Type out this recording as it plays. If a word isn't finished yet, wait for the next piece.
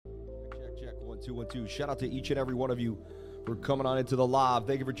Check 1 2 1 2. Shout out to each and every one of you for coming on into the live.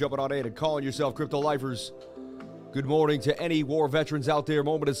 Thank you for jumping on in and calling yourself crypto lifers. Good morning to any war veterans out there.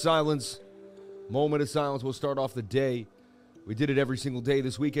 Moment of silence. Moment of silence. We'll start off the day. We did it every single day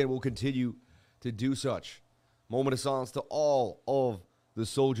this weekend. We'll continue to do such. Moment of silence to all of the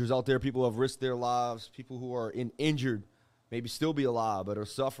soldiers out there. People who have risked their lives. People who are injured, maybe still be alive, but are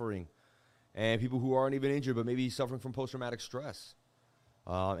suffering. And people who aren't even injured, but maybe suffering from post-traumatic stress.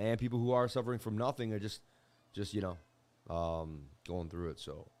 And people who are suffering from nothing are just going through it.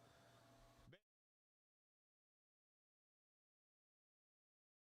 So.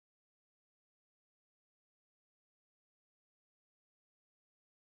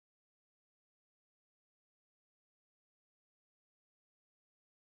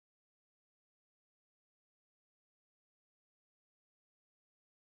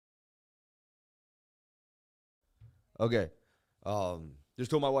 Okay. Just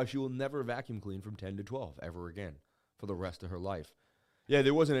told my wife she will never vacuum clean from 10 to 12 ever again for the rest of her life. Yeah,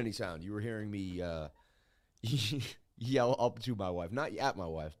 there wasn't any sound. You were hearing me yell up to my wife. Not at my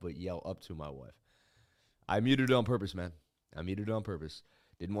wife, but yell up to my wife. I muted it on purpose, man. I muted it on purpose.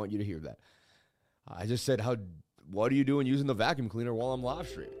 Didn't want you to hear that. I just said, what are you doing using the vacuum cleaner while I'm live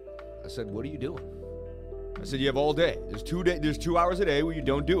streaming? I said, what are you doing? I said, you have all day. There's 2 hours a day where you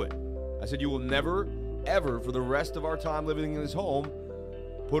don't do it. I said, you will never, ever, for the rest of our time living in this home,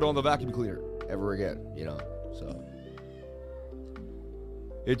 put on the vacuum cleaner ever again, so.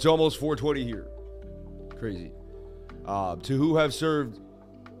 It's almost 4:20 here. Crazy. To who have served.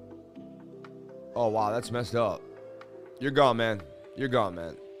 Oh, wow, that's messed up. You're gone, man. You're gone,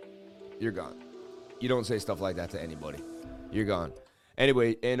 man. You're gone. You don't say stuff like that to anybody. You're gone.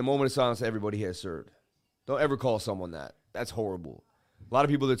 Anyway, in a moment of silence, everybody has served. Don't ever call someone that. That's horrible. A lot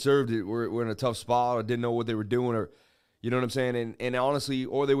of people that served it were in a tough spot or didn't know what they were doing, or, you know what I'm saying? And honestly,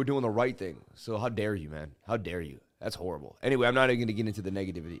 or they were doing the right thing. So how dare you, man? How dare you? That's horrible. Anyway, I'm not even going to get into the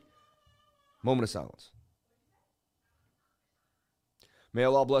negativity. Moment of silence. May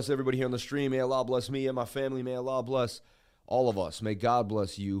Allah bless everybody here on the stream. May Allah bless me and my family. May Allah bless all of us. May God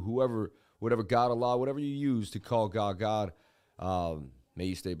bless you. Whatever God, Allah, whatever you use to call God, may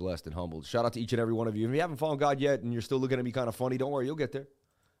you stay blessed and humbled. Shout out to each and every one of you. If you haven't found God yet and you're still looking at me kind of funny, don't worry, you'll get there.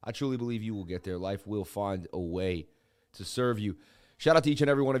 I truly believe you will get there. Life will find a way to serve you. Shout out to each and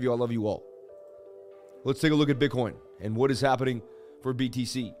every one of you. I love you all. Let's take a look at Bitcoin and what is happening for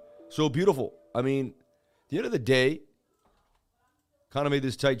BTC. So beautiful. I mean, at the end of the day, kind of made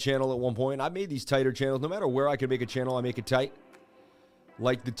this tight channel at one point. I made these tighter channels. No matter where I can make a channel, I make it tight.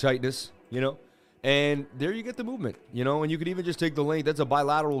 Like the tightness, And there you get the movement, and you could even just take the length. That's a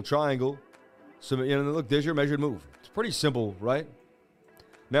bilateral triangle. So, look, there's your measured move. It's pretty simple, right?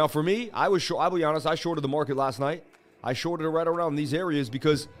 Now, for me, I'll be honest, I shorted the market last night. I shorted it right around these areas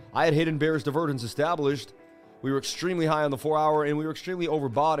because I had hidden bearish divergence established. We were extremely high on the 4-hour, and we were extremely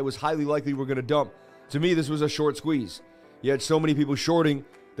overbought. It was highly likely we were going to dump. To me, this was a short squeeze. You had so many people shorting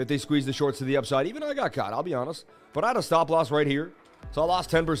that they squeezed the shorts to the upside. Even I got caught, I'll be honest. But I had a stop loss right here. So I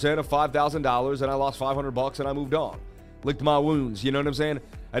lost 10% of $5,000, and I lost $500, and I moved on. Licked my wounds, you know what I'm saying?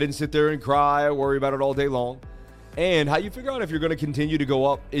 I didn't sit there and cry or worry about it all day long. And how you figure out if you're going to continue to go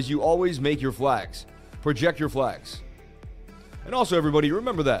up is you always make your flags. Project your flags. And also, everybody,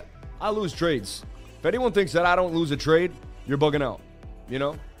 remember that. I lose trades. If anyone thinks that I don't lose a trade, you're bugging out,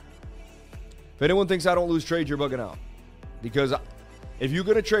 If anyone thinks I don't lose trades, you're bugging out. Because if you're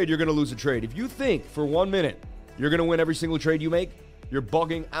going to trade, you're going to lose a trade. If you think for 1 minute you're going to win every single trade you make, you're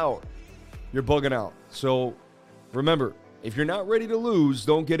bugging out. You're bugging out. So remember, if you're not ready to lose,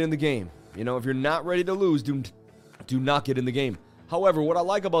 don't get in the game. If you're not ready to lose, do not get in the game. However, what I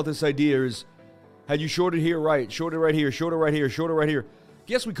like about this idea is, had you shorted here, right, shorted right here, shorted right here, shorted right here,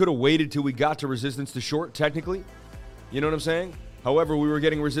 guess we could have waited till we got to resistance to short, technically. You know what I'm saying? However, we were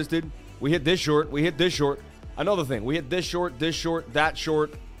getting resisted. We hit this short. We hit this short. Another thing, we hit this short, that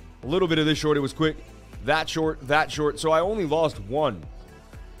short, a little bit of this short. It was quick. That short, that short. So I only lost one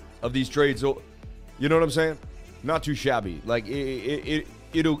of these trades. So, you know what I'm saying? Not too shabby. Like,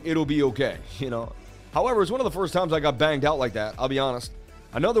 it'll be okay, However, it's one of the first times I got banged out like that, I'll be honest.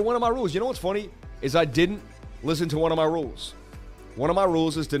 Another one of my rules. You know what's funny? Is I didn't listen to one of my rules. One of my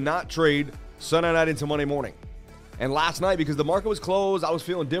rules is to not trade Sunday night into Monday morning. And last night, because the market was closed, I was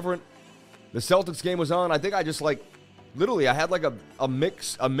feeling different. The Celtics game was on. I think I just literally, I had a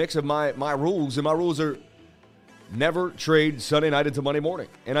mix of my rules. And my rules are never trade Sunday night into Monday morning.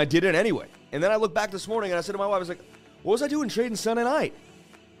 And I did it anyway. And then I looked back this morning and I said to my wife, I was like, what was I doing trading Sunday night?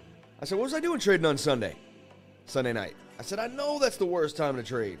 I said, what was I doing trading on Sunday night? I said, I know that's the worst time to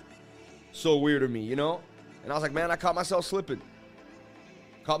trade. So weird of me, And I was like, man, I caught myself slipping.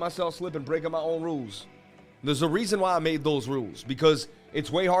 Caught myself slipping, breaking my own rules. There's a reason why I made those rules, because it's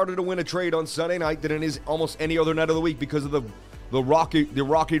way harder to win a trade on Sunday night than it is almost any other night of the week because of the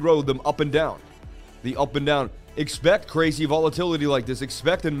rocky road, the up and down. The up and down. Expect crazy volatility like this.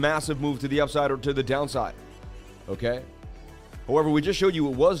 Expect a massive move to the upside or to the downside. Okay? However, we just showed you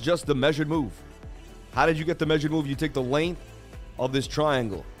it was just the measured move. How did you get the measured move? You take the length of this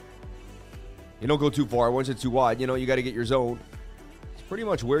triangle. You don't go too far. Once it's too wide, you got to get your zone. It's pretty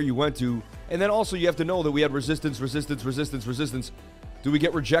much where you went to. And then also you have to know that we had resistance. Do we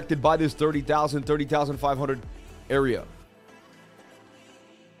get rejected by this 30,000, 30,500 area?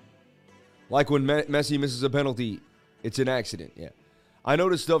 Like when Messi misses a penalty, it's an accident. Yeah. I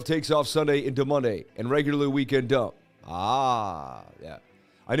noticed stuff takes off Sunday into Monday and regular weekend dump. Yeah.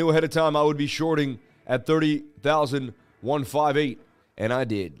 I knew ahead of time I would be shorting at 30,158, and I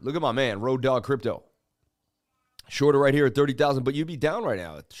did. Look at my man, Road Dog Crypto. Shorter right here at 30,000, but you'd be down right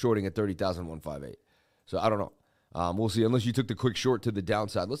now shorting at 30,158. So I don't know. We'll see, unless you took the quick short to the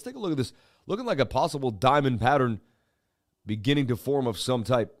downside. Let's take a look at this. Looking like a possible diamond pattern beginning to form of some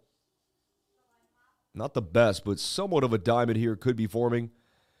type. Not the best, but somewhat of a diamond here could be forming.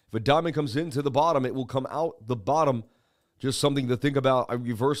 If a diamond comes into the bottom, it will come out the bottom. Just something to think about, a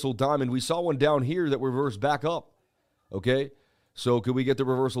reversal diamond. We saw one down here that reversed back up. Okay? So could we get the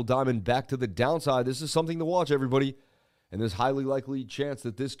reversal diamond back to the downside? This is something to watch, everybody. And there's highly likely chance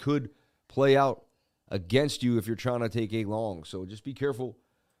that this could play out against you if you're trying to take a long. So just be careful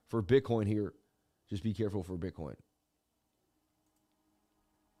for Bitcoin here. Just be careful for Bitcoin.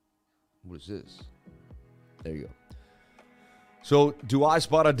 What is this? There you go. So do I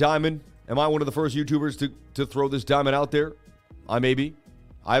spot a diamond? Am I one of the first YouTubers to throw this diamond out there? I may be.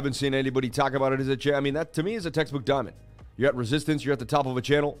 I haven't seen anybody talk about it as a channel. I mean, that to me is a textbook diamond. You're at resistance. You're at the top of a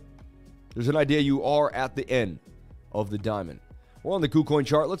channel. There's an idea you are at the end of the diamond. We're on the KuCoin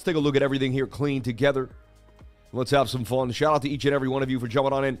chart. Let's take a look at everything here clean together. Let's have some fun. Shout out to each and every one of you for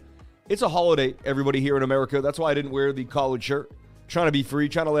jumping on in. It's a holiday, everybody here in America. That's why I didn't wear the collared shirt. Trying to be free.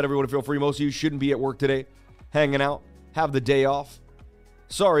 Trying to let everyone feel free. Most of you shouldn't be at work today. Hanging out. Have the day off.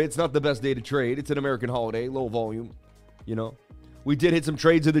 Sorry, it's not the best day to trade. It's an American holiday. Low volume. We did hit some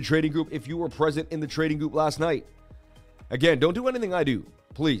trades in the trading group. If you were present in the trading group last night. Again, don't do anything I do.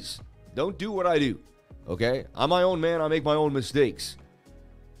 Please. Don't do what I do. Okay? I'm my own man. I make my own mistakes.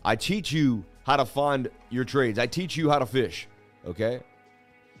 I teach you how to find your trades. I teach you how to fish. Okay?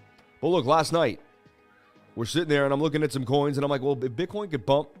 Well, look, last night, we're sitting there and I'm looking at some coins and I'm like, well, if Bitcoin could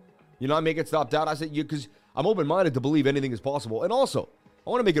bump, I make it stop out. I said, because I'm open-minded to believe anything is possible. And also, I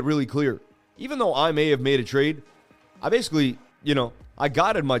want to make it really clear. Even though I may have made a trade, I basically, I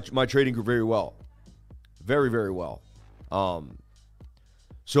guided my trading group very well. Very, very well.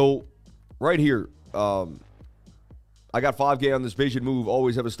 So, right here, I got 5K on this patient move.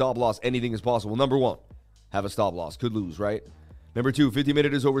 Always have a stop loss. Anything is possible. Number one, have a stop loss. Could lose, right? Number two,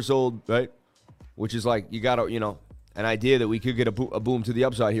 50-minute is oversold, right? Which is like, you got to, an idea that we could get a boom to the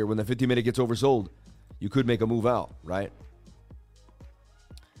upside here. When the 50-minute gets oversold, you could make a move out, right?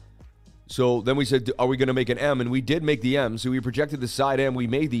 So then we said, are we going to make an M? And we did make the M. So we projected the side M. We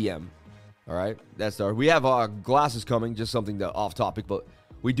made the M. All right. We have glasses coming. Just something off topic. But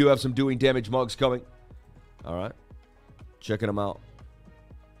we do have some doing damage mugs coming. All right. Checking them out.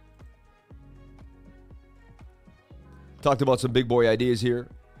 Talked about some big boy ideas here.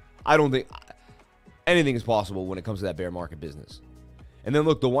 I don't think anything is possible when it comes to that bear market business. And then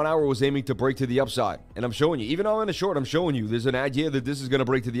look, the 1 hour was aiming to break to the upside. And I'm showing you, even though I'm in the short, I'm showing you there's an idea that this is going to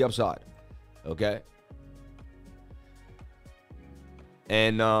break to the upside. Okay?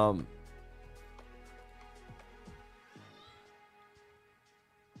 And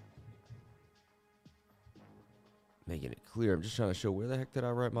making it clear. I'm just trying to show where the heck did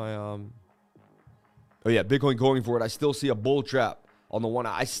I write my Oh yeah, Bitcoin going for it. I still see a bull trap on the 1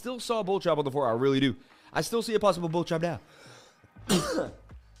 hour. I still saw a bull trap on the 4 hour. I really do. I still see a possible bull trap now.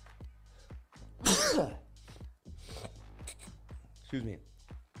 Excuse me.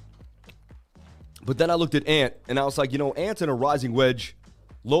 But then I looked at Ant, and I was like, Ant's in a rising wedge,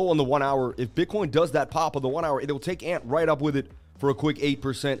 low on the 1 hour. If Bitcoin does that pop on the 1 hour, it'll take Ant right up with it for a quick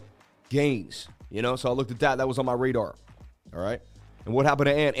 8% gains. So I looked at that. That was on my radar. All right? And what happened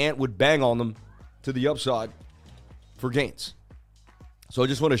to Ant? Ant would bang on them to the upside for gains. So I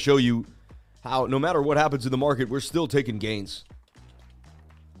just want to show you how no matter what happens in the market, we're still taking gains.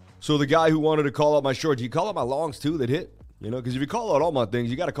 So the guy who wanted to call out my shorts, you call out my longs too that hit? Because if you call out all my things,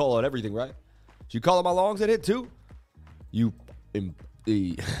 you got to call out everything, right? So you call out my longs that hit too?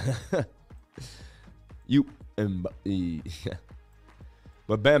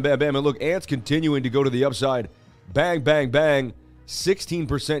 But bam, bam, bam. And look, Ant's continuing to go to the upside. Bang, bang, bang.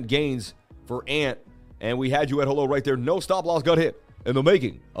 16% gains for Ant. And we had you at hello right there. No stop loss got hit in the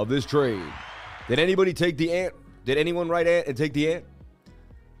making of this trade. Did anybody take the Ant? Did anyone write Ant and take the Ant?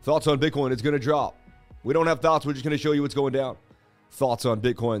 Thoughts on Bitcoin? It's going to drop. We don't have thoughts. We're just going to show you what's going down. Thoughts on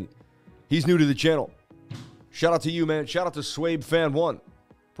Bitcoin. He's new to the channel. Shout out to you, man. Shout out to Swabe Fan 1.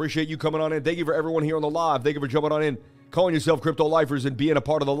 Appreciate you coming on in. Thank you for everyone here on the live. Thank you for jumping on in, calling yourself Crypto Lifers and being a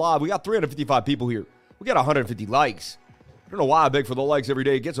part of the live. We got 355 people here. We got 150 likes. I don't know why I beg for the likes every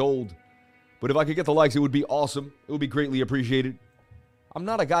day. It gets old. But if I could get the likes, it would be awesome. It would be greatly appreciated. I'm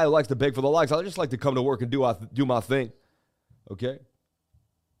not a guy who likes to beg for the likes. I just like to come to work and do my thing. Okay?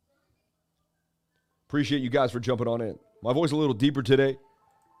 Appreciate you guys for jumping on in. My voice a little deeper today.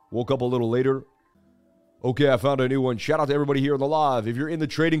 Woke up a little later. Okay, I found a new one. Shout out to everybody here on the live. If you're in the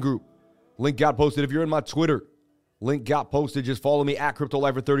trading group, link got posted. If you're in my Twitter, link got posted. Just follow me at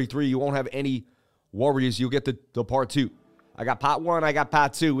CryptoLifer33. You won't have any worries. You'll get the part 2. I got part 1. I got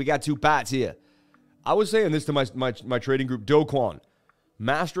part 2. We got 2 parts here. I was saying this to my trading group, Doquan.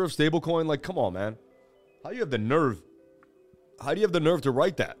 Master of stablecoin. Like, come on, man. How do you have the nerve? How do you have the nerve to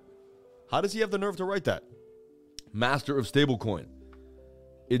write that? How does he have the nerve to write that? Master of stablecoin.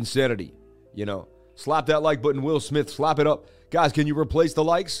 Insanity. You know. Slap that like button, Will Smith. Slap it up. Guys, can you replace the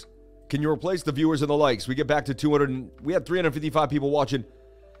likes? Can you replace the viewers and the likes? We get back to 200. We had 355 people watching.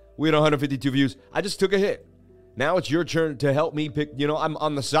 We had 152 views. I just took a hit. Now it's your turn to help me pick. You know, I'm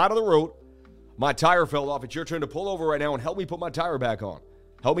on the side of the road. My tire fell off. It's your turn to pull over right now and help me put my tire back on.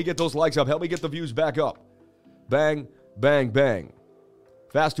 Help me get those likes up. Help me get the views back up. Bang, bang, bang.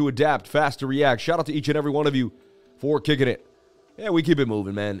 Fast to adapt, fast to react. Shout out to each and every one of you for kicking it. Yeah, we keep it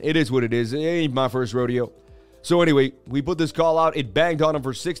moving, man. It is what it is. It ain't my first rodeo. So anyway, we put this call out. It banged on him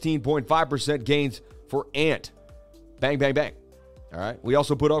for 16.5% gains for Ant. Bang, bang, bang. All right. We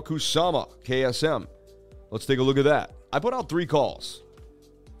also put out Kusama, KSM. Let's take a look at that. I put out 3 calls.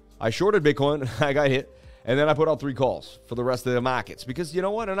 I shorted Bitcoin. I got hit. And then I put out 3 calls for the rest of the markets. Because you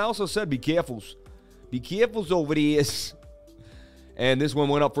know what? And I also said be careful. Be careful over the years. And this one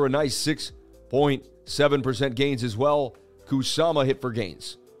went up for a nice 6.7% gains as well. Kusama hit for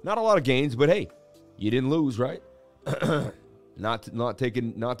gains. Not a lot of gains, but hey, you didn't lose, right? not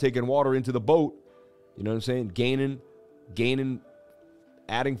taking water into the boat. You know what I'm saying? Gaining,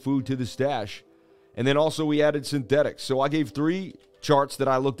 adding food to the stash. And then also we added synthetics. So I gave 3 charts that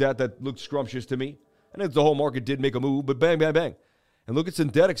I looked at that looked scrumptious to me. And the whole market did make a move, but bang, bang, bang. And look at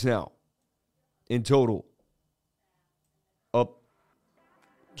synthetics now. In total, up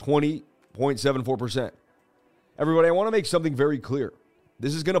 20.74%. Everybody, I want to make something very clear.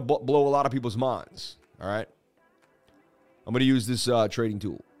 This is going to blow a lot of people's minds. All right. I'm going to use this trading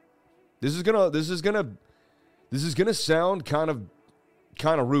tool. This is gonna sound kind of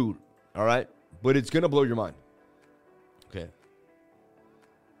rude. All right, but it's going to blow your mind. Okay.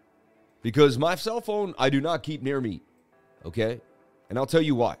 Because my cell phone, I do not keep near me. Okay, and I'll tell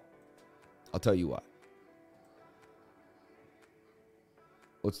you why.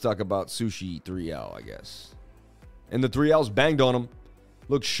 Let's talk about sushi 3L, I guess. And the 3L's banged on him.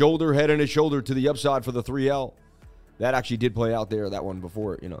 Look, shoulder, head, and his shoulder to the upside for the 3L. That actually did play out there, that one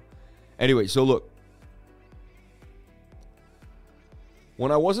before, you know. Anyway, so look.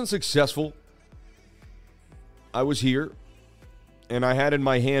 When I wasn't successful, I was here, and I had in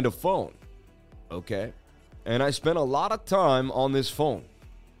my hand a phone, okay? And I spent a lot of time on this phone.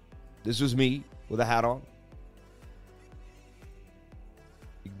 This was me with a hat on.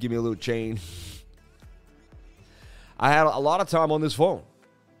 Give me a little chain. I had a lot of time on this phone.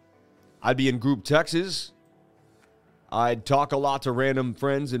 I'd be in group texts. I'd talk a lot to random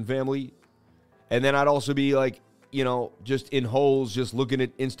friends and family. And then I'd also be like, you know, just in holes, just looking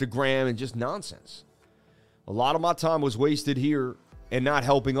at Instagram and just nonsense. A lot of my time was wasted here and not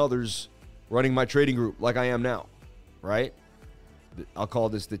helping others running my trading group like I am now, right? I'll call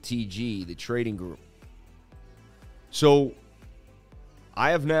this the TG, the trading group. So I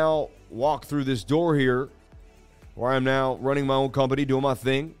have now walked through this door here where I'm now running my own company, doing my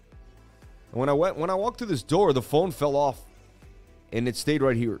thing. And when I walked through this door, the phone fell off and it stayed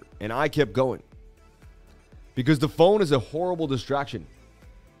right here. And I kept going. Because the phone is a horrible distraction.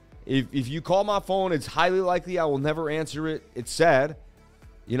 If you call my phone, it's highly likely I will never answer it. It's sad,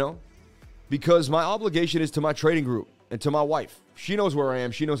 you know, because my obligation is to my trading group and to my wife. She knows where I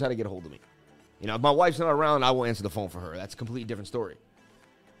am. She knows how to get a hold of me. You know, if my wife's not around, I will answer the phone for her. That's a completely different story.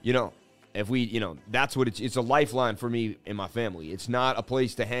 You know, if we, you know, that's what it's a lifeline for me and my family. It's not a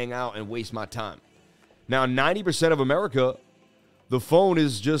place to hang out and waste my time. Now, 90% of America, the phone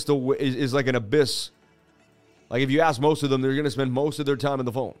is just is like an abyss. Like if you ask most of them, they're going to spend most of their time in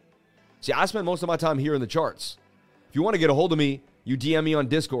the phone. See, I spend most of my time here in the charts. If you want to get a hold of me, You DM me on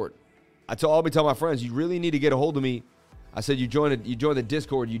Discord. I'll be telling my friends, you really need to get a hold of me. I said, you join the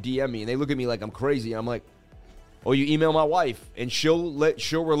Discord, you DM me. And they look at me like I'm crazy. I'm like, oh, you email my wife, and she'll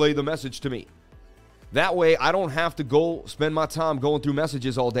relay the message to me. That way, I don't have to go spend my time going through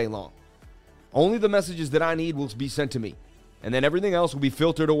messages all day long. Only the messages that I need will be sent to me. And then everything else will be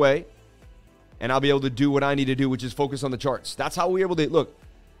filtered away. And I'll be able to do what I need to do, which is focus on the charts. That's how we're able to, look,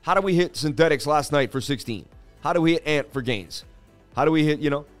 how do we hit synthetics last night for 16? How do we hit ant for gains? How do we hit,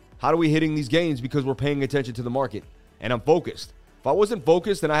 how do we hitting these gains? Because we're paying attention to the market. And I'm focused. If I wasn't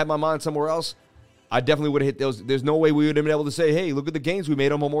focused and I had my mind somewhere else, I definitely would have hit those. There's no way we would have been able to say, hey, look at the gains we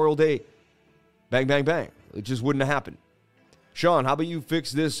made on Memorial Day. Bang, bang, bang. It just wouldn't have happened. Sean, how about you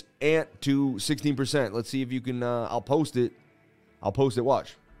fix this ant to 16%? Let's see if you can, I'll post it.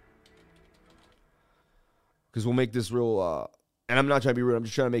 Watch. Because we'll make this real, and I'm not trying to be rude. I'm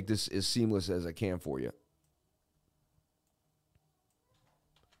just trying to make this as seamless as I can for you.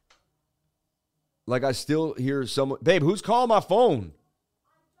 Like I still hear someone, babe, who's calling my phone?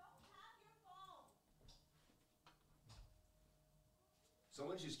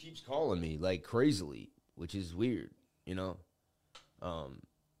 Someone just keeps calling me like crazily, which is weird,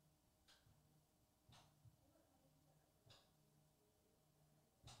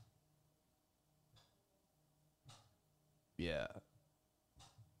 Yeah.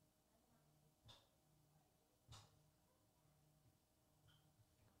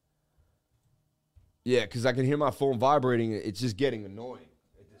 Yeah, because I can hear my phone vibrating. It's just getting annoying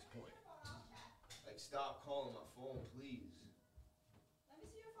at this point. Like, stop calling my phone, please. Let me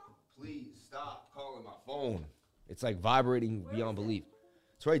see your phone. Please, stop calling my phone. It's like vibrating beyond belief.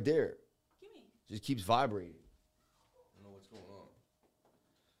 It's right there. Give me. Just keeps vibrating. I don't know what's going on.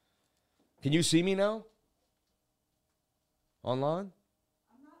 Can you see me now? Online?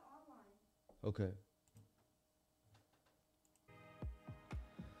 I'm not online. Okay.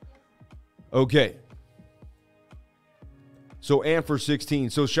 Okay. So ant for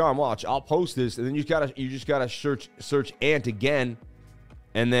 16. So Sean, watch. I'll post this, and then you just gotta search ant again,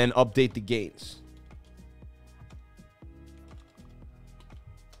 and then update the gains.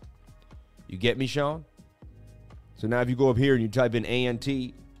 You get me, Sean? So now if you go up here and you type in ANT,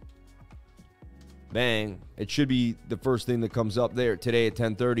 bang, it should be the first thing that comes up there today at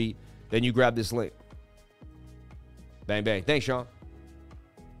 10:30. Then you grab this link. Bang, bang. Thanks, Sean.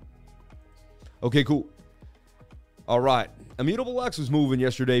 Okay, cool. All right. Immutable X was moving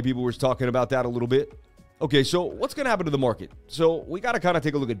yesterday. People were talking about that a little bit. Okay, so what's going to happen to the market? So we got to kind of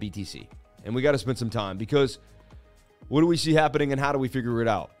take a look at BTC, and we got to spend some time, because what do we see happening and how do we figure it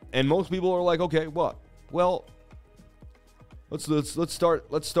out? And most people are like, okay, what? Well, let's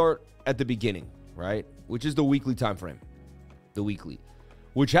start at the beginning, right? Which is the weekly time frame. The weekly,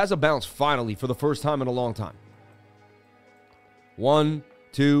 which has a bounce finally for the first time in a long time. 1,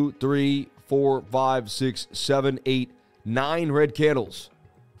 2, 3, 4, 5, 6, 7, 8, 9 red candles.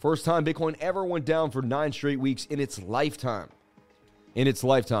 First time Bitcoin ever went down for 9 straight weeks in its lifetime. In its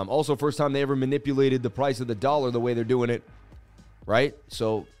lifetime. Also, first time they ever manipulated the price of the dollar the way they're doing it. Right?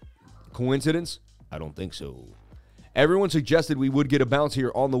 So, coincidence? I don't think so. Everyone suggested we would get a bounce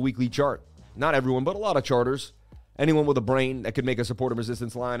here on the weekly chart. Not everyone, but a lot of charters. Anyone with a brain that could make a support and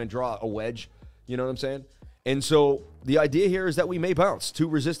resistance line and draw a wedge. You know what I'm saying? And so, the idea here is that we may bounce to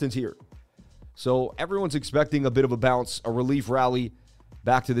resistance here. So everyone's expecting a bit of a bounce, a relief rally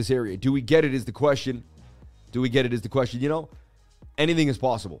back to this area. Do we get it is the question. Do we get it is the question. Anything is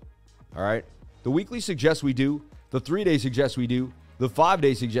possible. All right? The weekly suggests we do. The 3-day suggests we do. The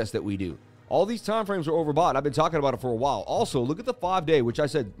 5-day suggests that we do. All these time frames are overbought. I've been talking about it for a while. Also, look at the 5-day, which I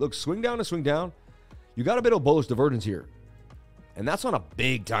said, look, swing down to swing down. You got a bit of bullish divergence here. And that's on a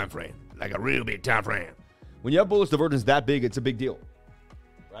big time frame, like a real big time frame. When you have bullish divergence that big, it's a big deal.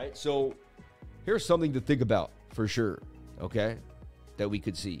 Right? So here's something to think about for sure, okay, that we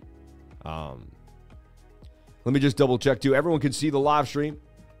could see. Let me just double check too. Everyone can see the live stream.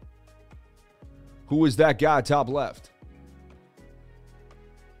 Who is that guy top left?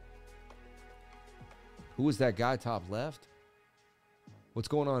 Who is that guy top left? What's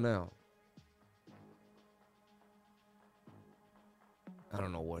going on now? I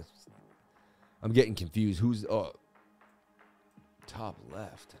don't know what. I'm getting confused. Who's top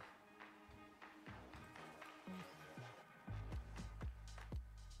left?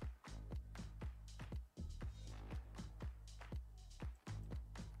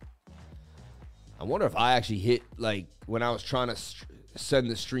 I wonder if I actually hit, like, when I was trying to send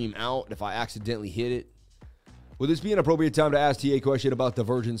the stream out, if I accidentally hit it. Would this be an appropriate time to ask TA a question about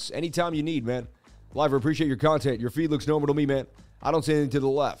divergence? Anytime you need, man. Lifer, appreciate your content. Your feed looks normal to me, man. I don't say anything to the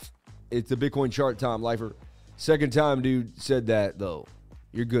left. It's the Bitcoin chart time, Lifer. Second time dude said that, though.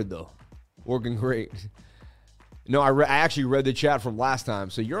 You're good, though. Working great. No, I actually read the chat from last time,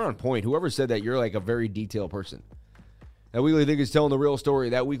 so you're on point. Whoever said that, you're like a very detailed person. That weekly thing is telling the real story.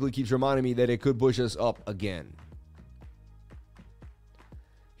 That weekly keeps reminding me that it could push us up again.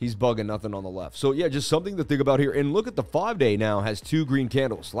 He's bugging, nothing on the left. So, yeah, just something to think about here. And look at the 5-day now has 2 green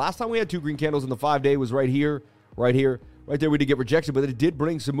candles. Last time we had 2 green candles in the 5-day was right here, right here. Right there we did get rejection, but it did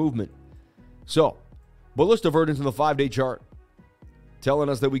bring some movement. So, bullish divergence in the 5-day chart telling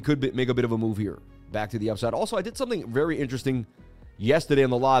us that we could make a bit of a move here. Back to the upside. Also, I did something very interesting yesterday on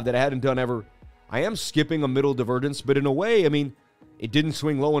the live that I hadn't done ever. I am skipping a middle divergence, but in a way, I mean, it didn't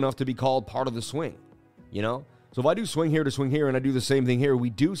swing low enough to be called part of the swing, you know? So if I do swing here to swing here and I do the same thing here, we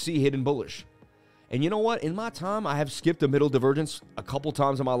do see hidden bullish. And you know what? In my time, I have skipped a middle divergence a couple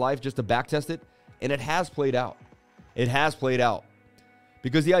times in my life just to backtest it, and it has played out. It has played out.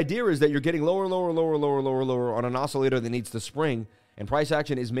 Because the idea is that you're getting lower, lower, lower, lower, lower, lower on an oscillator that needs to spring, and price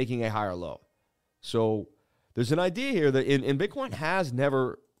action is making a higher low. So there's an idea here that in Bitcoin has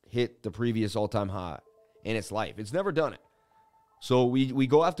never hit the previous all-time high in its life. It's never done it. So we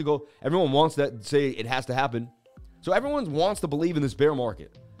have to go. Everyone wants that, say it has to happen. So everyone wants to believe in this bear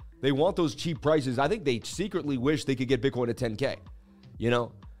market. They want those cheap prices. I think they secretly wish they could get Bitcoin to 10K. You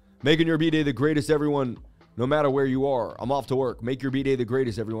know, making your B-Day the greatest, everyone, no matter where you are. I'm off to work. Make your B-Day the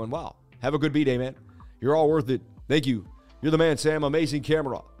greatest, everyone. Wow. Have a good B-Day, man. You're all worth it. Thank you. You're the man, Sam. Amazing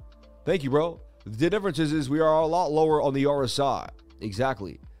camera. Thank you, bro. The difference is we are a lot lower on the RSI.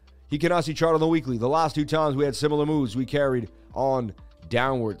 Exactly. He cannot see chart on the weekly. The last 2 times we had similar moves, we carried on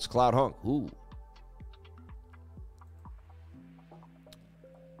downwards. Cloud hunk. Ooh.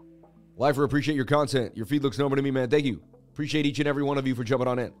 Lifer, appreciate your content. Your feed looks normal to me, man. Thank you. Appreciate each and every one of you for jumping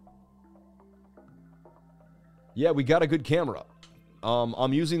on in. Yeah, we got a good camera.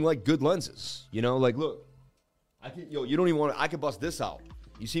 I'm using like good lenses. You know, like look. You don't even want to, I could bust this out.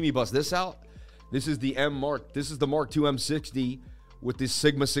 You see me bust this out? This is the This is the Mark II M60 with this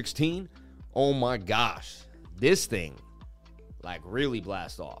Sigma 16. Oh my gosh. This thing, like really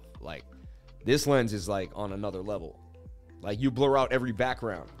blast off. Like this lens is like on another level. Like you blur out every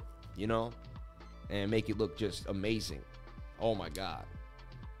background, you know, and make it look just amazing. Oh my God.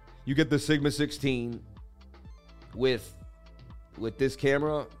 You get the Sigma 16 with this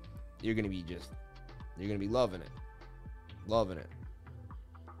camera, you're going to be loving it. Loving it.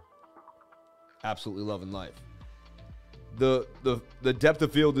 Absolutely loving life. The depth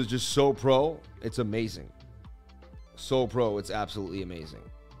of field is just so pro. It's amazing. So pro. It's absolutely amazing.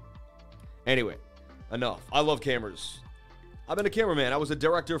 Anyway, enough. I love cameras. I've been a cameraman. I was a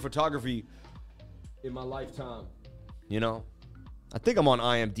director of photography in my lifetime. You know? I think I'm on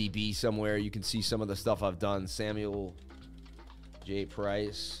IMDb somewhere. You can see some of the stuff I've done. Samuel J.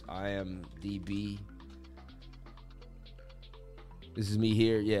 Price, IMDb. This is me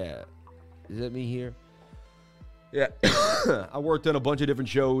here. Yeah. Is that me here? Yeah. I worked on a bunch of different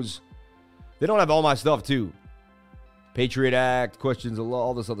shows. They don't have all my stuff, too. Patriot Act, Questions of Law,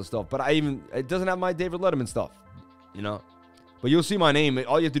 all this other stuff. But it doesn't have my David Letterman stuff, you know? But you'll see my name.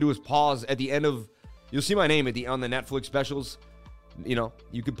 All you have to do is pause at the end of, you'll see my name on the Netflix specials. You know,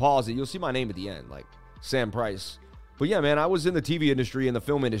 you could pause it. You'll see my name at the end, like Sam Price. But yeah, man, I was in the TV industry and the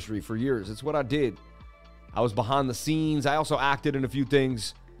film industry for years. It's what I did. I was behind the scenes. I also acted in a few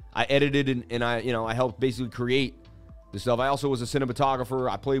things. I edited and I helped basically create the stuff. I also was a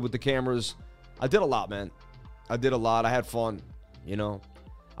cinematographer. I played with the cameras. I did a lot, man. I did a lot. I had fun, you know.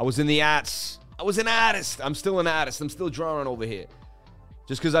 I was in the ads. I was an artist. I'm still an artist. I'm still drawing over here.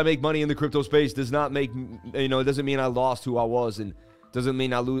 Just because I make money in the crypto space does not make, it doesn't mean I lost who I was, and doesn't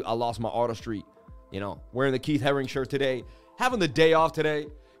mean I lost my artistry. You know, wearing the Keith Haring shirt today, having the day off today.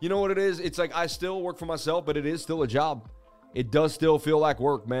 You know what it is? It's like I still work for myself, but it is still a job. It does still feel like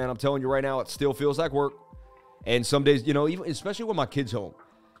work, man. I'm telling you right now, it still feels like work. And some days, you know, even especially when my kid's home.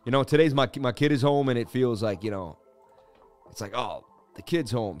 You know, today's my kid is home, and it feels like, you know, it's like, oh, the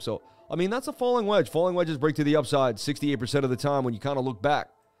kid's home. So, I mean, that's a falling wedge. Falling wedges break to the upside 68% of the time when you kind of look back.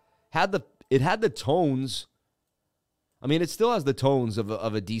 It had the tones. I mean, it still has the tones of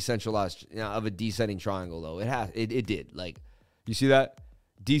a decentralized, of a descending triangle, though. It did. Like, you see that?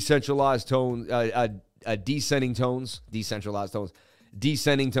 Decentralized tone, descending tones, decentralized tones,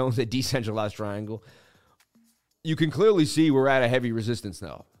 descending tones, a decentralized triangle. You can clearly see we're at a heavy resistance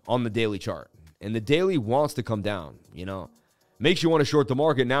now on the daily chart. And the daily wants to come down, you know. Makes you want to short the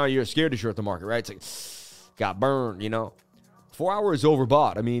market. Now you're scared to short the market, right? It's like, got burned, you know. 4 hours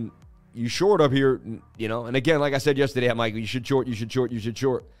overbought. I mean, you short up here, you know. And again, like I said yesterday, I'm like, you should short, you should short, you should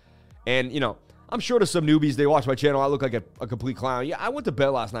short. And, you know, I'm sure to some newbies, they watch my channel, I look like a complete clown. Yeah, I went to bed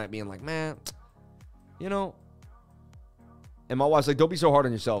last night being like, man, you know, And my wife's like, don't be so hard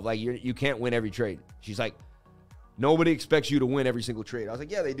on yourself. Like, you can't win every trade. She's like, nobody expects you to win every single trade. I was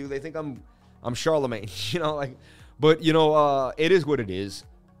like, yeah, they do. They think I'm Charlemagne, but it is what it is.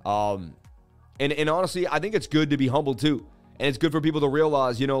 And honestly, I think it's good to be humble too. And it's good for people to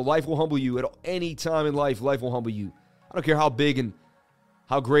realize, life will humble you at any time in life. Life will humble you. I don't care how big and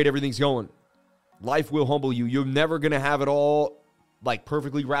how great everything's going. Life will humble you. You're never going to have it all like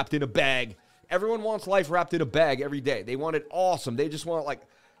perfectly wrapped in a bag. Everyone wants life wrapped in a bag every day. They want it awesome. They just want like,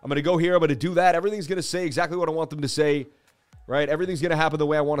 I'm going to go here. I'm going to do that. Everything's going to say exactly what I want them to say, right? Everything's going to happen the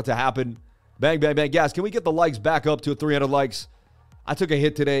way I want it to happen. Bang, bang, bang. Guys, can we get the likes back up to 300 likes? I took a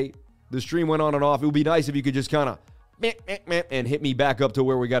hit today. The stream went on and off. It would be nice if you could just kind of and hit me back up to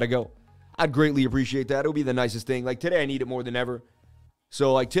where we got to go. I'd greatly appreciate that. It would be the nicest thing. Like today, I need it more than ever.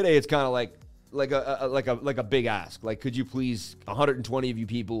 So like today, it's kind of like a big ask. Like, could you please, 120 of you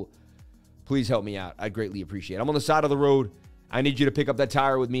people, please help me out? I'd greatly appreciate it. I'm on the side of the road. I need you to pick up that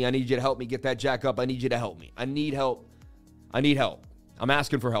tire with me. I need you to help me get that jack up. I need you to help me. I need help. I'm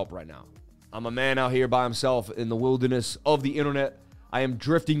asking for help right now. I'm a man out here by himself in the wilderness of the internet. I am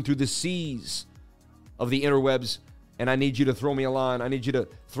drifting through the seas of the interwebs, and I need you to throw me a line. I need you to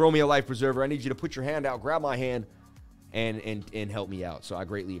throw me a life preserver. I need you to put your hand out, grab my hand, and help me out. So I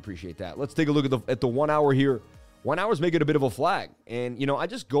greatly appreciate that. Let's take a look at the 1 hour here. 1 hour's making a bit of a flag. And, I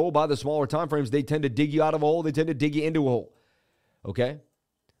just go by the smaller time frames. They tend to dig you out of a hole. They tend to dig you into a hole. Okay?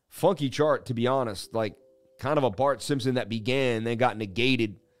 Funky chart, to be honest. Like, kind of a Bart Simpson that began, then got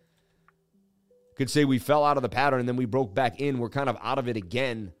negated. Could say we fell out of the pattern, and then we broke back in. We're kind of out of it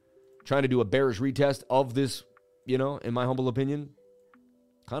again. Trying to do a bearish retest of this, in my humble opinion.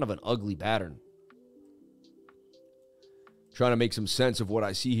 Kind of an ugly pattern. Trying to make some sense of what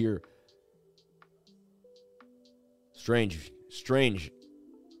I see here. Strange.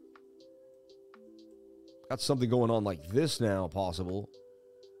 Got something going on like this now, possible.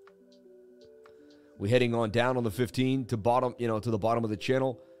 We're heading on down on the 15 to bottom, to the bottom of the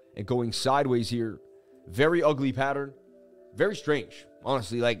channel and going sideways here. Very ugly pattern. Very strange,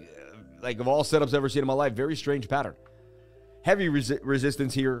 honestly. Like of all setups I've ever seen in my life, very strange pattern. Heavy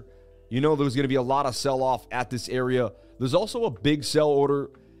resistance here. There's going to be a lot of sell-off at this area. There's also a big sell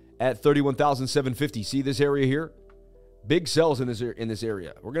order at 31,750. See this area here? Big sells in this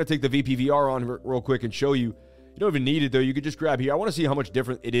area. We're going to take the VPVR on real quick and show you. You don't even need it, though. You could just grab here. I want to see how much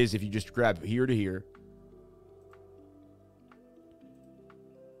different it is if you just grab here to here.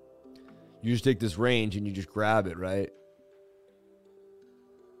 You just take this range and you just grab it, right?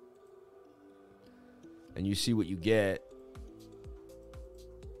 And you see what you get.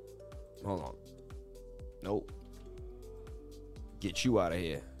 Hold on. Nope. Get you out of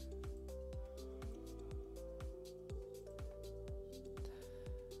here.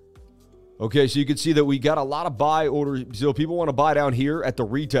 Okay, so you can see that we got a lot of buy orders. So people want to buy down here at the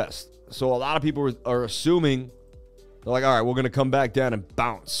retest. So a lot of people are assuming, they're like, all right, we're going to come back down and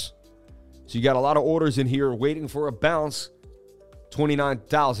bounce. So you got a lot of orders in here waiting for a bounce,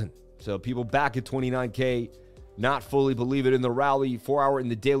 29,000. So people back at 29K, not fully believe it in the rally, 4 hour in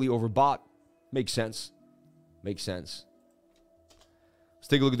the daily overbought. Makes sense. Makes sense. Let's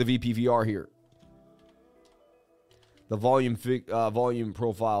take a look at the VPVR here. The volume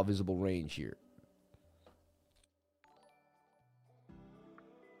profile visible range here.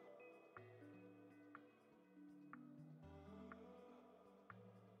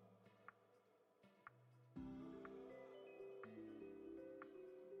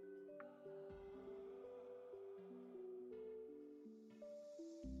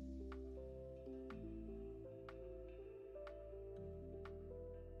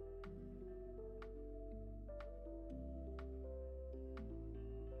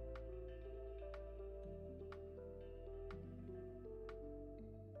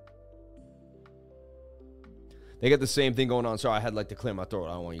 They get the same thing going on. Sorry, I had to clear my throat.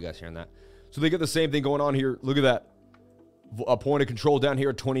 I don't want you guys hearing that. So they get the same thing going on here. Look at that. A point of control down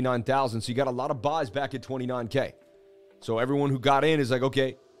here at 29,000. So you got a lot of buys back at 29K. So everyone who got in is like,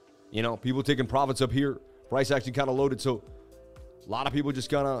 okay, people taking profits up here. Price action kind of loaded. So a lot of people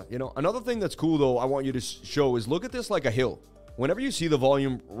just kind of, Another thing that's cool, though, I want you to show is look at this like a hill. Whenever you see the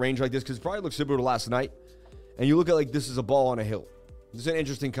volume range like this, because it probably looks similar to last night, and you look at this is a ball on a hill. This is an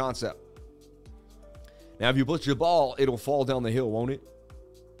interesting concept. Now, if you put your ball, it'll fall down the hill, won't it?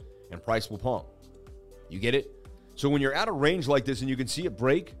 And price will pump. You get it? So when you're at a range like this and you can see it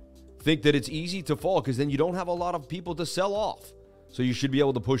break, think that it's easy to fall because then you don't have a lot of people to sell off. So you should be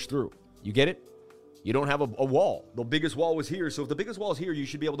able to push through. You get it? You don't have a wall. The biggest wall was here. So if the biggest wall is here, you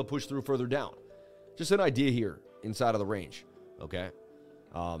should be able to push through further down. Just an idea here inside of the range. Okay?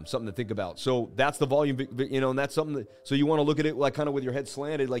 Something to think about. So that's the volume, and that's something that, so you want to look at it like kind of with your head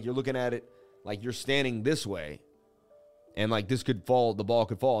slanted, like you're looking at it like you're standing this way, and like this could fall, the ball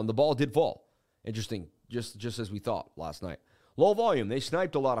could fall, and the ball did fall. Interesting, just as we thought last night. Low volume, they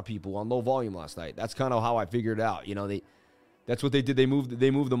sniped a lot of people on low volume last night. That's kind of how I figured it out. That's what they did. They moved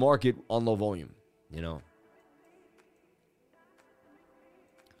the market on low volume.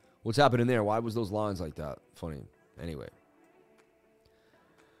 What's happening there? Why was those lines like that? Funny. Anyway.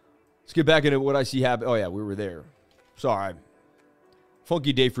 Let's get back into what I see happen. Oh, yeah, we were there. Sorry.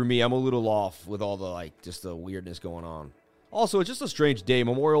 Funky day for me. I'm a little off with all the, just the weirdness going on. Also, it's just a strange day.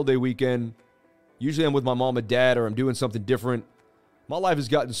 Memorial Day weekend. Usually I'm with my mom and dad or I'm doing something different. My life has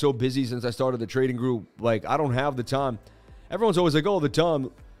gotten so busy since I started the trading group. I don't have the time. Everyone's always like, oh, the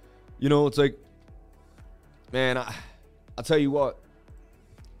time. It's like, man, I'll tell you what.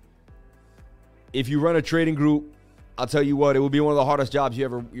 If you run a trading group, I'll tell you what, it will be one of the hardest jobs you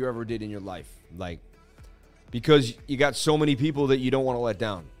ever did in your life. Because you got so many people that you don't want to let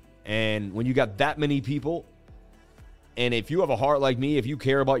down. And when you got that many people, and if you have a heart like me, if you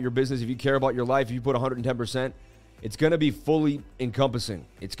care about your business, if you care about your life, if you put 110%, it's going to be fully encompassing.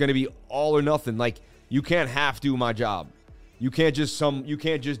 It's going to be all or nothing. You can't half do my job. You can't just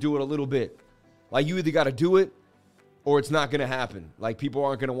do it a little bit. You either got to do it or it's not going to happen. People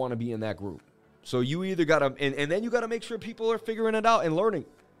aren't going to want to be in that group. So you either got to, and then you got to make sure people are figuring it out and learning.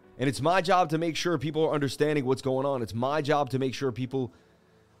 And it's my job to make sure people are understanding what's going on. It's my job to make sure people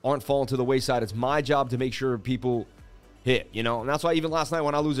aren't falling to the wayside. It's my job to make sure people hit, And that's why even last night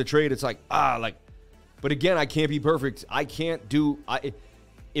when I lose a trade, it's but again, I can't be perfect. I can't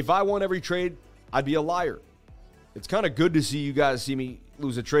if I won every trade, I'd be a liar. It's kind of good to see you guys see me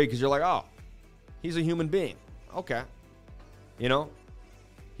lose a trade because you're like, oh, he's a human being. Okay.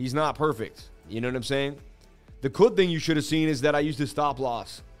 He's not perfect. You know what I'm saying? The good thing you should have seen is that I used a stop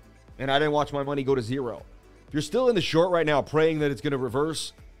loss and I didn't watch my money go to zero. If you're still in the short right now praying that it's going to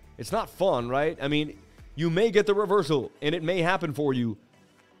reverse, it's not fun, right? I mean, you may get the reversal and it may happen for you.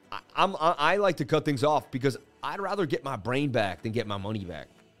 I like to cut things off because I'd rather get my brain back than get my money back.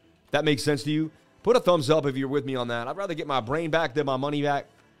 That makes sense to you? Put a thumbs up if you're with me on that. I'd rather get my brain back than my money back.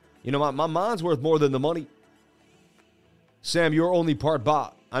 My mind's worth more than the money. Sam, you're only part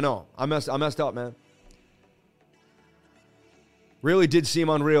bot. I know. I messed up, man. Really did seem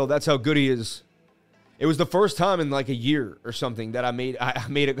unreal. That's how good he is. It was the first time in a year or something that I made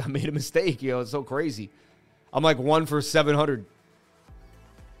a mistake. It's so crazy. I'm 1 for 700.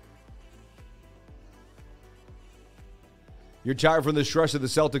 You're tired from the stress of the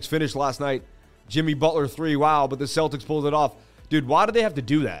Celtics finish last night. Jimmy Butler 3. Wow, but the Celtics pulled it off. Dude, why do they have to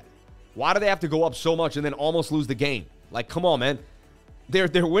do that? Why do they have to go up so much and then almost lose the game? Come on, man.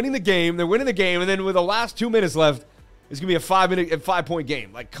 They're winning the game. They're winning the game. And then with the last 2 minutes left, it's going to be a 5-point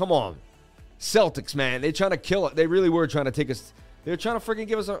game. Come on. Celtics, man. They're trying to kill it. They really were trying to take us. They're trying to freaking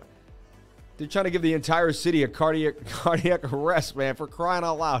give us a. They're trying to give the entire city a cardiac arrest, man, for crying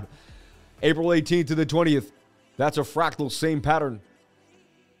out loud. April 18th to the 20th. That's a fractal, same pattern.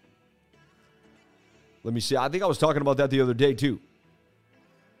 Let me see. I think I was talking about that the other day, too.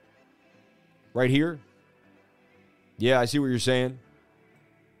 Right here. Yeah, I see what you're saying.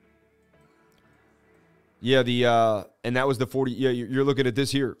 Yeah, and that was the 40. Yeah, you're looking at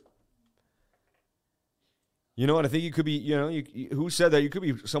this here. You know what? I think you could be, who said that? You could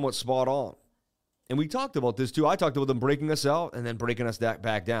be somewhat spot on. And we talked about this too. I talked about them breaking us out and then breaking us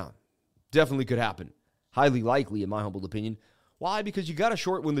back down. Definitely could happen. Highly likely, in my humble opinion. Why? Because you got to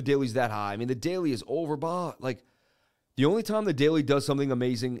short when the daily's that high. I mean, the daily is overbought. The only time the daily does something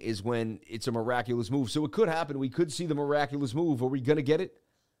amazing is when it's a miraculous move. So it could happen. We could see the miraculous move. Are we going to get it?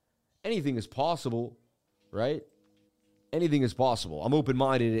 Anything is possible, right? Anything is possible. I'm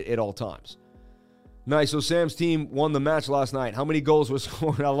open-minded at all times. Nice. So Sam's team won the match last night. How many goals were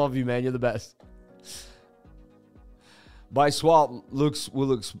scored? I love you, man. You're the best. Buy swap will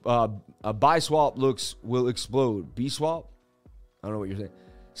explode. B swap? I don't know what you're saying.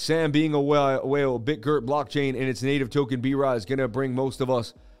 Sam being a whale, BitGert blockchain and its native token BRA is going to bring most of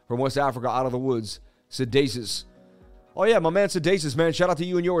us from West Africa out of the woods. Sedasis. Oh, yeah, my man Sedasis, man. Shout out to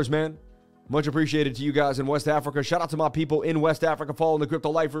you and yours, man. Much appreciated to you guys in West Africa. Shout out to my people in West Africa following the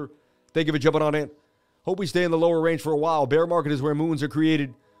Crypto Lifer. Thank you for jumping on in. Hope we stay in the lower range for a while. Bear market is where moons are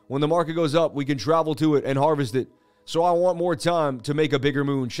created. When the market goes up, we can travel to it and harvest it. So I want more time to make a bigger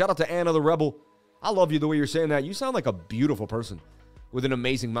moon. Shout out to Anna the Rebel. I love you the way you're saying that. You sound like a beautiful person with an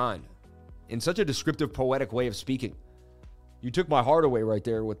amazing mind in such a descriptive, poetic way of speaking. You took my heart away right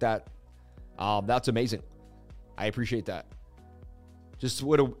there with that. That's amazing. I appreciate that. Just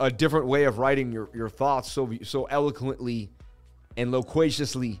what a different way of writing your thoughts so eloquently and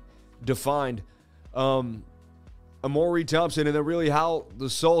loquaciously defined. Amaury Thompson, and then really how the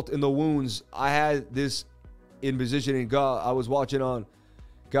salt in the wounds. I had this in position and I was watching on,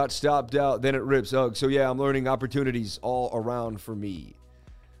 got stopped out, then it rips. So yeah, I'm learning opportunities all around for me.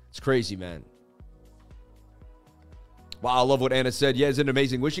 It's crazy, man. Wow, I love what Anna said. Yeah, isn't it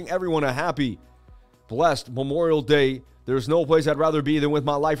amazing? Wishing everyone a happy, blessed Memorial Day. There's no place I'd rather be than with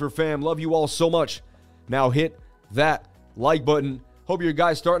my lifer fam. Love you all so much. Now hit that like button. Hope you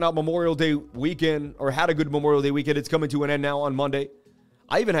guys starting out Memorial Day weekend or had a good Memorial Day weekend. It's coming to an end now on Monday.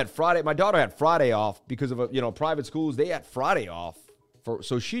 I even had Friday. My daughter had Friday off because of private schools. They had Friday off,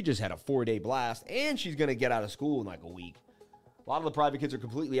 so she just had a 4-day blast, and she's gonna get out of school in like a week. A lot of the private kids are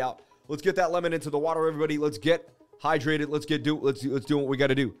completely out. Let's get that lemon into the water, everybody. Let's get hydrated. Let's do what we got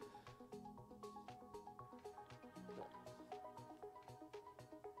to do.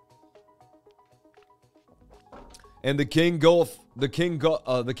 And the King got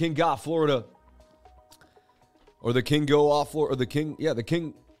Florida, or the King go off Florida, or the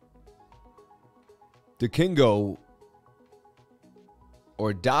King go,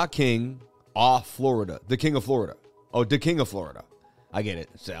 or Da King off Florida, the King of Florida. Oh, the King of Florida. I get it.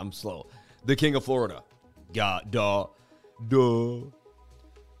 I'm slow. The King of Florida. Duh.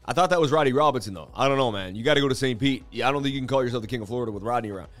 I thought that was Rodney Robinson, though. I don't know, man. You got to go to St. Pete. Yeah, I don't think you can call yourself the King of Florida with Rodney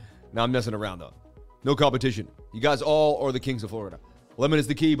around. Now I'm messing around, though. No competition. You guys all are the kings of Florida. Lemon is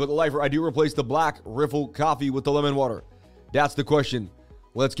the key, but the lifer, I do replace the black riffle coffee with the lemon water. That's the question.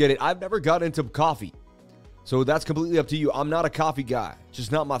 Let's get it. I've never got into coffee, so that's completely up to you. I'm not a coffee guy.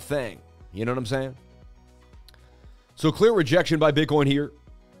 Just not my thing. You know what I'm saying? So clear rejection by Bitcoin here.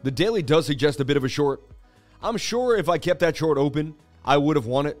 The daily does suggest a bit of a short. I'm sure if I kept that short open, I would have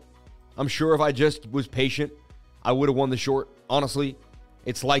won it. I'm sure if I just was patient, I would have won the short. Honestly,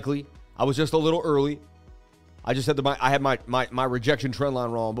 it's likely. I was just a little early. I just had I had my rejection trend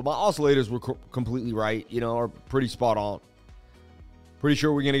line wrong, but my oscillators were completely right, are pretty spot on. Pretty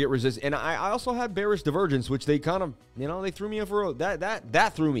sure we're going to get resistance. And I also had bearish divergence, which they kind of, they threw me in for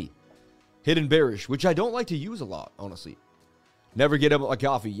that threw me. Hidden bearish, which I don't like to use a lot, honestly. Never get up like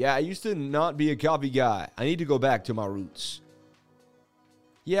coffee. Yeah, I used to not be a coffee guy. I need to go back to my roots.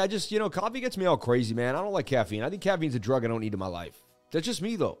 Yeah, just, coffee gets me all crazy, man. I don't like caffeine. I think caffeine's a drug I don't need in my life. That's just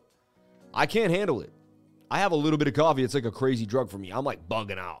me, though. I can't handle it. I have a little bit of coffee. It's like a crazy drug for me. I'm like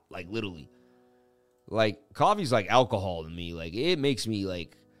bugging out, like literally. Like coffee's like alcohol to me. Like it makes me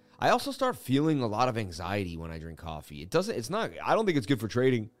like, I also start feeling a lot of anxiety when I drink coffee. I don't think it's good for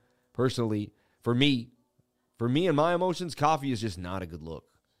trading personally. For me and my emotions, coffee is just not a good look.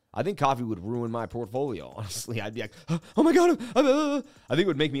 I think coffee would ruin my portfolio. Honestly, I'd be like, oh my God. I think it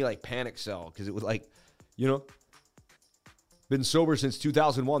would make me like panic sell because it would like, been sober since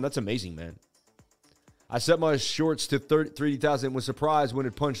 2001. That's amazing, man. I set my shorts to 30,000 and was surprised when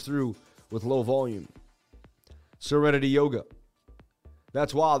it punched through with low volume. Serenity Yoga.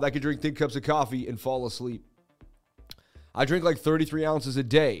 That's wild. I could drink thick cups of coffee and fall asleep. I drink like 33 ounces a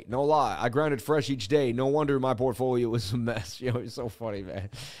day. No lie. I grind it fresh each day. No wonder my portfolio was a mess. It's so funny, man.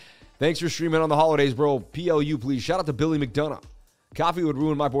 Thanks for streaming on the holidays, bro. PLU, please. Shout out to Billy McDonough. Coffee would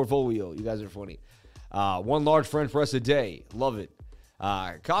ruin my portfolio. You guys are funny. One large French press a day. Love it.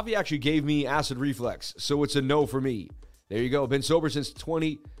 Coffee actually gave me acid reflux, so it's a no for me. There you go. Been sober since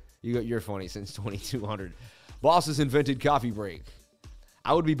you're funny, since 2200. Boss has invented coffee break.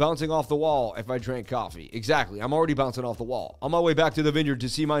 I would be bouncing off the wall if I drank coffee. Exactly. I'm already bouncing off the wall. On my way back to the vineyard to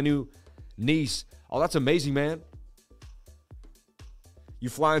see my new niece. Oh, that's amazing, man. You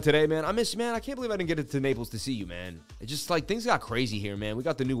flying today, man? I miss you, man. I can't believe I didn't get to Naples to see you, man. It's just like things got crazy here, man. We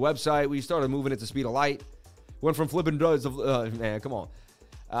got the new website. We started moving at the speed of light. Went from flipping drugs to, man, come on.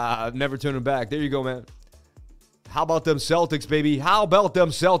 Never turning back. There you go, man. How about them Celtics, baby? How about them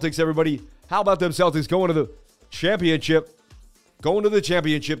Celtics, everybody? How about them Celtics going to the championship? Going to the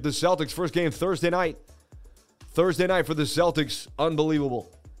championship. The Celtics, first game Thursday night. Thursday night for the Celtics.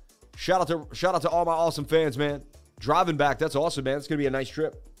 Unbelievable. Shout out to all my awesome fans, man. Driving back, that's awesome, man. It's going to be a nice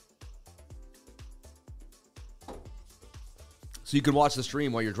trip. So you can watch the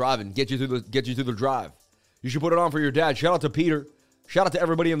stream while you're driving. Get you through the drive. You should put it on for your dad. Shout out to Peter. Shout out to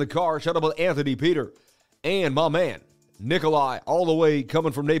everybody in the car. Shout out to Anthony, Peter, and my man, Nikolai, all the way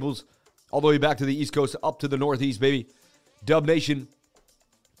coming from Naples, all the way back to the East Coast, up to the Northeast, baby. Dub Nation,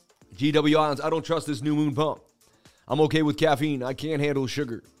 GW Islands. I don't trust this new moon pump. I'm okay with caffeine. I can't handle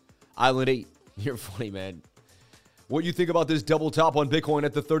sugar. Island 8. You're funny, man. What do you think about this double top on Bitcoin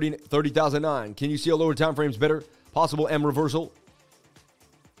at the 30,009? Can you see a lower time frames better? Possible M reversal?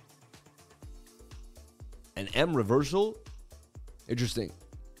 An M reversal? Interesting.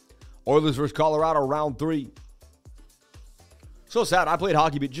 Oilers versus Colorado, round 3. So sad. I played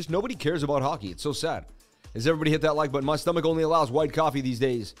hockey, but just nobody cares about hockey. It's so sad. Has everybody hit that like button? My stomach only allows white coffee these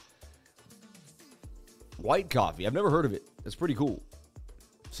days. White coffee. I've never heard of it. That's pretty cool.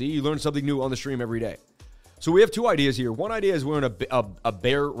 See, you learn something new on the stream every day. So we have two ideas here. One idea is we're in a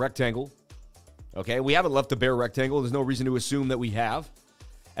bare rectangle. Okay, we haven't left the bare rectangle. There's no reason to assume that we have.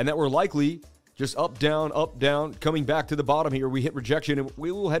 And that we're likely just up, down, coming back to the bottom here. We hit rejection and we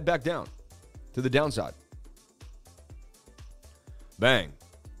will head back down to the downside. Bang.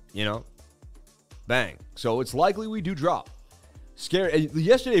 You know? Bang. So it's likely we do drop. Scary.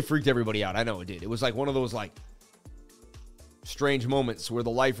 Yesterday freaked everybody out. I know it did. It was like one of those like strange moments where the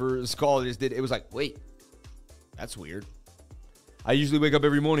lifers call just did. It was like, wait, that's weird. I usually wake up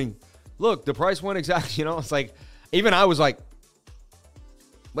every morning. Look, the price went exactly, you know, it's like, even I was like,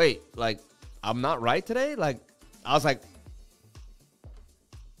 wait, like, I'm not right today? Like, I was like,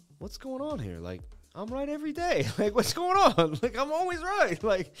 what's going on here? Like, I'm right every day. Like, what's going on? Like, I'm always right.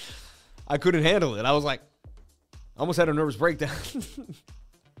 Like, I couldn't handle it. I was like, I almost had a nervous breakdown.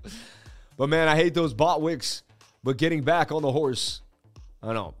 But man, I hate those bot wicks. But getting back on the horse,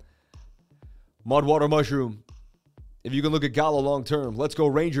 I know. Mudwater Mushroom. If you can look at Gala long term, let's go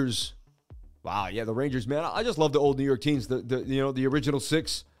Rangers. Wow, yeah, the Rangers, man. I just love the old New York teams. The original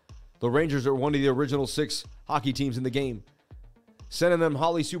six. The Rangers are one of the original 6 hockey teams in the game. Sending them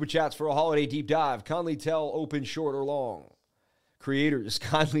Holly Super Chats for a holiday deep dive. Kindly tell open, short, or long. Creators,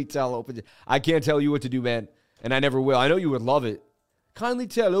 kindly tell open. I can't tell you what to do, man. And I never will. I know you would love it. Kindly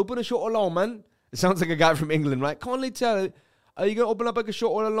tell open, a short, or long, man. It sounds like a guy from England, right? Kindly tell. Are you going to open up like a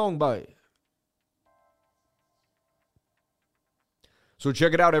short or a long, boy? So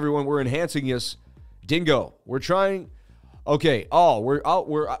check it out, everyone. We're enhancing this. Dingo. We're trying. Okay. Oh,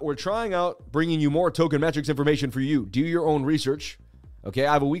 we're trying out bringing you more token metrics information for you. Do your own research. Okay.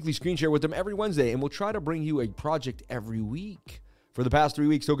 I have a weekly screen share with them every Wednesday, and we'll try to bring you a project every week. For the past 3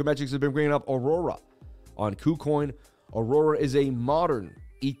 weeks, token metrics have been bringing up Aurora on KuCoin. Aurora is a modern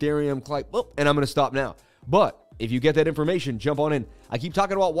Ethereum client. Oh, and I'm going to stop now. But if you get that information, jump on in. I keep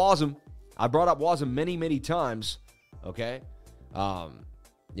talking about Wasm. I brought up Wasm many, many times. Okay.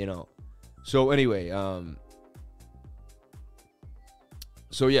 You know, so anyway,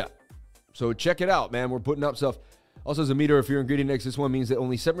 so yeah, so check it out, man. We're putting up stuff. Also, as a meter, if you're in Greedy Next, this one means that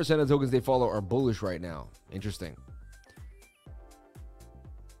only 7% of the tokens they follow are bullish right now. Interesting.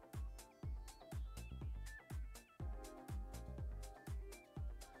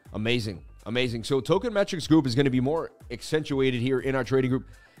 Amazing. Amazing. So Token Metrics group is going to be more accentuated here in our trading group.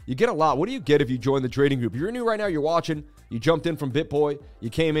 You get a lot. What do you get if you join the trading group? If you're new right now, you're watching, you jumped in from BitBoy,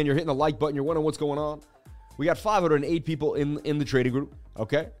 you came in, you're hitting the like button, you're wondering what's going on. We got 508 people in the trading group,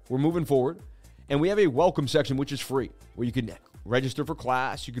 okay? We're moving forward. And we have a welcome section, which is free, where you can register for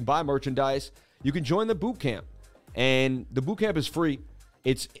class, you can buy merchandise, you can join the boot camp. And the boot camp is free.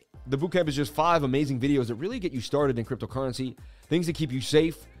 The boot camp is just 5 amazing videos that really get you started in cryptocurrency, things that keep you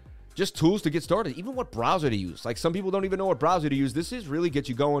safe, just tools to get started, even what browser to use. Like, some people don't even know what browser to use. This is really gets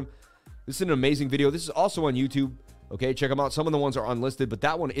you going. This is an amazing video. This is also on YouTube. Okay, check them out. Some of the ones are unlisted, but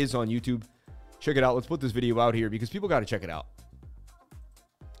that one is on YouTube. Check it out. Let's put this video out here because people got to check it out.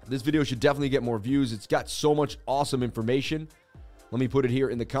 This video should definitely get more views. It's got so much awesome information. Let me put it here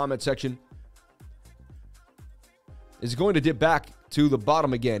in the comment section. Is it going to dip back to the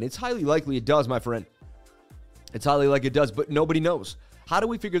bottom again? It's highly likely it does, my friend. It's highly likely it does, but nobody knows. How do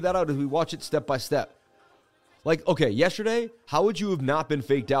we figure that out as we watch it step by step? Like, okay, yesterday, how would you have not been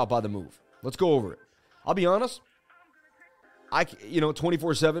faked out by the move? Let's go over it. I'll be honest.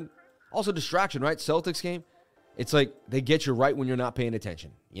 24/7. Also distraction, right? Celtics game. It's like they get you right when you're not paying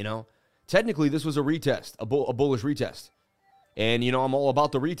attention, you know? Technically, this was a retest, a bullish retest. And, I'm all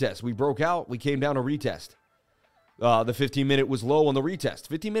about the retest. We broke out. We came down to retest. The 15-minute was low on the retest.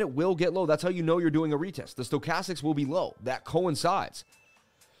 15-minute will get low. That's how you know you're doing a retest. The stochastics will be low. That coincides.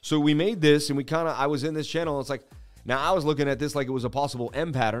 So we made this, and I was in this channel, and it's like, now I was looking at this like it was a possible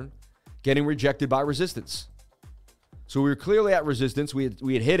M pattern getting rejected by resistance. So we were clearly at resistance. We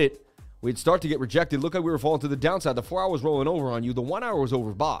had hit it. We'd start to get rejected. Look like we were falling to the downside. The 4 hour was rolling over on you. The 1 hour was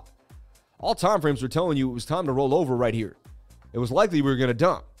overbought. All time frames were telling you it was time to roll over right here. It was likely we were going to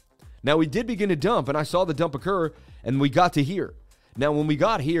dump. Now, we did begin to dump, and I saw the dump occur, and we got to here. Now, when we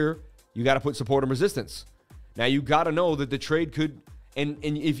got here, you got to put support and resistance. Now, you got to know that the trade could, and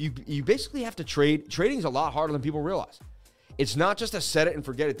if you basically have to trade, trading is a lot harder than people realize. It's not just a set it and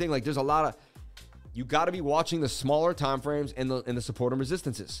forget it thing. Like, there's a lot of, you got to be watching the smaller time frames and the support and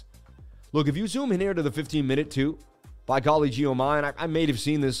resistances. Look, if you zoom in here to the 15-minute too, by golly gee oh my, and I may have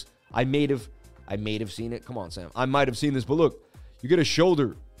seen this. I may have seen it. Come on, Sam. I might have seen this, but look, you get a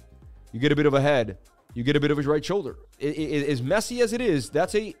shoulder. You get a bit of a head. You get a bit of a right shoulder. As messy as it is,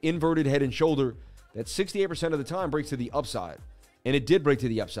 that's a inverted head and shoulder that 68% of the time breaks to the upside. And it did break to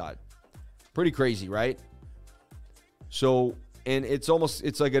the upside. Pretty crazy, right? So, and it's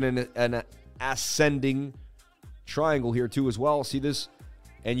like an ascending triangle here too as well. See this?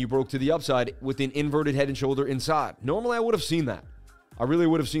 And you broke to the upside with an inverted head and shoulder inside. Normally, I would have seen that. I really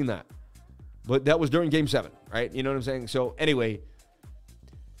would have seen that. But that was during Game 7, right? You know what I'm saying? So, anyway,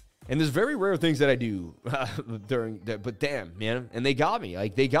 and there's very rare things that I do during that, but damn, man. And they got me.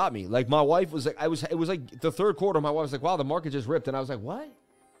 Like, they got me. Like, my wife was like, it was like the third quarter. My wife was like, wow, the market just ripped. And I was like, what?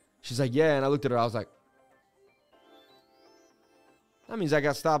 She's like, yeah. And I looked at her. I was like, that means I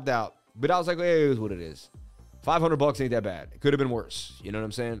got stopped out. But I was like, hey, it is what it is. $500 ain't that bad. It could have been worse. You know what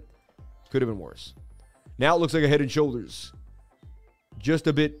I'm saying? Could have been worse. Now it looks like a head and shoulders. Just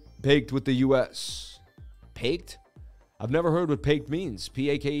a bit pegged with the U.S. Pegged? I've never heard what pegged means.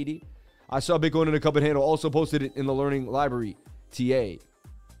 P-A-K-E-D. I saw Bitcoin in a cup and handle. Also posted it in the learning library. TA.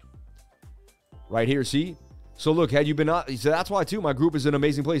 Right here, see? So look, had you been not... So that's why, too, my group is an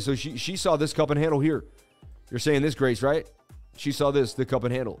amazing place. So she saw this cup and handle here. You're saying this, Grace, right? She saw this, the cup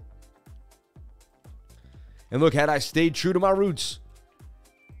and handle. And look, had I stayed true to my roots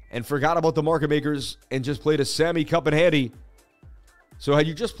and forgot about the market makers and just played a Sammy Cup and Handy. So had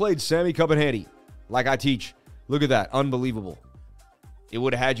you just played Sammy Cup and Handy, like I teach, look at that. Unbelievable. It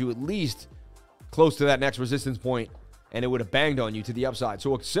would have had you at least close to that next resistance point, and it would have banged on you to the upside.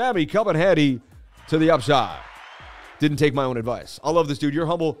 So a Sammy Cup and Handy to the upside. Didn't take my own advice. I love this, dude. You're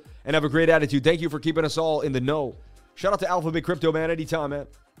humble and have a great attitude. Thank you for keeping us all in the know. Shout out to Alphabet Crypto, man. Anytime, man.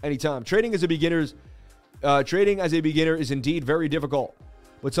 Anytime. Trading as a beginner is indeed very difficult,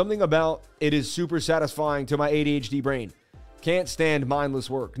 but something about it is super satisfying to my ADHD brain. Can't stand mindless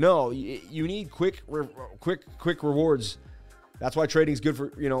work. No, you need quick rewards. That's why trading is good for,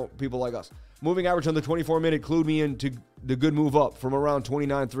 people like us. Moving average on the 24-minute clued me into the good move up from around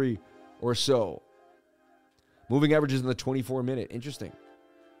 29.3 or so. Moving averages in the 24-minute. Interesting.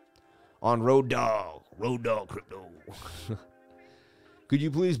 On Road Dog Crypto. Could you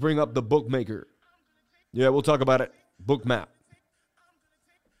please bring up the bookmaker? Yeah, we'll talk about it. Book map.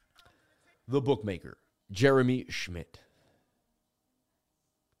 The bookmaker. Jeremy Schmidt.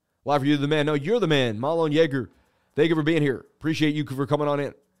 Live, you're the man. No, you're the man. Marlon Yeager. Thank you for being here. Appreciate you for coming on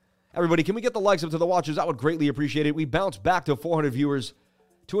in. Everybody, can we get the likes up to the watchers? I would greatly appreciate it. We bounced back to 400 viewers.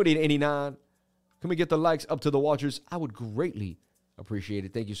 289. Can we get the likes up to the watchers? I would greatly appreciate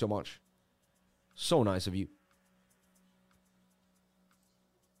it. Thank you so much. So nice of you.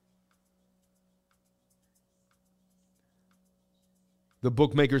 The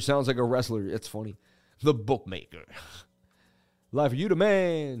bookmaker sounds like a wrestler. It's funny. The bookmaker. Live, you the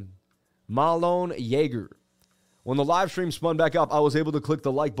man. Marlon Yeager. When the live stream spun back up, I was able to click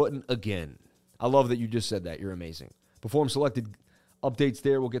the like button again. I love that you just said that. You're amazing. Perform selected updates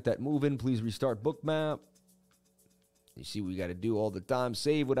there. We'll get that moving. Please restart bookmap. You see what we got to do all the time.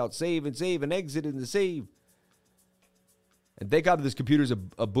 Save without save and exit and save. And thank God this computer's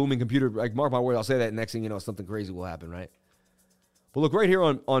a booming computer. Like, mark my word, I'll say that. Next thing you know, something crazy will happen, right? But look right here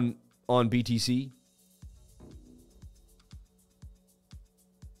on BTC.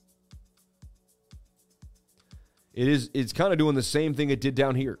 It's kind of doing the same thing it did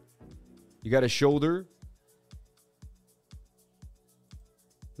down here. You got a shoulder.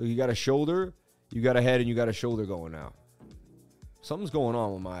 You got a shoulder, you got a head, and you got a shoulder going now. Something's going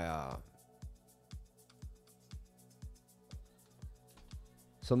on with my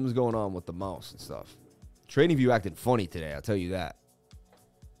something's going on with the mouse and stuff. TradingView acted funny today, I'll tell you that.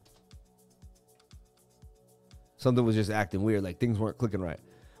 Something was just acting weird, like things weren't clicking right.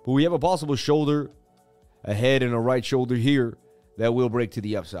 But we have a possible shoulder, a head, and a right shoulder here that will break to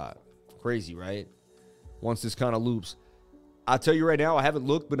the upside. Crazy, right? Once this kind of loops. I'll tell you right now, I haven't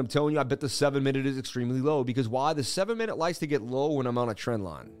looked, but I'm telling you, I bet the 7-minute is extremely low. Because why? The 7-minute likes to get low when I'm on a trend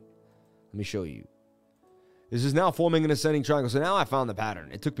line. Let me show you. This is now forming an ascending triangle. So now I found the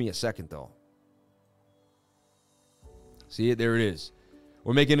pattern. It took me a second, though. See it? There it is.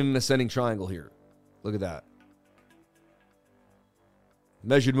 We're making an ascending triangle here. Look at that.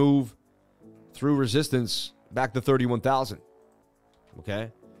 Measured move through resistance back to 31,000.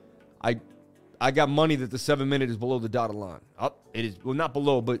 Okay? I got money that the 7-minute is below the dotted line. Up, it is. Well, not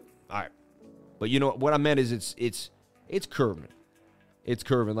below, but all right. But you know what I meant is it's curving. It's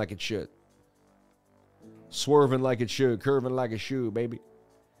curving like it should. Swerving like it should. Curving like it should, baby.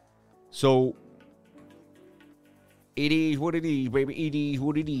 So it is what it is, baby. It is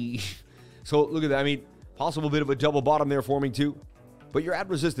what it is. So look at that. I mean, possible bit of a double bottom there forming too. But you're at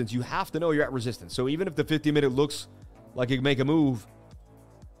resistance. You have to know you're at resistance. So even if the 50-minute looks like it can make a move,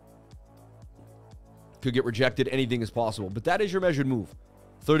 could get rejected. Anything is possible. But that is your measured move.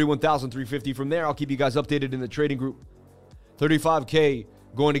 31,350 from there. I'll keep you guys updated in the trading group. 35K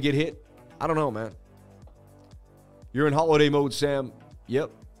going to get hit. I don't know, man. You're in holiday mode, Sam.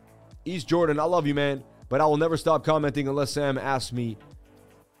 Yep. East Jordan, I love you, man. But I will never stop commenting unless Sam asks me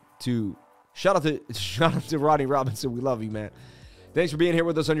to. Shout out to Rodney Robinson. We love you, man. Thanks for being here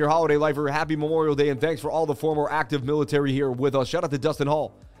with us on your holiday lifer. Happy Memorial Day, and thanks for all the former active military here with us. Shout out to Dustin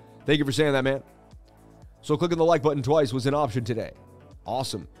Hall. Thank you for saying that, man. So clicking the like button twice was an option today.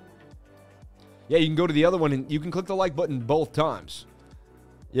 Awesome. Yeah, you can go to the other one, and you can click the like button both times.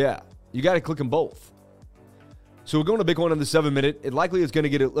 Yeah, you got to click them both. So we're going to Bitcoin on the 7-minute. It likely is going to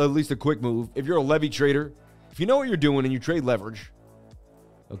get at least a quick move. If you're a levy trader, if you know what you're doing and you trade leverage,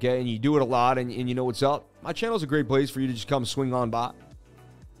 okay, and you do it a lot and you know what's up, my channel is a great place for you to just come swing on by.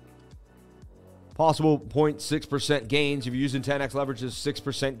 Possible 0.6% gains. If you're using 10x leverage, there's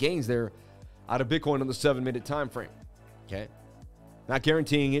 6% gains there out of Bitcoin on the 7-minute time frame. Okay, not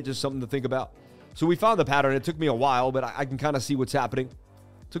guaranteeing it, just something to think about. So we found the pattern. It took me a while, but I can kind of see what's happening.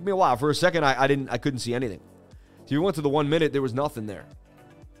 It took me a while. For a second, I couldn't see anything. So you went to the 1 minute, there was nothing there.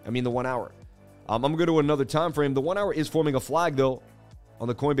 I mean, the 1 hour. I'm going to go to another time frame. The 1 hour is forming a flag, though, on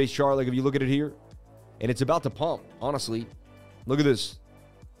the Coinbase chart. Like, if you look at it here, and it's about to pump, honestly. Look at this.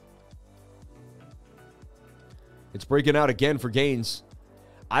 It's breaking out again for gains.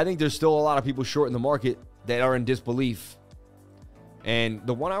 I think there's still a lot of people short in the market that are in disbelief. And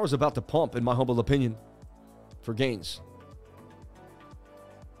the 1 hour is about to pump, in my humble opinion, for gains.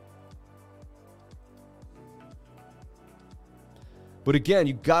 But again,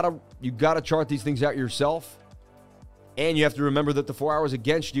 you gotta chart these things out yourself. And you have to remember that the 4 hours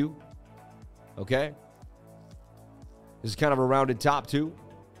against you. Okay? This is kind of a rounded top too.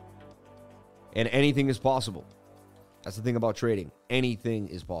 And anything is possible. That's the thing about trading. Anything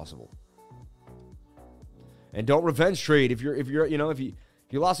is possible. And don't revenge trade. If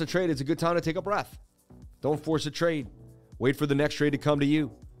you lost a trade, it's a good time to take a breath. Don't force a trade. Wait for the next trade to come to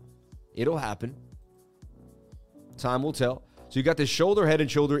you. It'll happen. Time will tell. So you got this shoulder, head and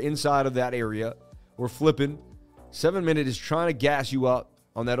shoulder inside of that area. We're flipping. 7-minute is trying to gas you up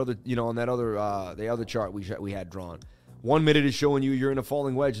on that other, the other chart we had drawn. 1 minute is showing you you're in a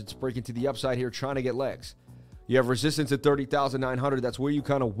falling wedge. It's breaking to the upside here, trying to get legs. You have resistance at 30,900. That's where you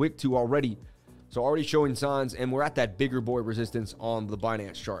kind of wick to already. So already showing signs, and we're at that bigger boy resistance on the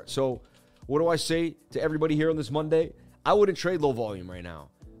Binance chart. So what do I say to everybody here on this Monday? I wouldn't trade low volume right now.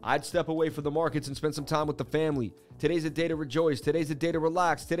 I'd step away from the markets and spend some time with the family. Today's a day to rejoice. Today's a day to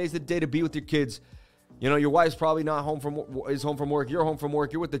relax. Today's the day to be with your kids. You know, your wife's probably not home from work. You're home from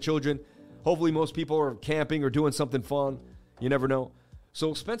work. You're with the children. Hopefully most people are camping or doing something fun. You never know.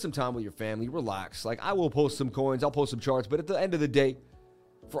 So spend some time with your family. Relax. Like, I will post some coins. I'll post some charts. But at the end of the day,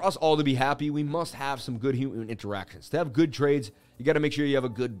 for us all to be happy, we must have some good human interactions. To have good trades, you got to make sure you have a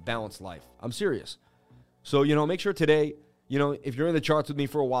good, balanced life. I'm serious. So, make sure today, if you're in the charts with me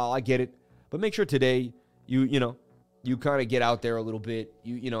for a while, I get it. But make sure today you kind of get out there a little bit.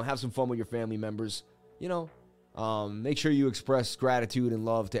 You have some fun with your family members. Make sure you express gratitude and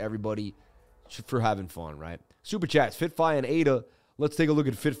love to everybody for having fun, right? Super chats, FitFi and Ada. Let's take a look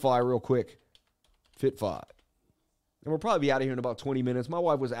at FitFi real quick. FitFi. And we'll probably be out of here in about 20 minutes. My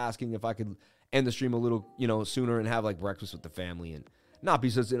wife was asking if I could end the stream a little, sooner and have like breakfast with the family and not be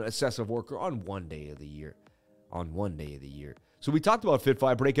such an excessive worker on one day of the year. So we talked about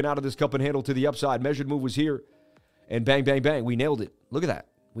FitFi breaking out of this cup and handle to the upside. Measured move was here. And bang, bang, bang. We nailed it. Look at that.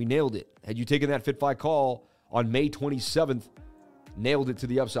 We nailed it. Had you taken that FitFi call on May 27th, nailed it to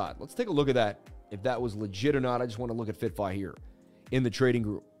the upside. Let's take a look at that. If that was legit or not, I just want to look at FitFi here in the trading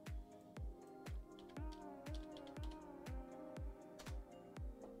group.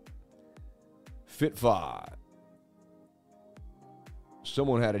 FitFi.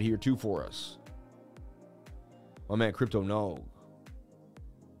 Someone had it here too for us. My man, Crypto No.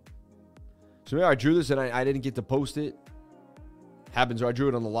 So maybe I drew this and I didn't get to post it. Happens, or I drew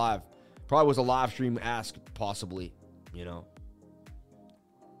it on the live. Probably was a live stream ask, possibly,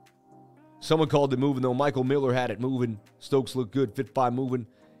 Someone called it moving, though. Michael Miller had it moving. Stokes looked good. FitFi moving.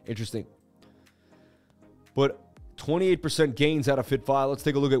 Interesting. But 28% gains out of FitFi. Let's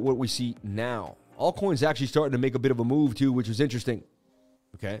take a look at what we see now. Altcoins actually starting to make a bit of a move, too, which is interesting.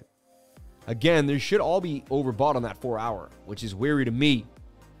 Okay. Again, they should all be overbought on that 4 hour, which is weary to me.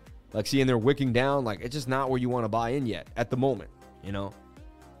 Like, seeing they're wicking down, like, it's just not where you want to buy in yet at the moment, You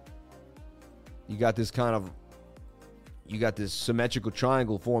got this symmetrical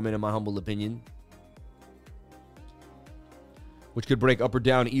triangle forming, in my humble opinion, which could break up or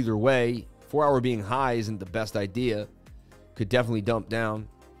down either way. 4 hour being high isn't the best idea. Could definitely dump down.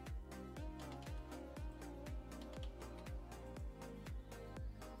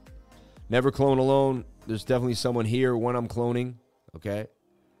 Never clone alone. There's definitely someone here when I'm cloning, okay?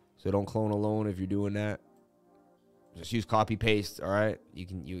 So don't clone alone if you're doing that. Just use copy paste, all right?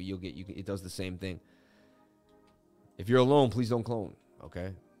 It does the same thing. If you're alone, please don't clone,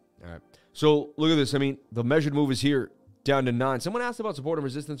 okay? All right. So look at this. I mean, the measured move is here, down to 9. Someone asked about support and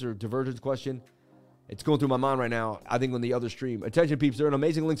resistance or divergence question. It's going through my mind right now, I think, on the other stream. Attention, peeps. There are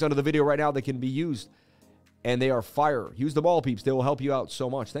amazing links under the video right now that can be used, and they are fire. Use them all, peeps. They will help you out so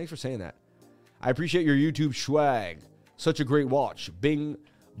much. Thanks for saying that. I appreciate your YouTube swag. Such a great watch. Bing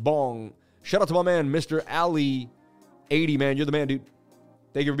bong. Shout out to my man, Mr. Ali 80, man. You're the man, dude.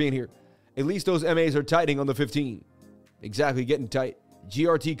 Thank you for being here. At least those MAs are tightening on the 15. Exactly, getting tight.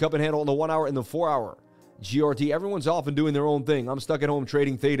 GRT cup and handle on the 1 hour and the 4 hour. GRT, everyone's off and doing their own thing. I'm stuck at home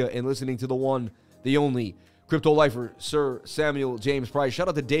trading Theta and listening to the one, the only, Crypto Lifer, Sir Samuel James Price. Shout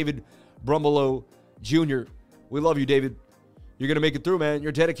out to David Brumbelow Jr. We love you, David. You're going to make it through, man.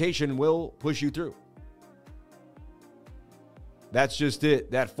 Your dedication will push you through. That's just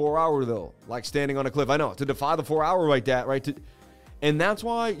it. That 4 hour, though, like standing on a cliff. I know, to defy the 4 hour like that, right? And that's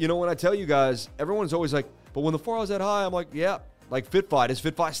why, you know, when I tell you guys, everyone's always like, but when the 4 hours that high, I'm like, yeah, like FitFi. Does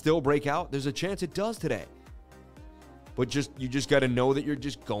FitFi still break out? There's a chance it does today. But you just got to know that you're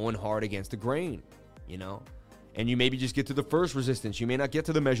just going hard against the grain, you know? And you maybe just get to the first resistance. You may not get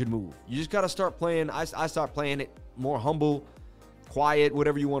to the measured move. You just got to start playing. I start playing it more humble, quiet,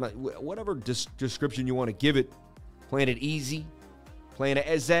 whatever you want to, whatever description you want to give it. Playing it easy. Playing it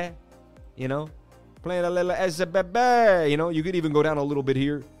eze, you know, playing a little eze, baby. You know, you could even go down a little bit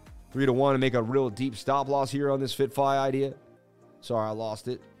here, 3-1, and make a real deep stop loss here on this FitFi idea. Sorry, I lost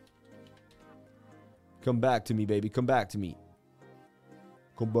it. Come back to me, baby. Come back to me.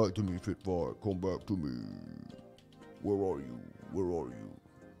 Come back to me, FitFi. Come back to me. Where are you? Where are you?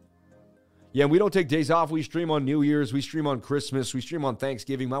 Yeah, we don't take days off. We stream on New Year's. We stream on Christmas. We stream on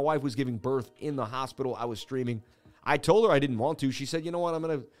Thanksgiving. My wife was giving birth in the hospital. I was streaming. I told her I didn't want to. She said, you know what,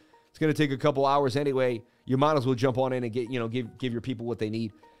 it's going to take a couple hours anyway. You might as well jump on in and get, you know, give your people what they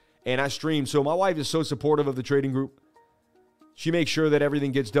need. And I stream. So my wife is so supportive of the trading group. She makes sure that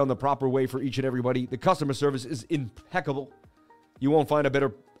everything gets done the proper way for each and everybody. The customer service is impeccable. You won't find a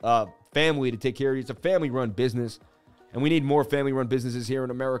better family to take care of you. It's a family-run business. And we need more family-run businesses here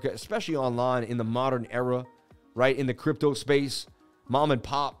in America, especially online in the modern era, right? In the crypto space, mom and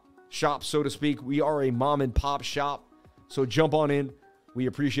pop shop, so to speak. We are a mom and pop shop, so jump on in. We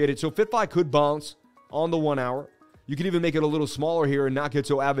appreciate it. So FitFi could bounce on the 1 hour. You could even make it a little smaller here and not get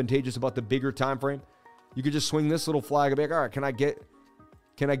so advantageous about the bigger time frame. You could just swing this little flag and be like, all right, can I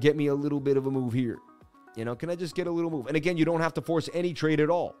get me a little bit of a move here? You know, can I just get a little move? And again, you don't have to force any trade at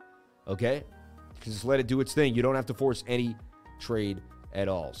all, okay? Just let it do its thing. You don't have to force any trade at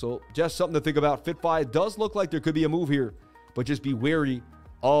all. So just something to think about. FitFi, it does look like there could be a move here, but just be wary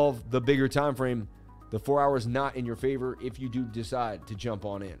of the bigger time frame. The 4 hours not in your favor if you do decide to jump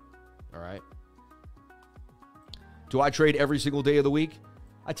on in. All right. Do I trade every single day of the week?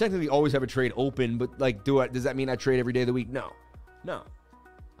 I technically always have a trade open, but like, does that mean I trade every day of the week? No.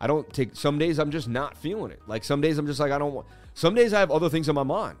 I don't take, some days I'm just not feeling it. Like some days I'm just like, some days I have other things on my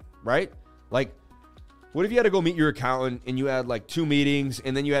mind, right? Like, what if you had to go meet your accountant and you had like 2 meetings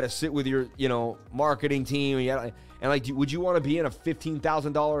and then you had to sit with your, you know, marketing team and like, would you want to be in a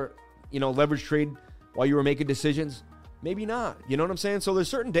 $15,000, you know, leverage trade while you were making decisions? Maybe not. You know what I'm saying? So there's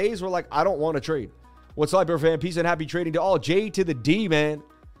certain days where like, I don't want to trade. What's up, fan? Peace and happy trading to all. J to the D, man.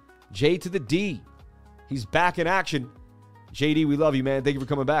 J to the D. He's back in action. JD, we love you, man. Thank you for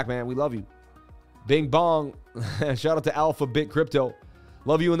coming back, man. We love you. Bing bong. Shout out to Alpha Bit Crypto.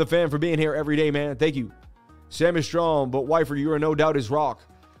 Love you and the fam for being here every day, man. Thank you. Sam is strong, but Wifer, you are no doubt his rock.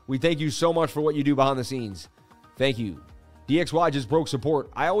 We thank you so much for what you do behind the scenes. Thank you. DXY just broke support.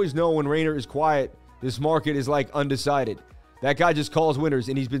 I always know when Rainer is quiet, this market is like undecided. That guy just calls winners,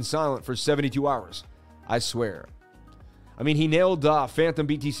 and he's been silent for 72 hours. I swear. I mean, he nailed Phantom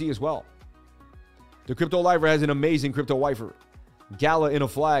BTC as well. The Crypto Lifer has an amazing Crypto Wifer. Gala in a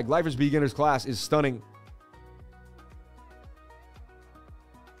flag. Lifer's beginner's class is stunning.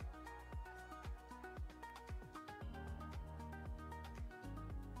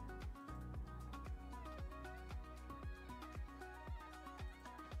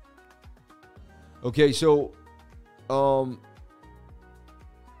 Okay, so,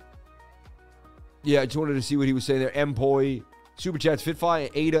 yeah, I just wanted to see what he was saying there. Employee, Super Chats,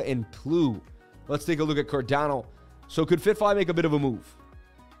 FitFi, Ada, and Plu. Let's take a look at Cardano. So could FitFi make a bit of a move?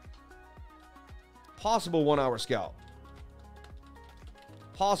 Possible 1 hour scalp.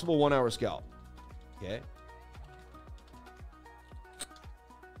 Possible 1 hour scalp. Okay.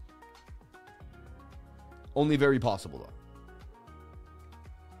 Only very possible, though.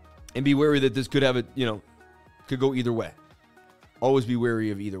 And be wary that this could have could go either way. Always be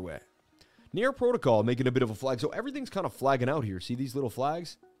wary of either way. Near protocol making a bit of a flag. So everything's kind of flagging out here. See these little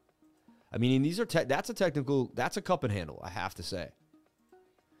flags? I mean, these are that's a cup and handle, I have to say.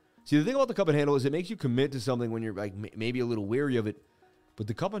 See, the thing about the cup and handle is it makes you commit to something when you're like maybe a little weary of it. But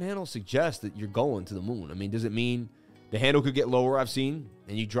the cup and handle suggests that you're going to the moon. I mean, does it mean the handle could get lower, I've seen,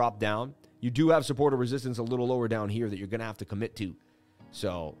 and you drop down? You do have support or resistance a little lower down here that you're going to have to commit to.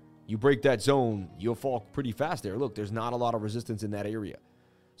 So you break that zone, you'll fall pretty fast there. Look, there's not a lot of resistance in that area.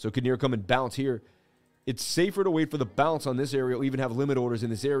 So could near come and bounce here. It's safer to wait for the bounce on this area or even have limit orders in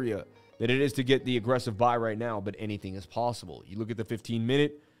this area than it is to get the aggressive buy right now, but anything is possible. You look at the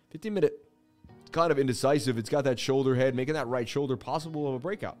 15-minute, it's kind of indecisive. It's got that shoulder head, making that right shoulder possible of a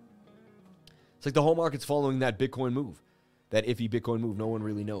breakout. It's like the whole market's following that Bitcoin move, that iffy Bitcoin move. No one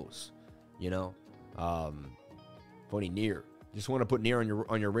really knows, Funny near. Just want to put near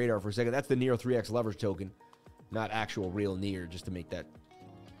on your radar for a second. That's the Near 3X leverage token, not actual real near, just to make that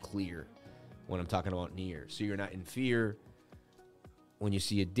clear when I'm talking about near. So you're not in fear when you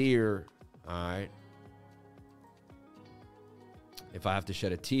see a deer, all right? If I have to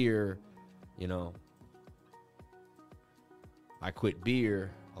shed a tear, I quit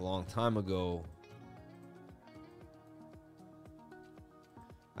beer a long time ago.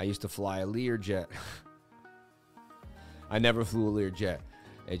 I used to fly a Learjet. I never flew a Learjet.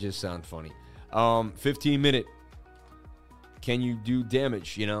 It just sounds funny. 15-minute. Can you do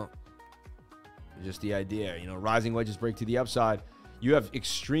damage, Just the idea. Rising wedges break to the upside. You have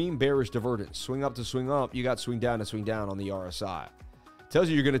extreme bearish divergence. Swing up to swing up. You got swing down to swing down on the RSI. Tells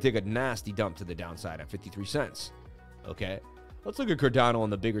you you're going to take a nasty dump to the downside at 53 cents. Okay? Let's look at Cardano on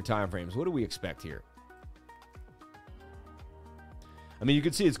the bigger time frames. What do we expect here? I mean, you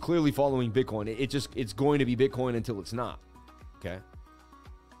can see it's clearly following Bitcoin. It's going to be Bitcoin until it's not. Okay?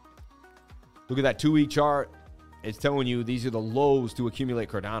 Look at that 2-week chart. It's telling you these are the lows to accumulate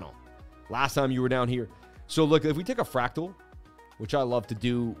Cardano. Last time you were down here. So look, if we take a fractal, which I love to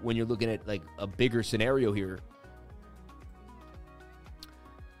do when you're looking at like a bigger scenario here.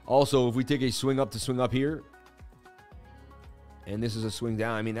 Also, if we take a swing up to swing up here, and this is a swing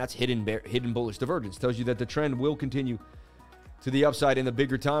down, I mean, that's hidden bullish divergence. Tells you that the trend will continue to the upside in the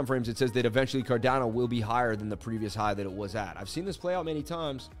bigger time frames. It says that eventually Cardano will be higher than the previous high that it was at. I've seen this play out many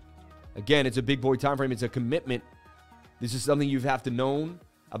times. Again, it's a big boy time frame. It's a commitment. This is something you have to known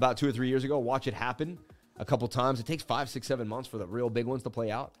about 2 or 3 years ago. Watch it happen a couple times. It takes 5, 6, 7 months for the real big ones to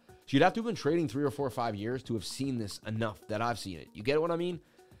play out. So you'd have to have been trading 3 or 4 or 5 years to have seen this enough that I've seen it. You get what I mean?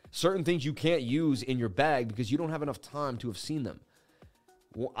 Certain things you can't use in your bag because you don't have enough time to have seen them.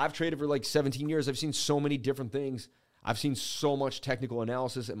 Well, I've traded for like 17 years. I've seen so many different things. I've seen so much technical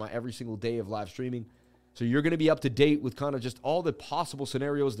analysis in my every single day of live streaming. So you're going to be up to date with kind of just all the possible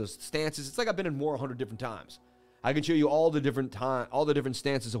scenarios, the stances. It's like I've been in war 100 different times. I can show you all the different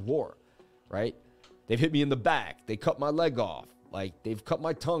stances of war, right? They've hit me in the back. They cut my leg off. Like, they've cut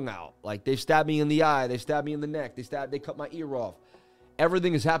my tongue out. Like, they've stabbed me in the eye. They stabbed me in the neck. They cut my ear off.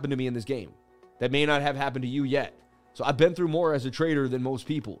 Everything has happened to me in this game that may not have happened to you yet. So I've been through more as a trader than most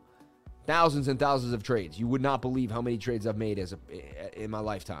people. Thousands and thousands of trades. You would not believe how many trades I've made in my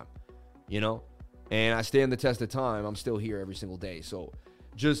lifetime, And I stand the test of time. I'm still here every single day. So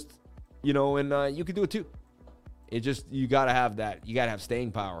just, and you can do it too. You got to have that. You got to have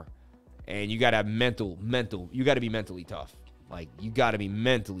staying power. And you got to have mental. You got to be mentally tough. Like, you got to be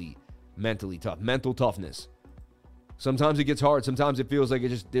mentally tough. Mental toughness. Sometimes it gets hard. Sometimes it feels like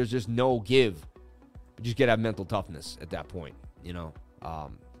there's just no give. You just got to have mental toughness at that point,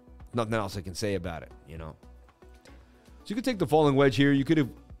 Nothing else I can say about it, So you could take the falling wedge here. You could have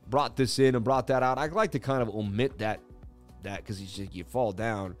brought this in and brought that out. I'd like to kind of omit that because you fall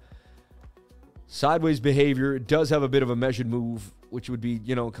down. Sideways behavior. It does have a bit of a measured move, which would be,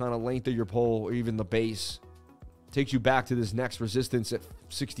 kind of length of your pole or even the base. Takes you back to this next resistance at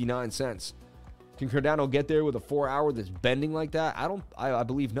 69 cents. Can Cardano get there with a 4-hour that's bending like that? I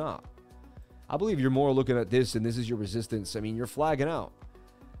believe not. I believe you're more looking at this, and this is your resistance. I mean, you're flagging out.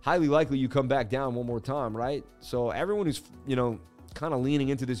 Highly likely you come back down one more time, right? So everyone who's, kind of leaning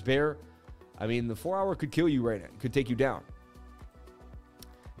into this bear, I mean, the 4-hour could kill you right now. Could take you down.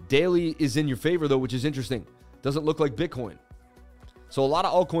 Daily is in your favor, though, which is interesting. Doesn't look like Bitcoin. So a lot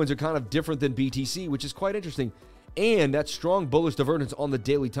of altcoins are kind of different than BTC, which is quite interesting. And that strong bullish divergence on the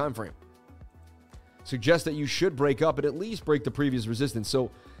daily time frame suggests that you should break up and at least break the previous resistance.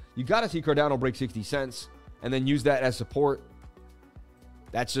 So you got to see Cardano break 60 cents and then use that as support.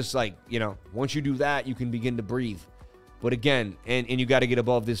 That's just like, once you do that, you can begin to breathe. But again, and you got to get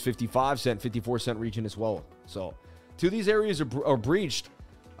above this 55 cent, 54 cent region as well. So, till these areas are breached,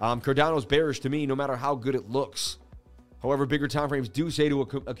 Cardano's bearish to me no matter how good it looks. However, bigger time frames do say to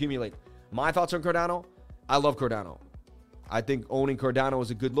accumulate. My thoughts on Cardano, I love Cardano. I think owning Cardano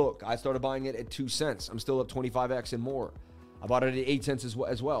is a good look. I started buying it at 2 cents. I'm still up 25x and more. I bought it at 8 cents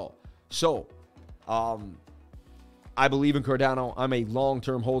as well. So, I believe in Cardano. I'm a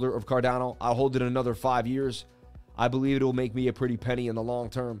long-term holder of Cardano. I'll hold it another 5 years. I believe it will make me a pretty penny in the long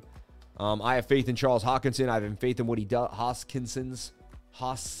term. I have faith in Charles Hoskinson. I have faith in what he does. Hoskinson's.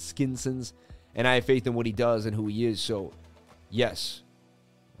 And I have faith in what he does and who he is. So, yes.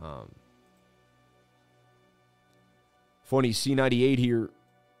 Funny, C98 here.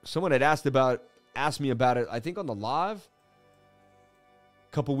 Someone had asked me about it, I think on the live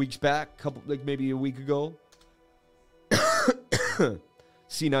a couple weeks back, like maybe a week ago.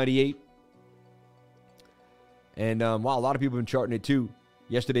 C98. And wow, a lot of people have been charting it too.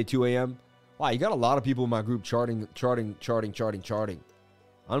 Yesterday, 2 a.m. Wow, you got a lot of people in my group charting.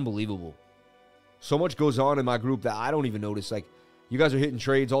 Unbelievable. So much goes on in my group that I don't even notice. Like, you guys are hitting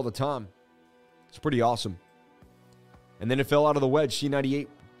trades all the time. It's pretty awesome. And then it fell out of the wedge. C98,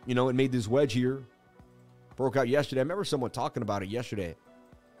 it made this wedge here. Broke out yesterday. I remember someone talking about it yesterday.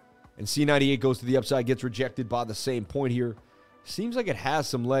 And C98 goes to the upside, gets rejected by the same point here. Seems like it has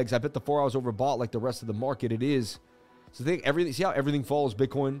some legs. I bet the 4 hours overbought like the rest of the market. It is. So see how everything follows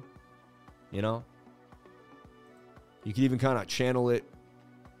Bitcoin? You can even kind of channel it.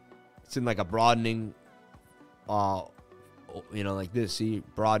 It's in like a broadening, like this. See,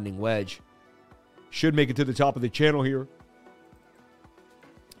 broadening wedge. Should make it to the top of the channel here.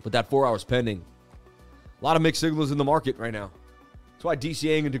 But that 4 hours pending. A lot of mixed signals in the market right now. That's why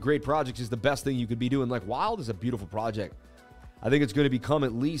DCAing into great projects is the best thing you could be doing. Like, Wild is a beautiful project. I think it's going to become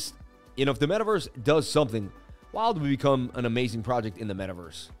at least, if the metaverse does something, Wild will become an amazing project in the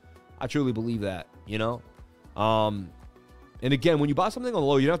metaverse. I truly believe that, And again, when you buy something on the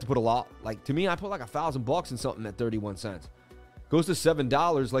low, you don't have to put a lot. Like, to me, I put like $1,000 in something at 31 cents. Goes to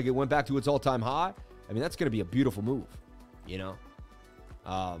 $7, like it went back to its all-time high. I mean, that's going to be a beautiful move,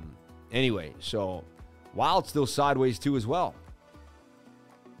 Anyway, so Wild still sideways too as well.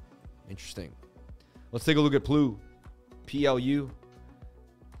 Interesting. Let's take a look at PLU.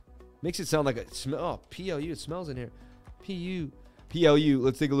 Makes it sound like a smell. Oh, PLU, it smells in here. PLU.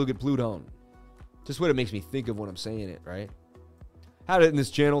 Let's take a look at Pluton. Just what it makes me think of when I'm saying it, right? Had it in this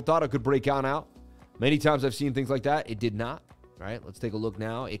channel. Thought it could break on out. Many times I've seen things like that. It did not. Right? Let's take a look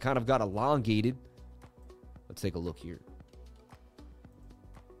now. It kind of got elongated. Let's take a look here.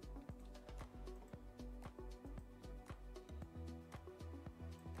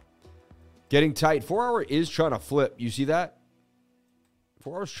 Getting tight. 4 hour is trying to flip. You see that?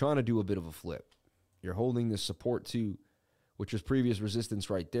 4 hours trying to do a bit of a flip. You're holding this support too, which was previous resistance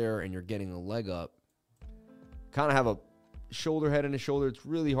right there, and you're getting a leg up. Kind of have a shoulder head and a shoulder. It's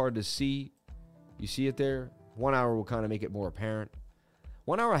really hard to see. You see it there? 1 hour will kind of make it more apparent.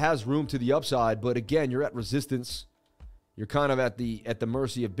 1 hour has room to the upside, but again, you're at resistance. You're kind of at the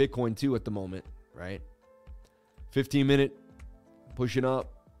mercy of Bitcoin too at the moment, right? 15-minute pushing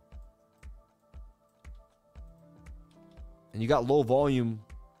up. And you got low volume.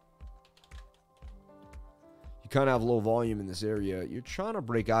 You kind of have low volume in this area. You're trying to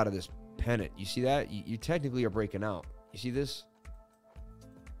break out of this pennant. You see that? You technically are breaking out. You see this?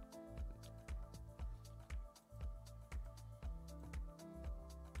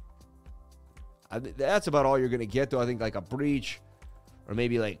 That's about all you're going to get, though. I think like a breach or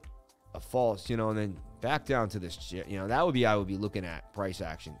maybe like a false, and then back down to this, that would be, I would be looking at price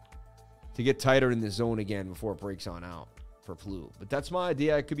action to get tighter in this zone again before it breaks on out for Plu. But that's my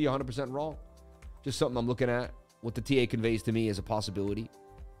idea. I could be 100% wrong. Just something I'm looking at. What the TA conveys to me is a possibility.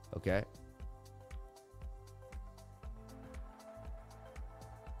 Okay.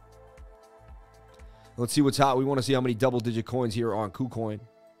 Let's see what's hot. We want to see how many double-digit coins here are on KuCoin.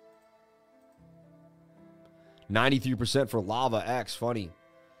 93% for Lava X. Funny.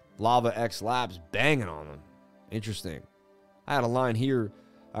 Lava X Labs banging on them. Interesting. I had a line here.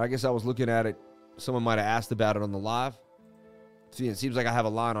 I guess I was looking at it. Someone might have asked about it on the live. See, it seems like I have a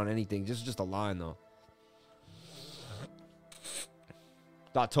line on anything. Just a line, though.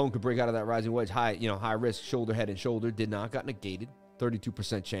 Thought Tone could break out of that rising wedge. High risk, shoulder, head, and shoulder. Did not. Got negated.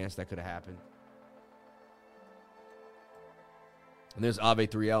 32% chance that could have happened. And there's Aave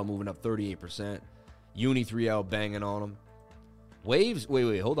 3L moving up 38%. Uni 3L banging on them. Waves,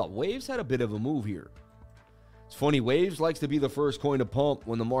 wait, hold up. Waves had a bit of a move here. It's funny. Waves likes to be the first coin to pump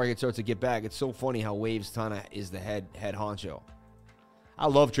when the market starts to get back. It's so funny how Waves kind of is the head honcho. I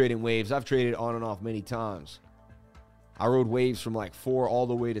love trading Waves. I've traded on and off many times. I rode Waves from like 4 all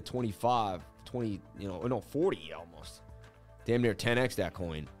the way to 25, 20, 40 almost. Damn near 10x that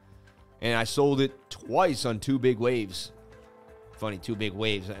coin. And I sold it twice on 2 big waves. Funny, 2 big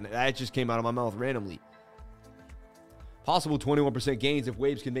waves. And that just came out of my mouth randomly. Possible 21% gains if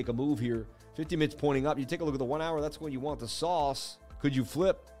waves can make a move here. 50 minutes pointing up. You take a look at the 1 hour. That's when you want the sauce. Could you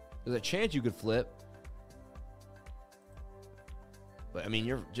flip? There's a chance you could flip. But I mean,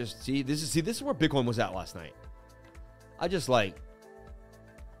 you're just this is where Bitcoin was at last night. I just like,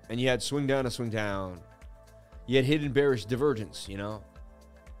 and you had swing down to swing down. You had hidden bearish divergence, you know.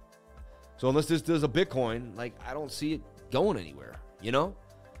 So unless this does a Bitcoin, like I don't see it going anywhere, you know.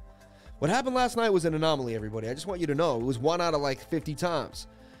 What happened last night was an anomaly, everybody. I just want you to know it was 1 out of like 50 times.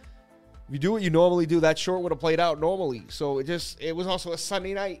 If you do what you normally do, that short would have played out normally. So it was also a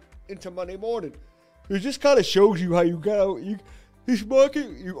Sunday night into Monday morning. It just kind of shows you how you go. This market,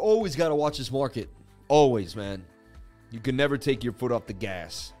 you always got to watch this market. Always, man. You can never take your foot off the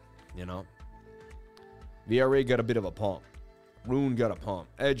gas, you know. VRA got a bit of a pump. Rune got a pump.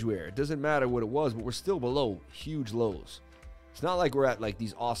 Edgeware, it doesn't matter what it was, but we're still below huge lows. It's not like we're at like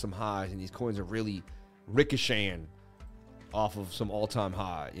these awesome highs and these coins are really ricocheting off of some all-time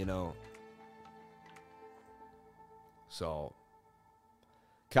high, you know. So,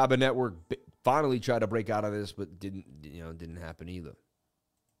 Kaba Network finally tried to break out of this, but didn't happen either.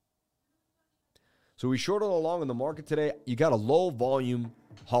 So we shorted along in the market today. You got a low volume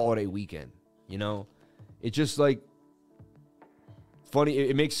holiday weekend, you know. It's just like funny.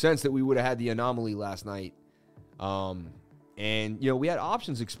 It makes sense that we would have had the anomaly last night. And, you know, we had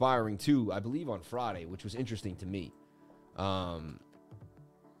options expiring too, I believe on Friday, which was interesting to me.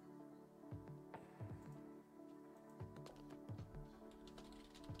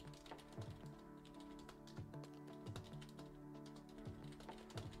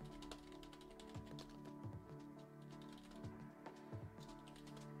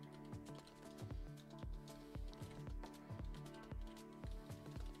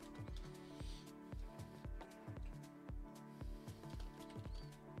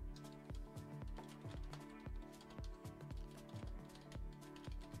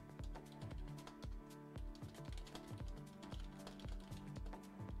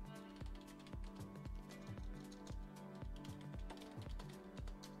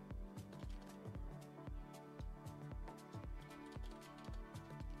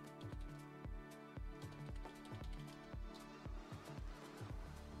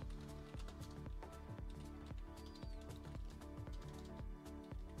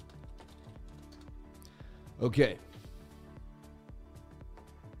 Okay.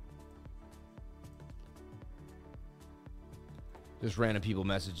 Just random people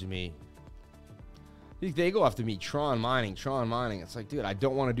messaging me. They go after me, Tron mining. It's like, dude, I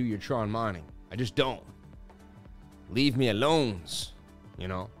don't want to do your Tron mining. I just don't. Leave me alone, you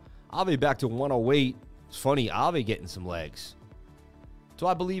know. Ave back to 108. It's funny, Ave getting some legs. Do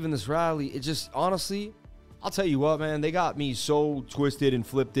I believe in this rally? It just, honestly, I'll tell you what, man. They got me so twisted and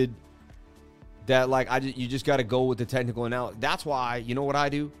flipped that like you just got to go with the technical analysis. That's why, you know what I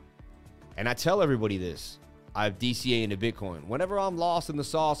do? And I tell everybody this. I have DCA into Bitcoin. Whenever I'm lost in the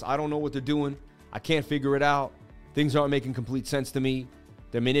sauce, I don't know what they're doing. I can't figure it out. Things aren't making complete sense to me.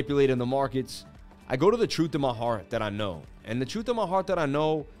 They're manipulating the markets. I go to the truth in my heart that I know. And the truth in my heart that I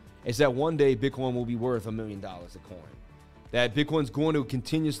know is that one day Bitcoin will be worth $1 million a coin. That Bitcoin's going to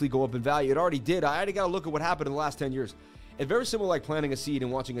continuously go up in value. It already did. I already got to look at what happened in the last 10 years. It's very similar like planting a seed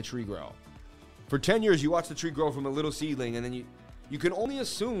and watching a tree grow. For 10 years, you watch the tree grow from a little seedling, and then you can only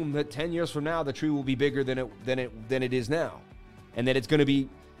assume that 10 years from now, the tree will be bigger than it is now. And that it's going to be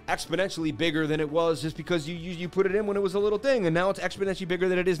exponentially bigger than it was just because you put it in when it was a little thing, and now it's exponentially bigger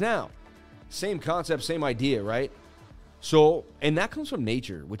than it is now. Same concept, same idea, right? So, and that comes from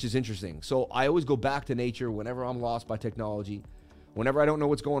nature, which is interesting. So I always go back to nature whenever I'm lost by technology. Whenever I don't know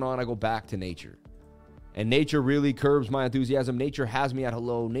what's going on, I go back to nature. And nature really curbs my enthusiasm. Nature has me at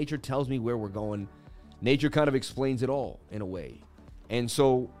hello. Nature tells me where we're going. Nature kind of explains it all in a way. And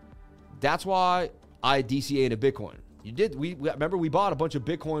so that's why I DCA into Bitcoin. We remember we bought a bunch of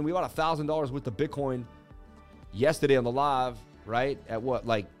Bitcoin. We bought $1,000 worth of Bitcoin yesterday on the live, right? At what,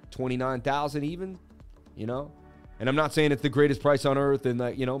 like 29,000 even, you know? And I'm not saying it's the greatest price on earth, and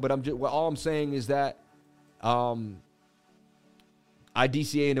like, you know, but all I'm saying is that I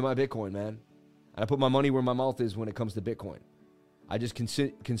DCA into my Bitcoin, man. And I put my money where my mouth is when it comes to Bitcoin. I just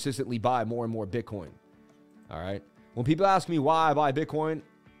consistently buy more and more Bitcoin. All right. When people ask me why I buy Bitcoin,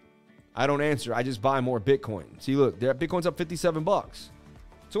 I don't answer. I just buy more Bitcoin. See, look, Bitcoin's up $57.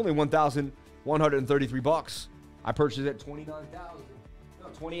 It's only $1,133. I purchased it at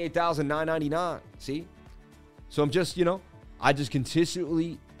 $28,999. See? So I'm just, you know, I just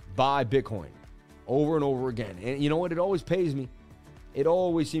consistently buy Bitcoin over and over again. And you know what? It always pays me. It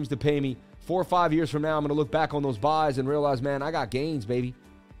always seems to pay me. 4 or 5 years from now, I'm going to look back on those buys and realize, man, I got gains, baby.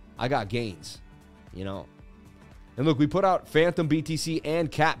 I got gains, you know. And look, we put out Phantom BTC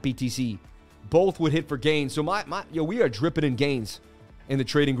and Cap BTC. Both would hit for gains. So we are dripping in gains in the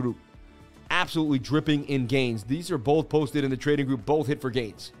trading group. Absolutely dripping in gains. These are both posted in the trading group. Both hit for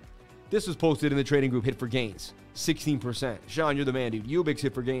gains. This was posted in the trading group. Hit for gains. 16%. Sean, you're the man, dude. Ubix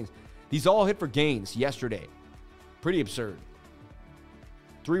hit for gains. These all hit for gains yesterday. Pretty absurd.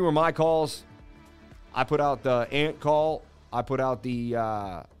 3 were my calls. I put out the Ant call. I put out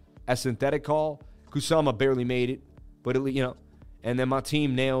the Synthetic call. Kusama barely made it, but and then my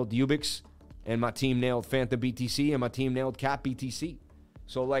team nailed Ubix, and my team nailed Phantom BTC, and my team nailed Cap BTC.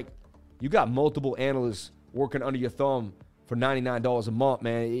 So, like, you got multiple analysts working under your thumb for $99 a month,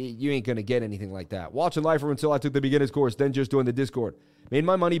 man. You ain't going to get anything like that. Watching Lifer until I took the beginner's course, then just joined the Discord. Made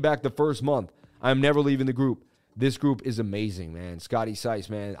my money back the first month. I'm never leaving the group. This group is amazing, man. Scotty Seiss,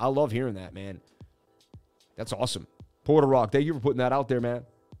 man. I love hearing that, man. That's awesome. Porter Rock, thank you for putting that out there, man.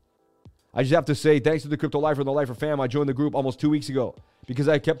 I just have to say, thanks to the Crypto Lifer and the Lifer fam, I joined the group almost 2 weeks ago because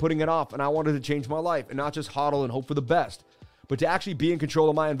I kept putting it off and I wanted to change my life and not just hodl and hope for the best, but to actually be in control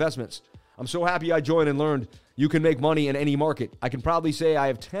of my investments. I'm so happy I joined and learned you can make money in any market. I can probably say I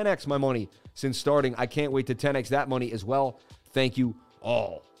have 10x my money since starting. I can't wait to 10x that money as well. Thank you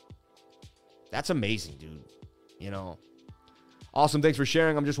all. That's amazing, dude. You know. Awesome. Thanks for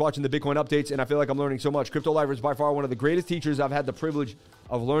sharing. I'm just watching the Bitcoin updates, and I feel like I'm learning so much. Crypto Lifer is by far one of the greatest teachers I've had the privilege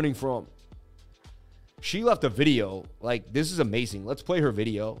of learning from. She left a video. Like, this is amazing. Let's play her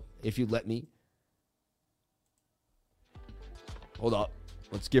video, if you'd let me. Hold up.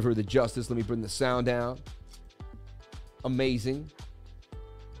 Let's give her the justice. Let me bring the sound down. Amazing.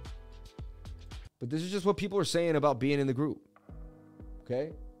 But this is just what people are saying about being in the group.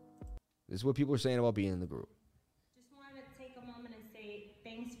 Okay? This is what people are saying about being in the group. Just wanted to take a moment and say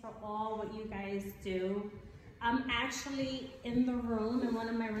thanks for all what you guys do. I'm actually in the room in one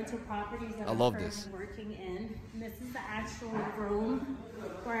of my rental properties that I'm currently working in. And this is the actual room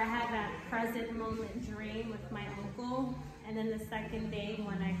where I had that present moment dream with my uncle. And then the second day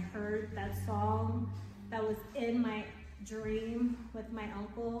when I heard that song that was in my dream with my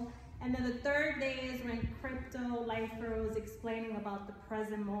uncle. And then the third day is when Crypto Lifer was explaining about the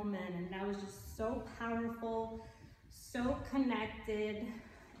present moment. And that was just so powerful, so connected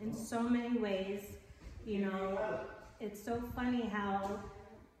in so many ways. You know, it's so funny how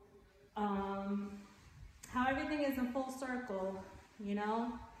everything is in full circle, you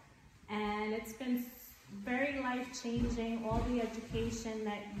know? And it's been very life-changing, all the education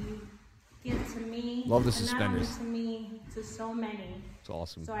that you give to me. Love the suspenders. And not only to me, to so many. It's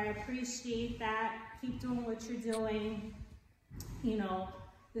awesome. So I appreciate that. Keep doing what you're doing. You know,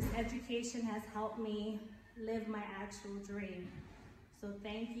 this education has helped me live my actual dream. So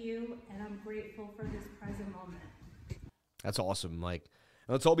thank you, and I'm grateful for this present moment. That's awesome. Like,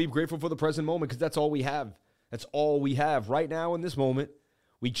 let's all be grateful for the present moment because that's all we have. That's all we have right now in this moment.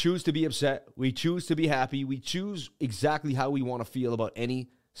 We choose to be upset. We choose to be happy. We choose exactly how we want to feel about any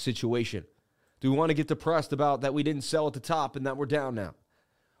situation. Do we want to get depressed about that we didn't sell at the top and that we're down now?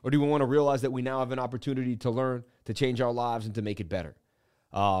 Or do we want to realize that we now have an opportunity to learn, to change our lives, and to make it better?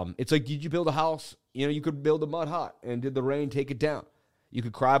 It's like, did you build a house? You know, you could build a mud hut, and did the rain take it down? You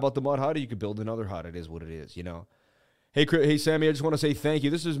could cry about the mud hut, or you could build another hut. It is what it is, you know. Hey, Sammy, I just want to say thank you.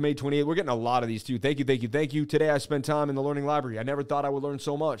 This is May 28th. We're getting a lot of these, too. Thank you. Today I spent time in the learning library. I never thought I would learn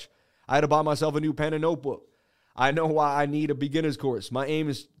so much. I had to buy myself a new pen and notebook. I know why I need a beginner's course. My aim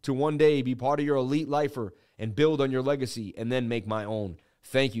is to one day be part of your elite lifer and build on your legacy and then make my own.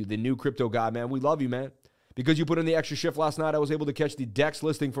 Thank you, the new crypto guy, man. We love you, man. Because you put in the extra shift last night, I was able to catch the DEX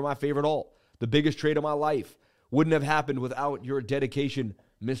listing for my favorite alt, the biggest trade of my life. Wouldn't have happened without your dedication,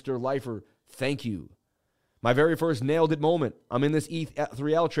 Mr. Lifer. Thank you. My very first nailed it moment. I'm in this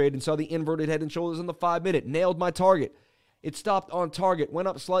ETH3L trade and saw the inverted head and shoulders in the 5-minute. Nailed my target. It stopped on target, went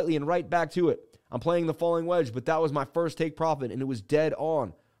up slightly and right back to it. I'm playing the falling wedge, but that was my first take profit, and it was dead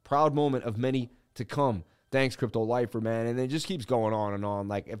on. Proud moment of many to come. Thanks, Crypto Lifer, man. And it just keeps going on and on.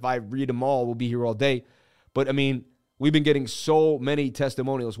 Like, if I read them all, we'll be here all day. But, I mean, we've been getting so many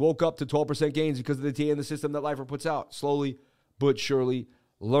testimonials. Woke up to 12% gains because of the TA in the system that Lifer puts out. Slowly but surely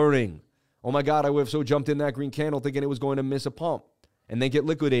learning. Oh, my God, I would have so jumped in that green candle thinking it was going to miss a pump and then get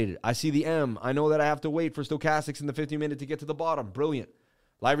liquidated. I see the M. I know that I have to wait for stochastics in the 15-minute to get to the bottom. Brilliant.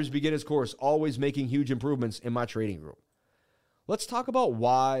 Lifer's beginner's course, always making huge improvements in my trading room. Let's talk about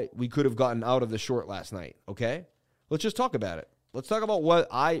why we could have gotten out of the short last night, okay? Let's just talk about it. Let's talk about what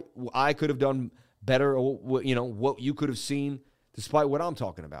I could have done better, or what you could have seen despite what I'm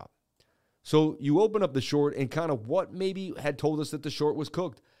talking about. So you open up the short and kind of what maybe had told us that the short was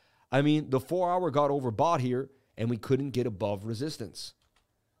cooked. I mean, the 4-hour got overbought here and we couldn't get above resistance.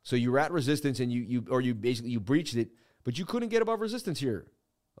 So you were at resistance and you basically breached it, but you couldn't get above resistance here.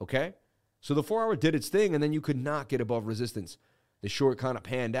 Okay? So the 4-hour did its thing and then you could not get above resistance. The short kind of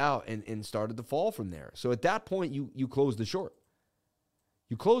panned out and started to fall from there. So at that point, you closed the short.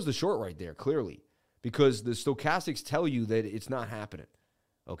 You closed the short right there, clearly, because the stochastics tell you that it's not happening.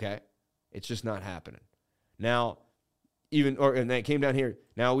 Okay? It's just not happening. Now, and then it came down here.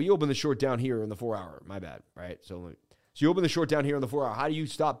 Now, we opened the short down here in the 4-hour. My bad, right? So you open the short down here in the 4-hour. How do you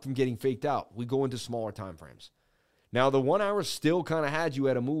stop from getting faked out? We go into smaller time frames. Now, the 1-hour still kind of had you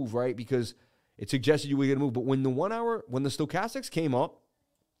at a move, right? Because it suggested you would get a move. But when the 1-hour, when the stochastics came up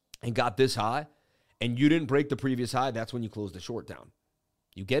and got this high and you didn't break the previous high, that's when you closed the short down.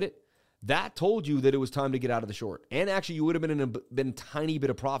 You get it? That told you that it was time to get out of the short. And actually, you would have been a tiny bit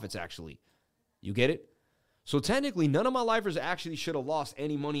of profits, actually. You get it? So technically, none of my lifers actually should have lost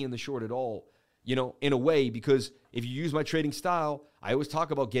any money in the short at all, you know, in a way, because if you use my trading style, I always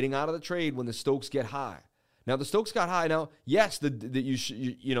talk about getting out of the trade when the Stokes get high. Now, the Stokes got high. Now, yes, the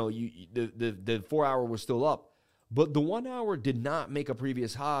 4-hour was still up, but the 1-hour did not make a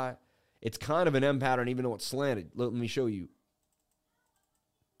previous high. It's kind of an M pattern, even though it's slanted. Let me show you.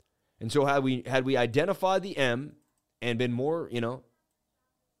 And so had we identified the M and been more, you know,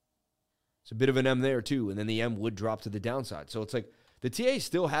 it's a bit of an M there too, and then the M would drop to the downside. So it's like the TA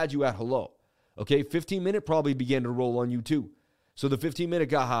still had you at hello. Okay, 15-minute probably began to roll on you too. So the 15-minute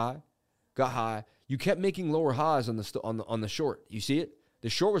got high. You kept making lower highs on the short. You see it? The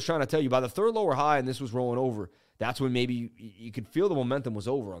short was trying to tell you by the third lower high, and this was rolling over. That's when maybe you could feel the momentum was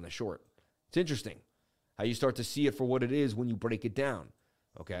over on the short. It's interesting how you start to see it for what it is when you break it down.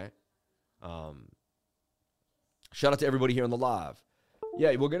 Okay. Shout out to everybody here on the live.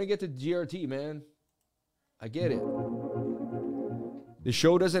 Yeah, we're gonna get to GRT, man. I get it. The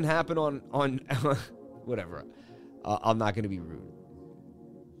show doesn't happen on whatever. I'm not gonna be rude.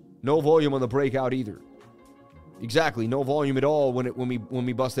 No volume on the breakout either. Exactly, no volume at all when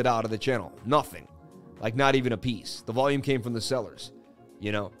we busted out of the channel. Nothing, like not even a piece. The volume came from the sellers.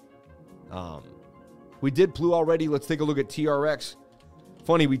 You know, we did Plu already. Let's take a look at TRX.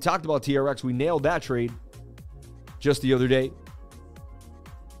 Funny, we talked about TRX. We nailed that trade just the other day.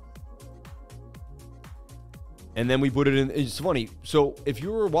 And then we put it in. It's funny. So if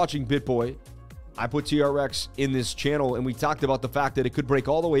you were watching BitBoy, I put TRX in this channel, and we talked about the fact that it could break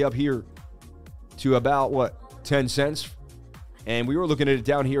all the way up here to about, what, 10 cents? And we were looking at it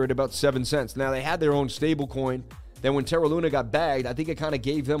down here at about 7 cents. Now, they had their own stable coin. Then when Terra Luna got bagged, I think it kind of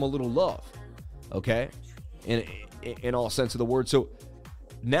gave them a little love, okay, in all sense of the word. So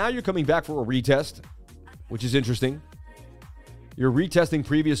now you're coming back for a retest, which is interesting. You're retesting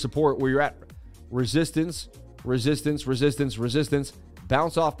previous support where you're at resistance, resistance, resistance, resistance.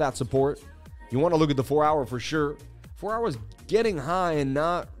 Bounce off that support. You want to look at the 4-hour for sure. 4 hours getting high and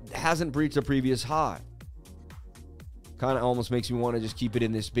hasn't breached a previous high. Kind of almost makes me want to just keep it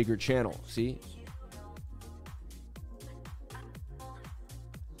in this bigger channel. See?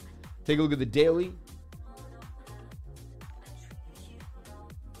 Take a look at the daily.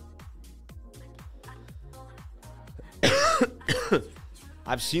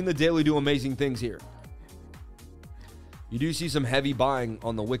 I've seen the daily do amazing things here. You do see some heavy buying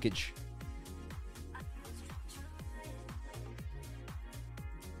on the wickage.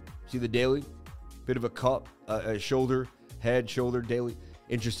 See the daily? Bit of a cup, a shoulder, head, shoulder, daily.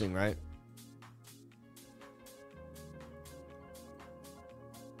 Interesting, right?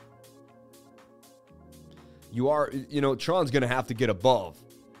 Tron's going to have to get above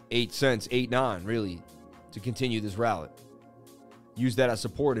 8 cents, 8.9, really, to continue this rally. Use that as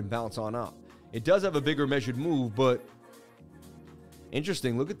support and bounce on up. It does have a bigger measured move, but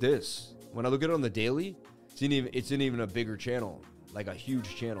interesting. Look at this. When I look at it on the daily, it's in even a bigger channel, like a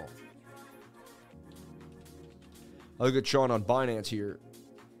huge channel. I look at Tron on Binance here.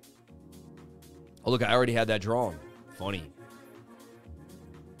 Oh, look, I already had that drawn. Funny.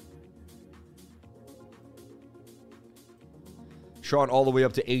 Tron all the way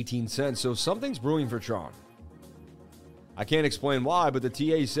up to 18 cents. So something's brewing for Tron. I can't explain why, but the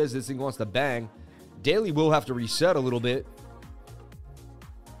TA says this thing wants to bang. Daily will have to reset a little bit.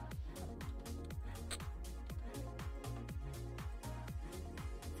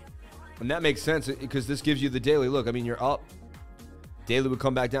 And that makes sense because this gives you the daily. Look, I mean, you're up. Daily would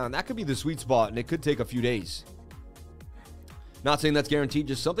come back down. That could be the sweet spot, and it could take a few days. Not saying that's guaranteed,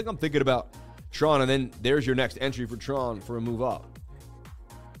 just something I'm thinking about. Tron, and then there's your next entry for Tron for a move up.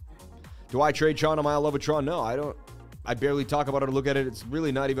 Do I trade Tron? Am I in love with Tron? No, I don't. I barely talk about it or look at it. It's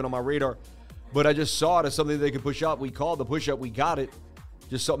really not even on my radar. But I just saw it as something they could push up. We called the push up. We got it.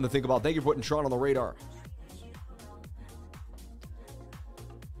 Just something to think about. Thank you for putting Tron on the radar.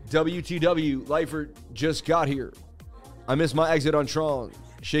 WTW, Lifer just got here. I missed my exit on Tron.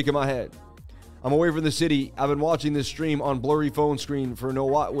 Shaking my head. I'm away from the city. I've been watching this stream on blurry phone screen from no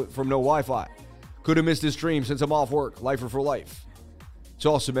Wi-Fi. Could have missed this stream since I'm off work. Lifer for life. It's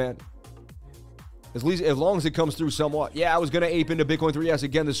awesome, man. As long as it comes through somewhat. Yeah, I was going to ape into Bitcoin 3S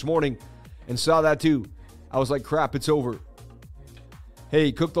again this morning and saw that too. I was like, crap, it's over.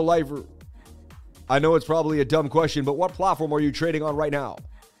 Hey, Cook the Lifer. I know it's probably a dumb question, but what platform are you trading on right now?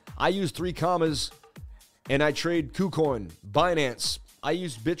 I use 3 commas and I trade KuCoin, Binance. I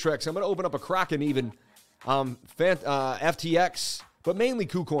use Bittrex. I'm going to open up a Kraken even, FTX, but mainly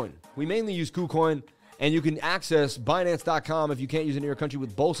KuCoin. We mainly use KuCoin, and you can access Binance.com if you can't use it in your country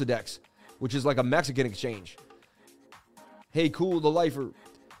with Bolsadex, which is like a Mexican exchange. Hey, Cool the Lifer.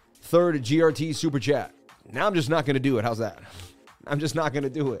 3rd GRT Super Chat. Now I'm just not going to do it. How's that? I'm just not going to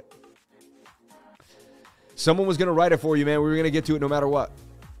do it. Someone was going to write it for you, man. We were going to get to it no matter what.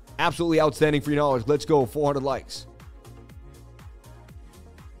 Absolutely outstanding free knowledge. Let's go. 400 likes.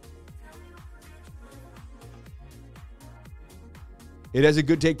 It has a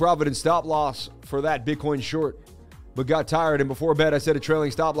good take profit and stop loss for that Bitcoin short, but got tired. And before bed, I set a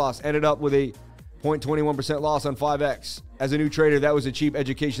trailing stop loss. Ended up with a 0.21% loss on 5X. As a new trader, that was a cheap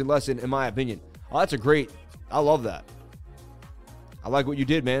education lesson, in my opinion. Oh, that's a great. I love that. I like what you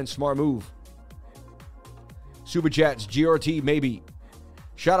did, man. Smart move. Super Chats, GRT, maybe.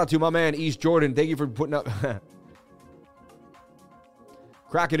 Shout out to my man, East Jordan. Thank you for putting up.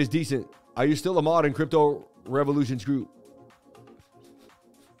 Kraken is decent. Are you still a mod in Crypto Revolutions group?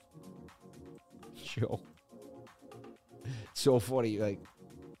 Yo. So funny. Like,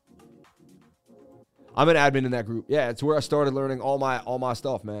 I'm an admin in that group. Yeah, it's where I started learning all my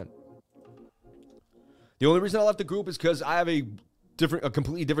stuff, man. The only reason I left the group is because I have a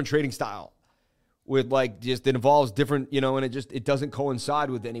completely different trading style. With like just it involves different, and it doesn't coincide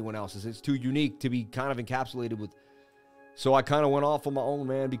with anyone else's. It's too unique to be kind of encapsulated with. So I kind of went off on my own,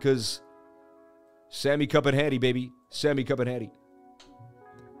 man, because Sammy Cup and Hattie, baby. Sammy Cup and Hattie.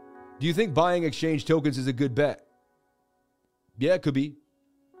 Do you think buying exchange tokens is a good bet? Yeah, it could be.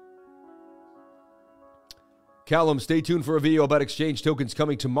 Callum, stay tuned for a video about exchange tokens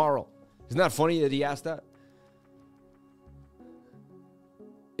coming tomorrow. Isn't that funny that he asked that?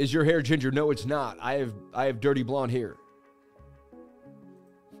 Is your hair ginger? No, it's not. I have dirty blonde hair.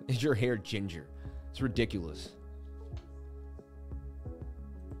 Is your hair ginger? It's ridiculous.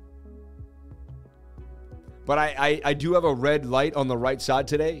 But I do have a red light on the right side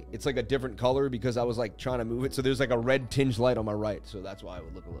today. It's like a different color because I was like trying to move it. So there's like a red tinged light on my right. So that's why I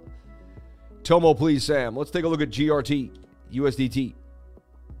would look a little. Tomo, please, Sam. Let's take a look at GRT, USDT.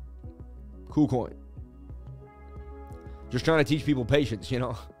 KuCoin. Just trying to teach people patience,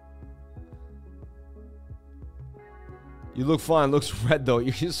 You look fine. Looks red, though.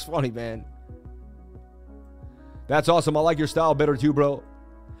 You're just funny, man. That's awesome. I like your style better, too, bro.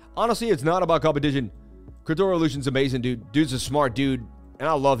 Honestly, it's not about competition. Crypto Revolution's amazing, dude. Dude's a smart dude, and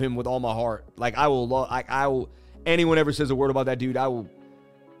I love him with all my heart. Like, I will, anyone ever says a word about that dude,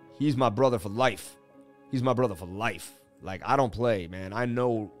 he's my brother for life. He's my brother for life. Like, I don't play, man. I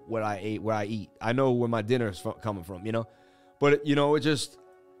know what I ate, where I eat. I know where my dinner's coming from, But,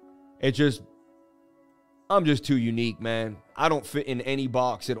 I'm just too unique, man. I don't fit in any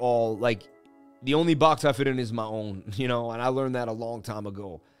box at all. Like, the only box I fit in is my own, and I learned that a long time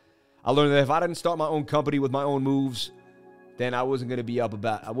ago. I learned that if I didn't start my own company with my own moves, then I wasn't going to be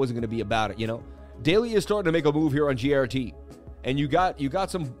about it, Daily is starting to make a move here on GRT. And you got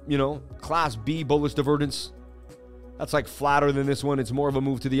some, class B bullish divergence. That's like flatter than this one. It's more of a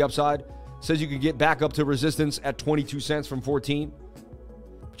move to the upside. Says you could get back up to resistance at 22 cents from 14.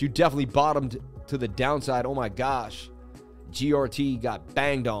 But you definitely bottomed to the downside. Oh my gosh. GRT got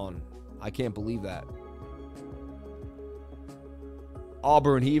banged on. I can't believe that.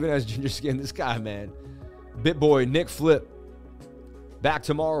 Auburn, he even has ginger skin. This guy, man. BitBoy, Nick Flip. Back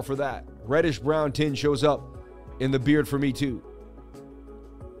tomorrow for that. Reddish brown tinge shows up in the beard for me too.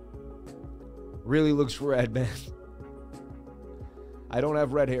 Really looks red, man. I don't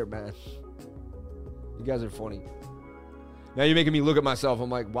have red hair, man. You guys are funny. Now you're making me look at myself. I'm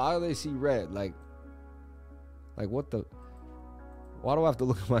like, why do they see red? Like what the? Why do I have to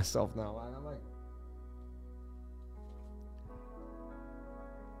look at myself now? I'm like,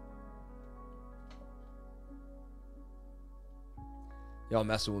 y'all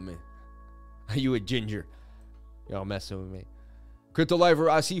messing with me. Are you a ginger? Y'all messing with me. Crypto Lifer,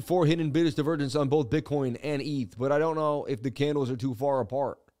 I see 4 hidden biggest divergence on both Bitcoin and ETH, but I don't know if the candles are too far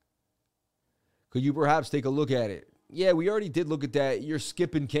apart. Could you perhaps take a look at it? Yeah, we already did look at that. You're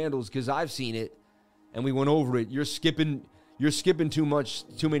skipping candles because I've seen it, and we went over it. You're skipping too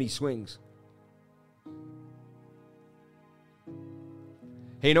many swings.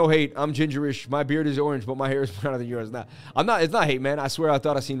 Hey, no hate. I'm gingerish. My beard is orange, but my hair is browner than yours. Nah, I'm not. It's not hate, man. I swear I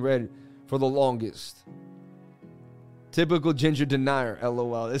thought I seen red for the longest. Typical ginger denier.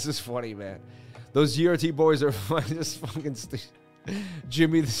 LOL. This is funny, man. Those GRT boys are just fucking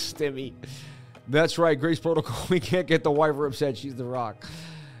Jimmy the Stimmy. That's right. Grace Protocol. We can't get the wife upset. She's the rock.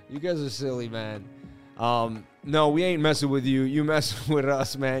 You guys are silly, man. No, we ain't messing with you. You messing with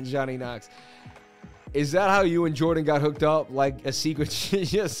us, man. Johnny Knox. Is that how you and Jordan got hooked up? Like a secret?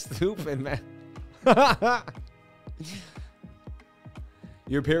 You're stupid, man.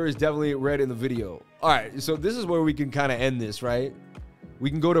 Your pair is definitely red in the video. All right, so this is where we can kind of end this, right? We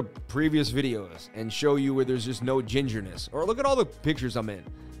can go to previous videos and show you where there's just no gingerness. Or look at all the pictures I'm in.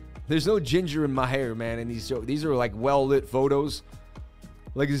 There's no ginger in my hair, man. And these are like well-lit photos.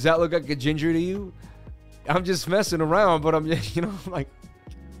 Like, does that look like a ginger to you? I'm just messing around, but I'm just, you know, like...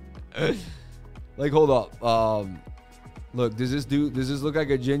 Like, hold up. Look, does this look like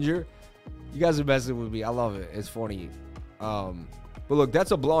a ginger? You guys are messing with me. I love it. It's funny. But look,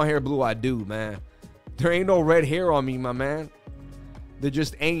 that's a blonde hair, blue-eyed dude, man. There ain't no red hair on me, my man. There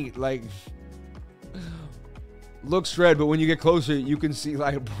just ain't, like... Looks red, but when you get closer, you can see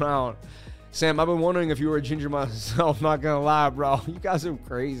light brown. Sam, I've been wondering if you were a ginger myself. Not gonna lie, bro. You guys are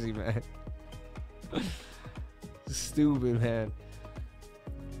crazy, man. Stupid, man.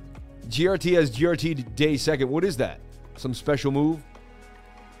 GRT has GRT day second. What is that? Some special move?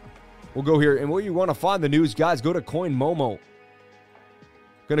 We'll go here. And where you want to find the news, guys, go to CoinMomo.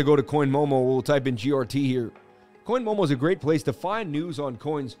 Gonna go to CoinMomo. We'll type in GRT here. CoinMomo is a great place to find news on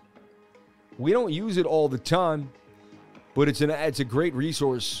coins. We don't use it all the time, but it's a great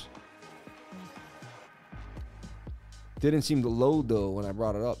resource. Didn't seem to load though when I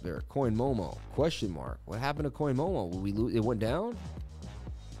brought it up there. CoinMomo? Question mark. What happened to CoinMomo? Will we lose? It went down?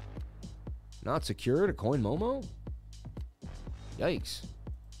 Not secured at CoinMomo? Yikes.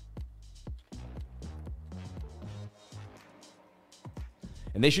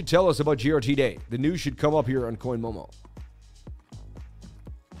 And they should tell us about GRT Day. The news should come up here on CoinMomo.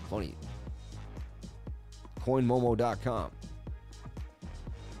 Funny. CoinMomo.com.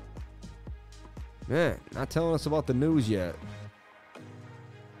 Man, not telling us about the news yet.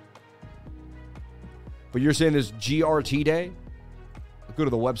 But you're saying there's GRT Day? Go to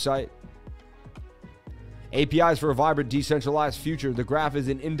the website. APIs for a vibrant, decentralized future. The graph is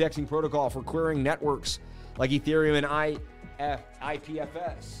an indexing protocol for querying networks like Ethereum and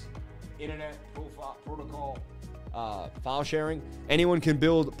IPFS. Internet Protocol file sharing. Anyone can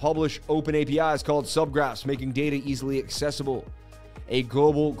build, publish open APIs called subgraphs, making data easily accessible. A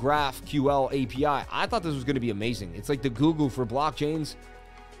global GraphQL API. I thought this was going to be amazing. It's like the Google for blockchains.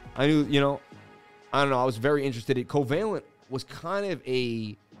 I knew, I don't know. I was very interested. Covalent was kind of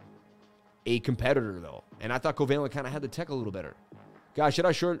a competitor, though. And I thought Covalent kind of had the tech a little better. Guys, should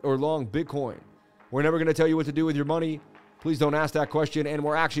I short or long Bitcoin? We're never going to tell you what to do with your money. Please don't ask that question. And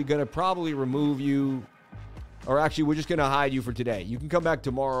we're actually going to probably remove you. Or actually, we're just going to hide you for today. You can come back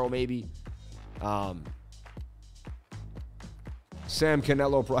tomorrow, maybe. Sam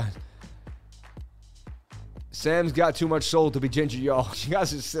Canelo Prize. Sam's got too much soul to be ginger, y'all. You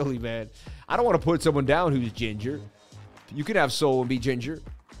guys are silly, man. I don't want to put someone down who's ginger. You can have soul and be ginger.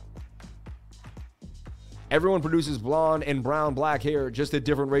 Everyone produces blonde and brown black hair, just at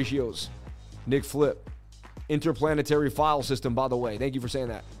different ratios. Nick Flip. Interplanetary file system, by the way. Thank you for saying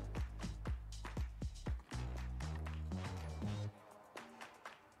that.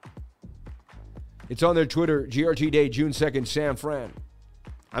 It's on their Twitter, GRT Day, June 2nd, Sam Fran.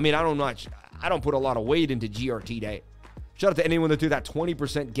 I mean, I don't put a lot of weight into GRT Day. Shout out to anyone that threw that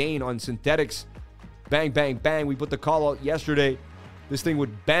 20% gain on synthetics. Bang, bang, bang. We put the call out yesterday. This thing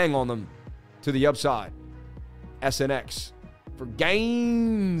would bang on them to the upside. SNX. For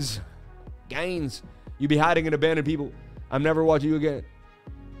gains. Gains. You be hiding and abandoned people. I'm never watching you again.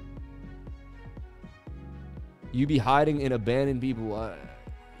 You be hiding and abandoned people.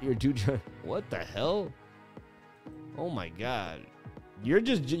 You're too... What the hell? Oh my God. You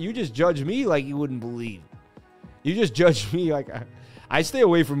just judge me like you wouldn't believe. You just judge me like... I stay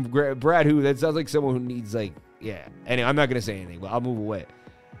away from Brad, who... That sounds like someone who needs like... Yeah. Anyway, I'm not going to say anything, but I'll move away.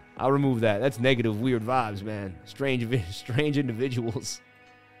 I'll remove that. That's negative, weird vibes, man. Strange individuals.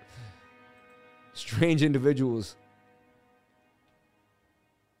 Strange individuals.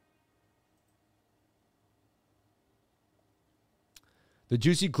 The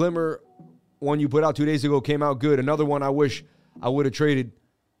Juicy Glimmer one you put out 2 days ago came out good. Another one I wish I would have traded.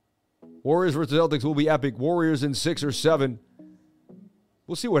 Warriors versus Celtics will be epic. Warriors in 6 or 7.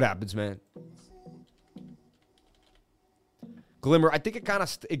 We'll see what happens, man. Glimmer, I think it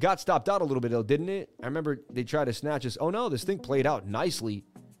got stopped out a little bit, though, didn't it? I remember they tried to snatch us. Oh, no, this thing played out nicely.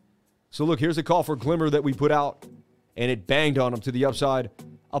 So, look, here's a call for Glimmer that we put out, and it banged on him to the upside.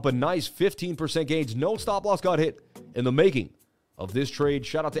 Up a nice 15% gains. No stop loss got hit in the making of this trade.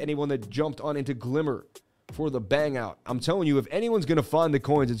 Shout out to anyone that jumped on into Glimmer for the bang out. I'm telling you, if anyone's going to find the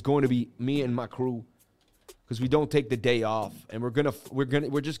coins, it's going to be me and my crew, because we don't take the day off, and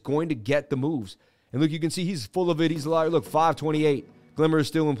we're just going to get the moves. And look, you can see he's full of it. He's a liar. Look, 528. Glimmer is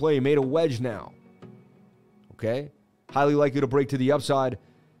still in play. He made a wedge now. Okay? Highly likely to break to the upside.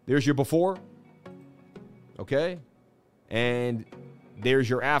 There's your before. Okay? And there's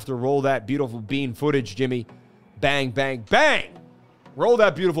your after. Roll that beautiful bean footage, Jimmy. Bang, bang, bang! Roll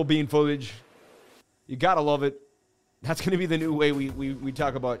that beautiful bean footage. You gotta love it. That's going to be the new way we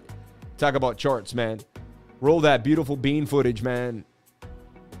talk about charts, man. Roll that beautiful bean footage, man.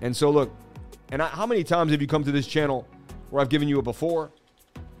 And so, look. And how many times have you come to this channel where I've given you a before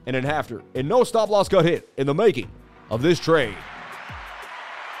and an after, and no stop loss got hit in the making of this trade?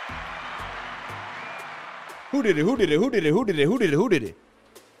 Who did it? Who did it? Who did it? Who did it? Who did it? Who did it?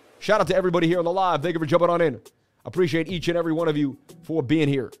 Shout out to everybody here on the live. Thank you for jumping on in. Appreciate each and every one of you for being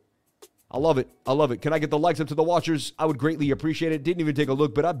here. I love it. I love it. Can I get the likes up to the watchers? I would greatly appreciate it. Didn't even take a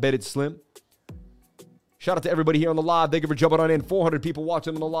look, but I bet it's slim. Shout out to everybody here on the live. Thank you for jumping on in. 400 people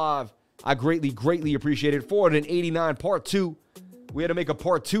watching on the live. I greatly, greatly appreciate it. 489, part 2. We had to make a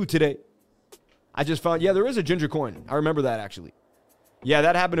part 2 today. I just found, yeah, there is a ginger coin. I remember that, actually. Yeah,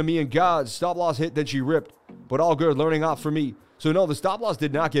 that happened to me and God. Stop loss hit, then she ripped. But all good, learning off for me. So, no, the stop loss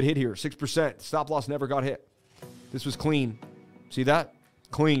did not get hit here. 6%. Stop loss never got hit. This was clean. See that?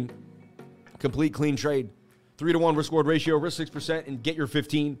 Clean. Complete clean trade. 3-to-1 risk-reward ratio. Risk 6% and get your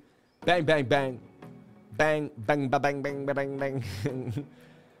 15. Bang, bang, bang. Bang, bang, bang, bang, bang, bang, bang.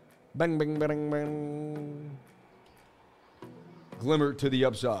 Bang, bang, bang, bang. Glimmer to the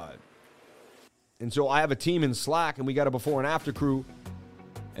upside. And so I have a team in Slack, and we got a before and after crew,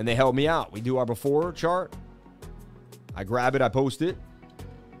 and they help me out. We do our before chart. I grab it, I post it.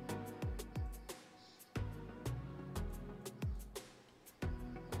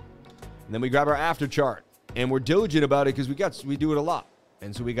 And then we grab our after chart, and we're diligent about it because we do it a lot.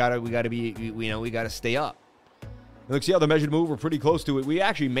 And so we gotta stay up. Look, see how the measured move, we're pretty close to it. We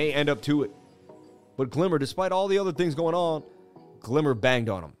actually may end up to it. But Glimmer, despite all the other things going on, Glimmer banged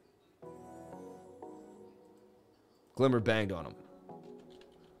on him. Glimmer banged on him.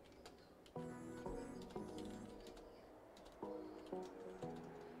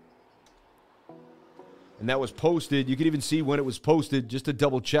 And that was posted. You can even see when it was posted, just to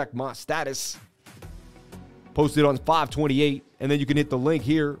double check my status. Posted on 5/28, and then you can hit the link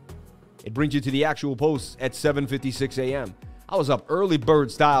here. It brings you to the actual post at 7:56 a.m. I was up early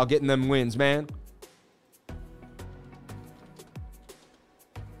bird style getting them wins, man.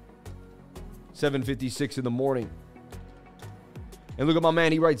 $7:56 in the morning. And look at my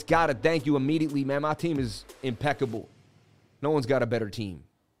man. He writes, gotta thank you immediately, man. My team is impeccable. No one's got a better team.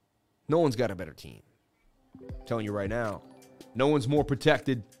 No one's got a better team. I'm telling you right now. No one's more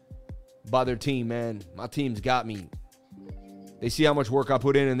protected by their team, man. My team's got me. They see how much work I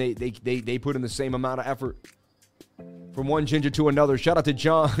put in, and they put in the same amount of effort. From one ginger to another. Shout out to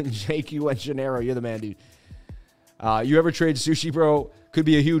John, JQ, and Gennaro. You're the man, dude. You ever trade sushi, bro? Could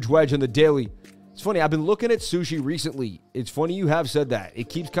be a huge wedge on the daily. It's funny. I've been looking at sushi recently. It's funny you have said that. It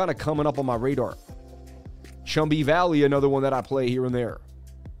keeps kind of coming up on my radar. Chumby Valley, another one that I play here and there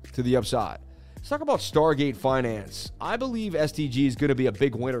to the upside. Let's talk about Stargate Finance. I believe STG is going to be a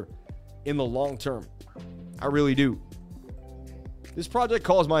big winner in the long term. I really do. This project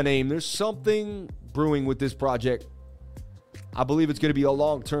calls my name. There's something brewing with this project. I believe it's going to be a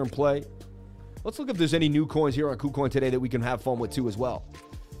long-term play. Let's look if there's any new coins here on KuCoin today that we can have fun with too as well.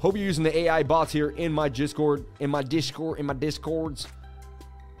 Hope you're using the AI bots here in my Discords.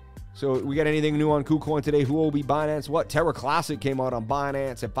 So we got anything new on KuCoin today? Who will be Binance? What? Terra Classic came out on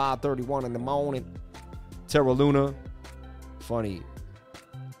Binance at 5:31 in the morning. Terra Luna. Funny.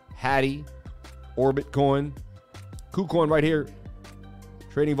 Hattie. Orbit Coin. KuCoin right here.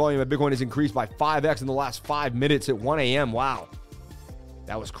 Trading volume at Bitcoin has increased by 5x in the last 5 minutes at 1 a.m. Wow.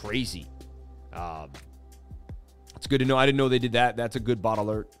 That was crazy. It's good to know. I didn't know they did that. That's a good bot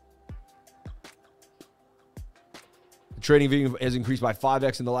alert. The trading volume has increased by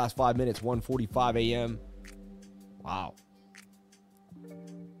 5x in the last 5 minutes, 1:45 a.m. Wow.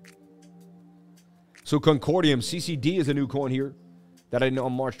 So Concordium, CCD is a new coin here. That I know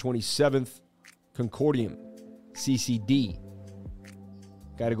on March 27th. Concordium. CCD.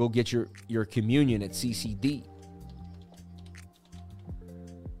 Got to go get your communion at CCD.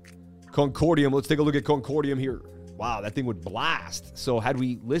 Concordium. Let's take a look at Concordium here. Wow, that thing would blast. So had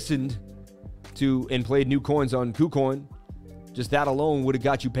we listened to and played new coins on KuCoin, just that alone would have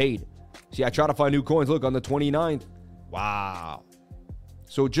got you paid. See, I try to find new coins. Look, on the 29th. Wow.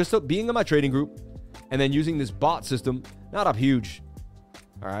 So just being in my trading group and then using this bot system, not up huge.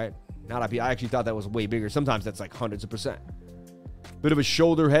 All right. Not up. I actually thought that was way bigger. Sometimes that's like hundreds of %. Bit of a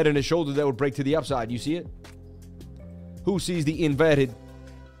shoulder, head, and a shoulder that would break to the upside. You see it? Who sees the inverted?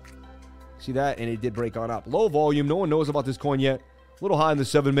 See that? And it did break on up. Low volume. No one knows about this coin yet. A little high in the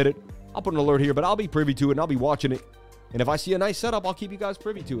 7-minute. I'll put an alert here, but I'll be privy to it, and I'll be watching it. And if I see a nice setup, I'll keep you guys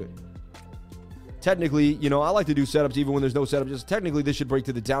privy to it. Technically, you know, I like to do setups even when there's no setup. Just technically, this should break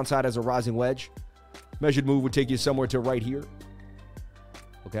to the downside as a rising wedge. Measured move would take you somewhere to right here.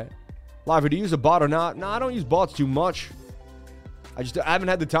 Okay. Live, do you use a bot or not? No, I don't use bots too much. I haven't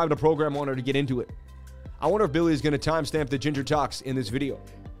had the time to program on her to get into it. I wonder if Billy is going to timestamp the Ginger Talks in this video.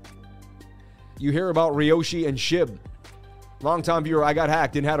 You hear about Ryoshi and Shib. Long-time viewer, I got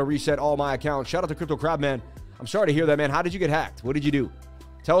hacked and had to reset all my accounts. Shout out to Crypto Crab, man. I'm sorry to hear that, man. How did you get hacked? What did you do?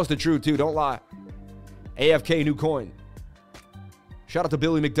 Tell us the truth, too. Don't lie. AFK, new coin. Shout out to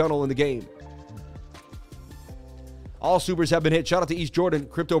Billy McDonald in the game. All supers have been hit. Shout out to East Jordan.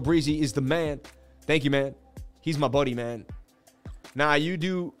 Crypto Breezy is the man. Thank you, man. He's my buddy, man. Nah, you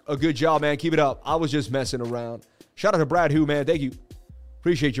do a good job, man. Keep it up. I was just messing around. Shout out to Brad Hu, man. Thank you.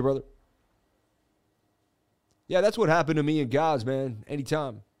 Appreciate you, brother. Yeah, that's what happened to me and Gods, man.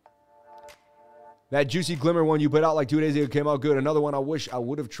 Anytime. That Juicy Glimmer one you put out like 2 days ago came out good. Another one I wish I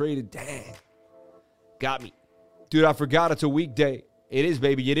would have traded. Dang. Got me. Dude, I forgot it's a weekday. It is,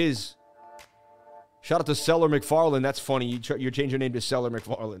 baby. It is. Shout out to Seller McFarlane. That's funny. You change your name to Seller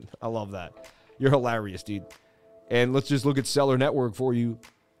McFarlane. I love that. You're hilarious, dude. And let's just look at Seller Network for you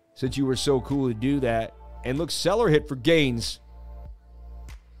since you were so cool to do that. And look, Seller hit for gains.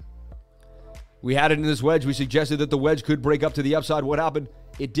 We had it in this wedge. We suggested that the wedge could break up to the upside. What happened?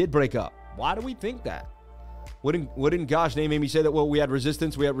 It did break up. Why do we think that? Wouldn't gosh name made me say that? Well, we had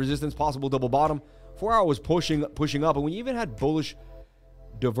resistance. We had resistance, possible double bottom. 4 hour was pushing up, and we even had bullish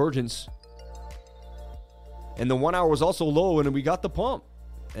divergence. And the 1 hour was also low, and we got the pump.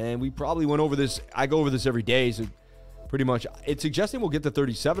 And we probably went over this. I go over this every day, so pretty much. It's suggesting we'll get to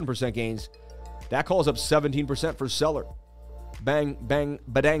 37% gains. That calls up 17% for Seller. Bang, bang,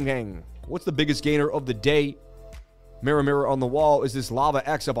 badang, bang. What's the biggest gainer of the day? Mirror, mirror on the wall. Is this Lava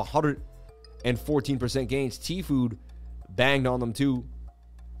X up 114% gains? T-Food banged on them too.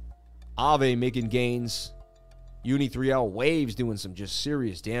 Ave making gains. Uni 3L Waves doing some just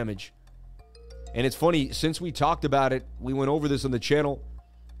serious damage. And it's funny, since we talked about it, we went over this on the channel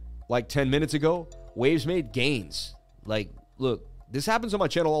like 10 minutes ago. Waves made gains. Like, look, this happens on my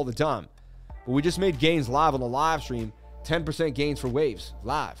channel all the time. But we just made gains live on the live stream. 10% gains for Waves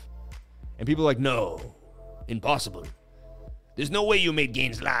live. And people are like, no, impossible. There's no way you made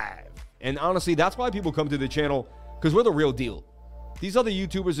gains live. And honestly, that's why people come to the channel, because we're the real deal. These other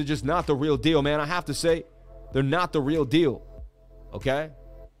YouTubers are just not the real deal, man. I have to say, they're not the real deal. Okay?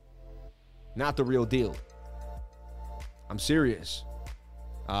 Not the real deal. I'm serious.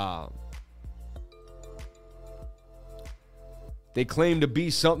 They claim to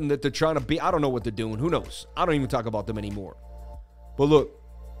be something that they're trying to be. I don't know what they're doing. Who knows? I don't even talk about them anymore. But look,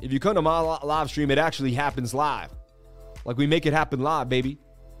 if you come to my live stream, it actually happens live. Like, we make it happen live, baby.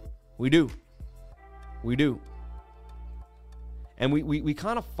 We do. We do. And we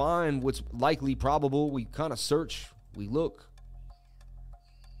kind of find what's likely probable. We kind of search. We look.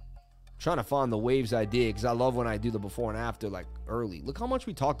 Trying to find the waves I did, because I love when I do the before and after, like, early. Look how much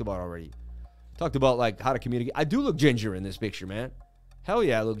we talked about already. Talked about, like, how to communicate. I do look ginger in this picture, man. Hell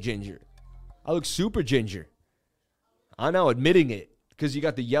yeah, I look ginger. I look super ginger. I know, admitting it. Because you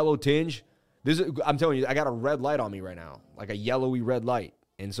got the yellow tinge. I'm telling you, I got a red light on me right now. Like a yellowy red light.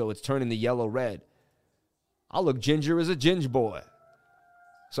 And so it's turning the yellow red. I look ginger as a ginger boy.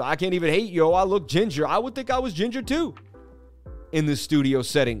 So I can't even hate, yo. I look ginger. I would think I was ginger too. In this studio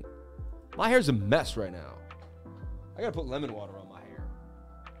setting. My hair's a mess right now. I gotta put lemon water on my hair.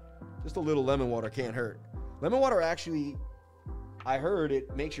 Just a little lemon water can't hurt. Lemon water actually, I heard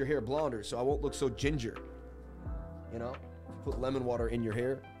it makes your hair blonder, so I won't look so ginger. You know? Put lemon water in your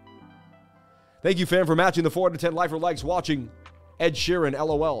hair. Thank you, fam, for matching the 4 out of 10 lifer likes watching Ed Sheeran,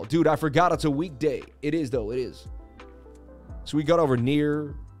 LOL. Dude, I forgot it's a weekday. It is, though. It is. So we got over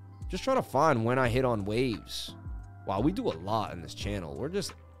near. Just trying to find when I hit on waves. Wow, we do a lot in this channel. We're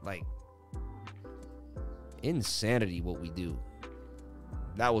just, like, insanity what we do.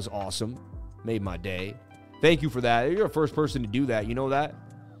 That was awesome. Made my day. Thank you for that. You're the first person to do that. You know that?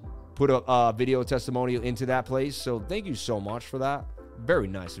 Put a video testimonial into that place. So thank you so much for that. Very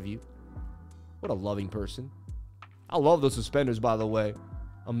nice of you. What a loving person. I love those suspenders, by the way.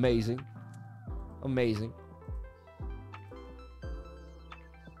 Amazing. Amazing.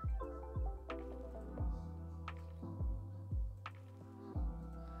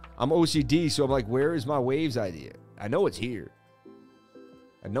 I'm OCD, so I'm like, where is my waves idea? I know it's here.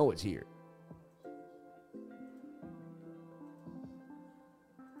 I know it's here.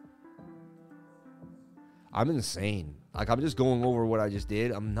 I'm insane. Like, I'm just going over what I just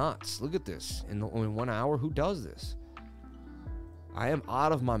did. I'm nuts. Look at this. In 1 hour, who does this? I am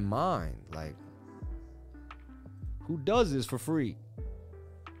out of my mind. Like, who does this for free?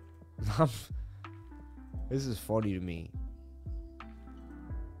 This is funny to me.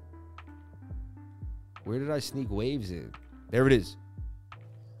 Where did I sneak waves in? There it is.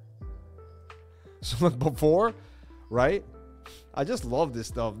 So like before, right? I just love this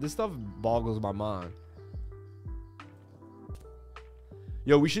stuff. This stuff boggles my mind.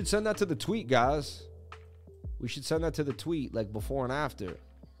 Yo, we should send that to the tweet, guys. We should send that to the tweet, like before and after.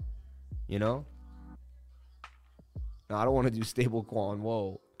 You know? No, I don't want to do stable quan.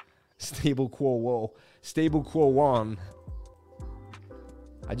 Whoa. Stable quo, whoa. Stable quo one.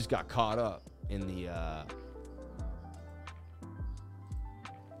 I just got caught up in the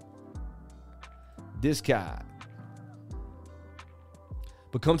Discord.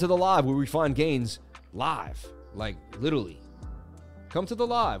 But come to the live where we find gains live. Like literally. Come to the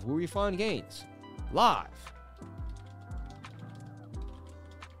live where we find gains live.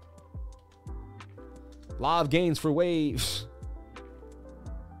 Live gains for waves.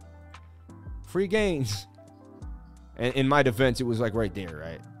 Free gains. And in my defense, it was like right there,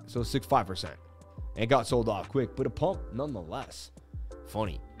 right? So 5%. And it got sold off quick, but a pump nonetheless.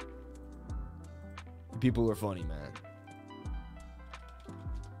 Funny. People are funny, man.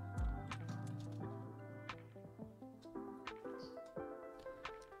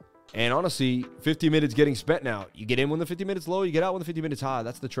 And honestly, 50 minutes getting spent now. You get in when the 50 minutes low, you get out when the 50 minutes high.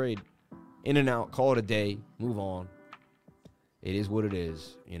 That's the trade. In and out, call it a day, move on. It is what it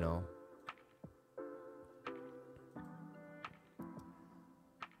is, you know.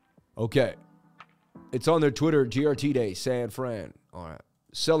 Okay. It's on their Twitter, GRT Day, San Fran. All right.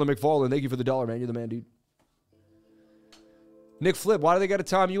 Seller McFarland, thank you for the $1, man. You're the man, dude. Nick Flip, why do they got to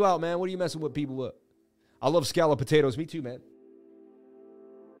time you out, man? What are you messing with people with? I love scalloped potatoes. Me too, man.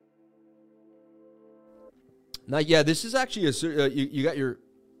 Now, yeah, this is actually a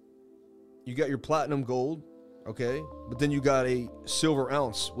you got your platinum gold, okay, but then you got a silver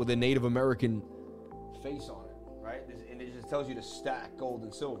ounce with a Native American face on it, right? And it just tells you to stack gold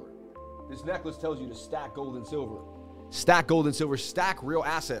and silver. This necklace tells you to stack gold and silver. Stack gold and silver. Stack real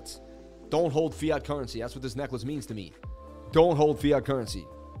assets. Don't hold fiat currency. That's what this necklace means to me. Don't hold fiat currency,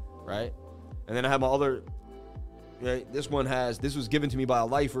 right? And then I have my other. Right, this was given to me by a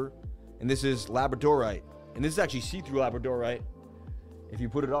lifer, and this is labradorite. And this is actually see-through labradorite. If you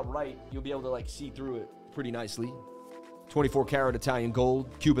put it up right, you'll be able to like see through it pretty nicely. 24 karat Italian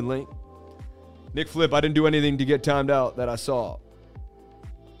gold, Cuban link. Nick Flip, I didn't do anything to get timed out that I saw.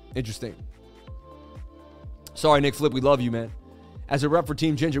 Interesting. Sorry, Nick Flip, we love you, man. As a rep for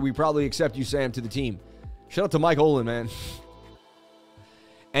Team Ginger, we probably accept you, Sam, to the team. Shout out to Mike Olin, man.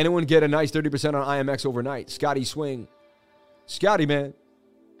 Anyone get a nice 30% on IMX overnight? Scotty Swing. Scotty, man.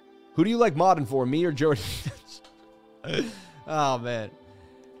 Who do you like modding for, me or Jordan? Oh, man.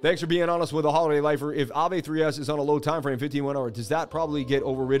 Thanks for being honest with a holiday lifer. If Aave 3S is on a low time frame, 15-1 hour, does that probably get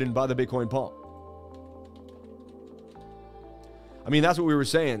overridden by the Bitcoin pump? I mean, that's what we were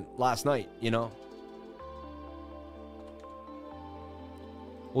saying last night, you know?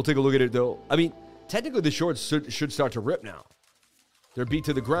 We'll take a look at it, though. I mean, technically the shorts should start to rip now. They're beat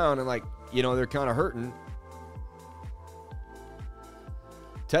to the ground and, like, you know, they're kind of hurting.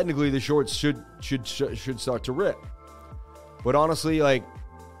 Technically, the shorts should start to rip. But honestly, like,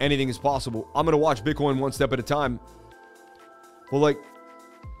 anything is possible. I'm going to watch Bitcoin one step at a time. Well, like,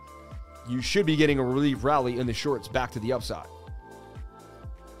 you should be getting a relief rally in the shorts back to the upside.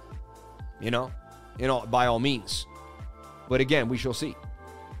 You know, by all means. But again, we shall see.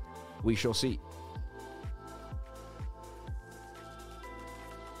 We shall see.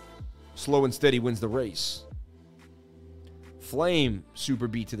 Slow and steady wins the race. Flame super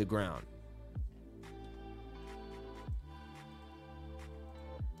beat to the ground.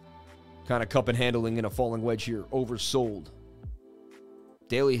 Kind of cup and handling in a falling wedge here. Oversold.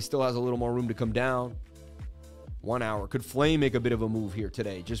 Daily still has a little more room to come down. 1 hour. Could Flame make a bit of a move here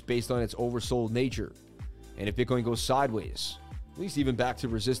today just based on its oversold nature? And if Bitcoin goes sideways, At least even back to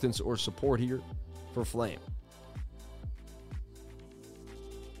resistance or support here for Flame.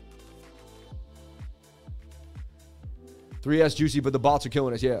 $3S juicy, but the bots are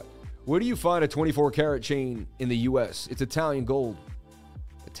killing us. Yeah. Where do you find a 24 karat chain in the U.S.? It's Italian gold.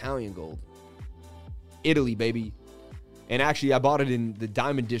 Italian gold. Italy, baby. And actually, I bought it in the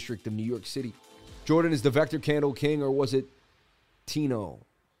Diamond District of New York City. Jordan is the Vector Candle King, or was it Tino?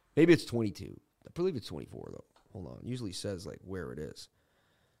 Maybe it's 22. I believe it's 24, though. Hold on. It usually says, like, where it is.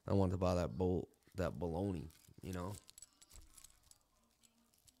 I wanted to buy that baloney, you know.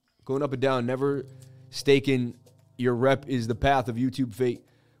 Going up and down, never staking your rep is the path of YouTube fate.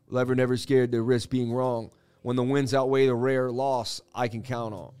 Never scared to risk being wrong. When the wins outweigh the rare loss, I can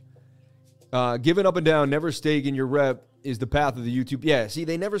count on. Giving up and down, never staking your rep is the path of the YouTube. Yeah, see,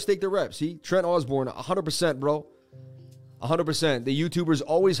 they never stake their rep. See, Trent Osborne, 100%, bro. 100%. The YouTubers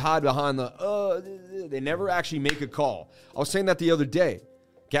always hide behind they never actually make a call. I was saying that the other day.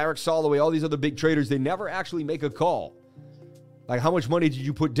 Garrick Soloway, all these other big traders, they never actually make a call. Like, how much money did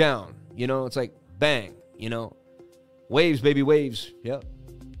you put down? You know, it's like, bang, you know. Waves, baby, waves. Yep.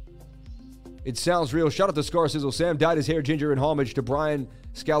 It sounds real. Shout out to Scar Sizzle. Sam dyed his hair ginger in homage to Brian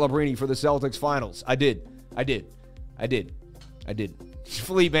Scalabrine for the Celtics finals. I did.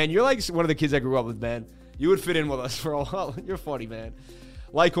 Philippe, man, you're like one of the kids I grew up with, man. You would fit in with us for a while. You're funny, man.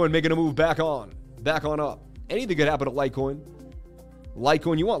 Litecoin making a move back on up. Anything could happen to Litecoin.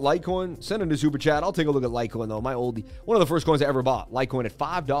 Litecoin, you want Litecoin? Send in a super chat. I'll take a look at Litecoin, though. My oldie. One of the first coins I ever bought. Litecoin at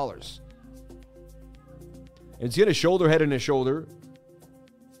 $5. It's going to shoulder, head, and a shoulder.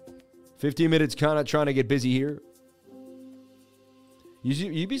 15 minutes kind of trying to get busy here.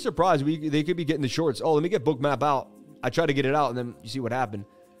 You'd be surprised. They could be getting the shorts. Oh, let me get Bookmap out. I tried to get it out, and then you see what happened.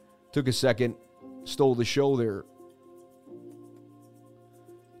 Took a second. Stole the show there.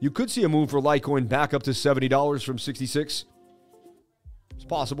 You could see a move for Litecoin back up to $70 from $66. It's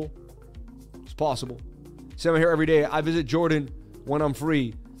possible. It's possible. Sam here every day. I visit Jordan when I'm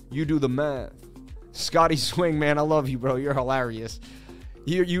free. You do the math. Scotty Swing, man, I love you, bro. You're hilarious.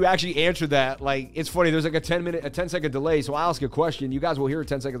 You actually answered that. Like, it's funny. There's like a 10-second delay. So I'll ask a question. You guys will hear it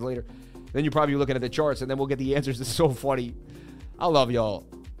 10 seconds later. Then you're probably looking at the charts, and then we'll get the answers. It's so funny. I love y'all.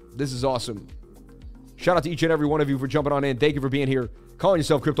 This is awesome. Shout out to each and every one of you for jumping on in. Thank you for being here. Calling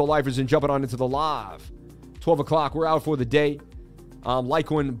yourself Crypto Lifers and jumping on into the live. 12 o'clock. We're out for the day.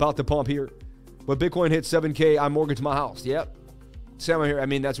 Litecoin about to pump here. But Bitcoin hit 7K. I mortgaged my house. Yep. Sam here. I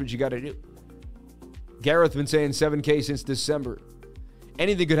mean, that's what you got to do. Gareth been saying 7K since December.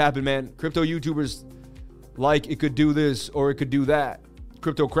 Anything could happen, man. Crypto YouTubers like it could do this or it could do that.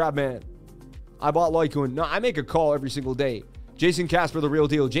 Crypto Crab Man. I bought Litecoin. No, I make a call every single day. Jason Casper, the real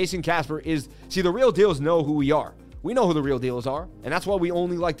deal. Jason Casper is... See, the real deals know who we are. We know who the real deals are. And that's why we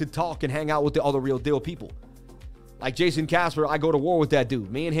only like to talk and hang out with the other real deal people. Like Jason Casper, I go to war with that dude.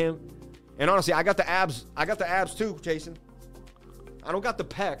 Me and him. And honestly, I got the abs. I got the abs too, Jason. I don't got the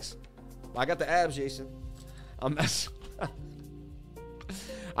pecs. I got the abs, Jason. I'm messing.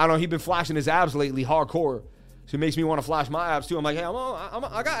 I don't know. He's been flashing his abs lately, hardcore. So it makes me want to flash my abs too. I'm like, hey,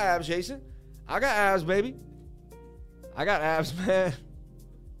 I got abs, Jason. I got abs, baby. I got abs, man.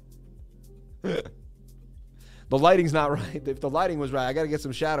 The lighting's not right. If the lighting was right, I got to get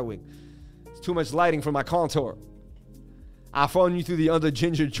some shadowing. It's too much lighting for my contour. I found you through the under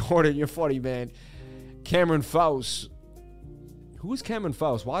Ginger Jordan. You're funny, man. Cameron Faust. Who is Cameron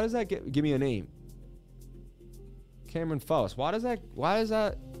Faust? Why does that give me a name? Cameron Faust. Why is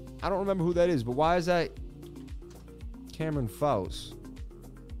that? I don't remember who that is, but why is that Cameron Faust?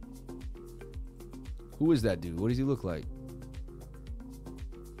 Who is that dude? What does he look like?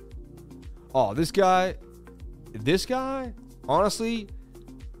 Oh, this guy? Honestly,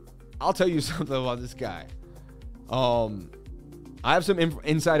 I'll tell you something about this guy. I have some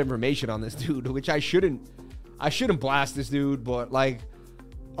inside information on this dude, which I shouldn't blast this dude, but like,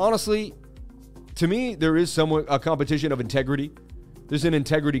 honestly, to me, there is somewhat a competition of integrity. There's an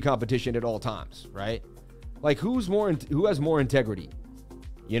integrity competition at all times, right? Like, who has more integrity?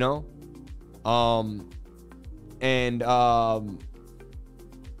 You know? Hold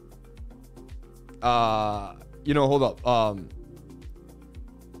up.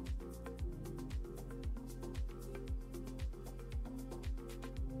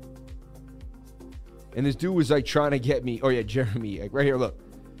 And this dude was like trying to get me. Oh yeah, Jeremy, like right here, look.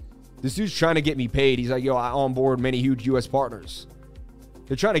 This dude's trying to get me paid. He's like, yo, I onboard many huge US partners.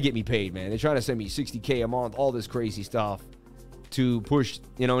 They're trying to get me paid, man. They're trying to send me $60K a month, all this crazy stuff to push,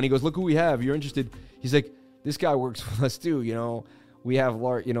 you know, and he goes, look who we have. You're interested. He's like, this guy works with us too, you know. We have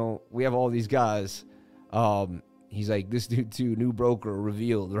all these guys. He's like, this dude too, new broker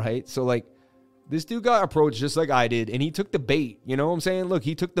revealed, right? So like, This dude got approached just like I did, and he took the bait. You know what I'm saying? Look,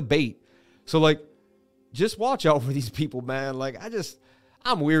 he took the bait. So, like, just watch out for these people, man. Like,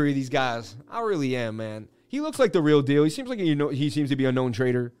 I'm weary of these guys. I really am, man. He looks like the real deal. He seems like, he seems to be a known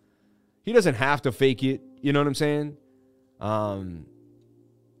trader. He doesn't have to fake it. You know what I'm saying?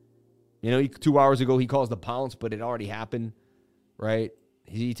 2 hours ago, he calls the pounce, but it already happened, right?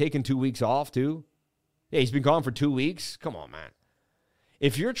 He taking 2 weeks off, too? Yeah, he's been gone for 2 weeks. Come on, man.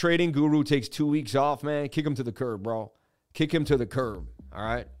 If your trading guru takes 2 weeks off, man, kick him to the curb, bro. Kick him to the curb, all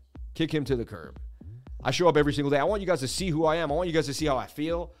right? Kick him to the curb. I show up every single day. I want you guys to see who I am. I want you guys to see how I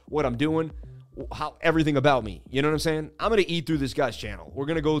feel, what I'm doing, how everything about me. You know what I'm saying? I'm going to eat through this guy's channel. We're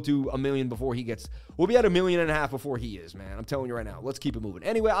going to go to 1 million before he gets... We'll be at 1.5 million before he is, man. I'm telling you right now. Let's keep it moving.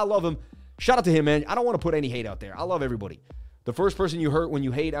 Anyway, I love him. Shout out to him, man. I don't want to put any hate out there. I love everybody. The first person you hurt when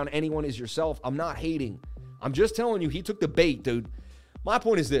you hate on anyone is yourself. I'm not hating. I'm just telling you, he took the bait, dude. My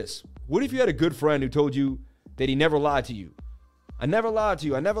point is this. What if you had a good friend who told you that he never lied to you? I never lied to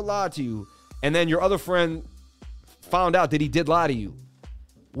you. I never lied to you. And then your other friend found out that he did lie to you.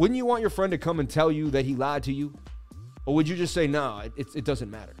 Wouldn't you want your friend to come and tell you that he lied to you? Or would you just say, no, it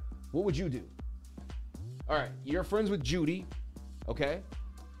doesn't matter? What would you do? All right, you're friends with Judy, okay?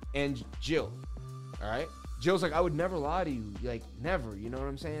 And Jill, all right? Jill's like, I would never lie to you. Like, never, you know what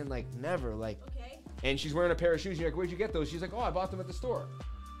I'm saying? Like, never, like. Okay. And she's wearing a pair of shoes. You're like, where'd you get those? She's like, oh, I bought them at the store,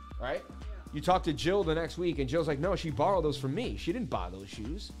 right? Yeah. You talk to Jill the next week, and Jill's like, no, she borrowed those from me. She didn't buy those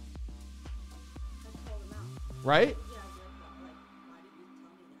shoes. I told them out. Right? Yeah, why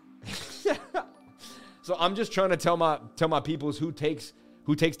did you tell me that? So I'm just trying to tell my peoples who takes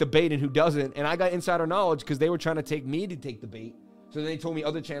the bait and who doesn't. And I got insider knowledge because they were trying to take me to take the bait. So they told me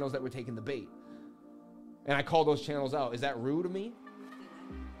other channels that were taking the bait. And I call those channels out. Is that rude of me?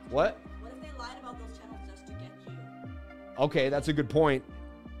 What? What if they lied about those channels just to get you? Okay, that's a good point.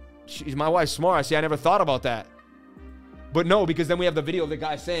 My wife's smart. See, I never thought about that. But no, because then we have the video of the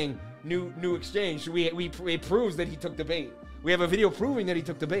guy saying new exchange. It proves that he took the bait. We have a video proving that he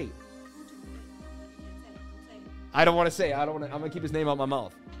took the bait. I don't want to say. I'm going to keep his name out my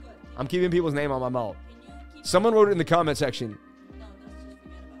mouth. I'm keeping people's name out my mouth. Someone wrote it in the comment section.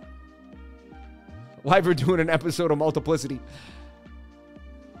 Why we're doing an episode of multiplicity.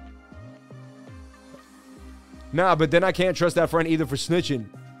 Nah, but then I can't trust that friend either for snitching.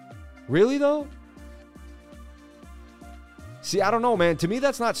 Really, though? See, I don't know, man. To me,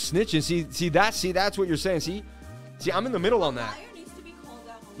 that's not snitching. See, that's what you're saying. See, I'm in the middle on that. The liar needs to be called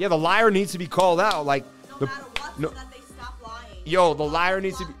out. Yeah, the liar needs to be called out. Like, no matter what, so that they stop lying. Yo, the liar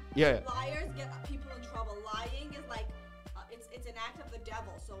needs to be, yeah. Liars get people in trouble. Lying is like, it's an act of the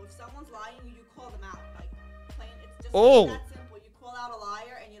devil. So if someone's lying, you call them out. Like, plain, it's just that simple. You call out a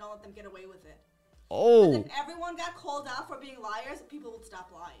liar and you don't let them get away with it. Oh. If everyone got called out for being liars, people would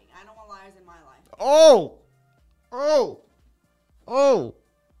stop lying. I don't want liars in my life. Oh.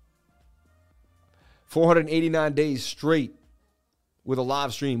 489 days straight with a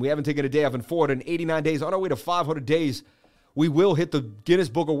live stream. We haven't taken a day off in 489 days. On our way to 500 days, we will hit the Guinness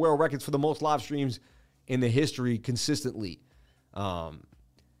Book of World Records for the most live streams in the history consistently.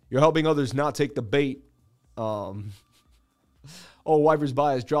 You're helping others not take the bait. Wyver's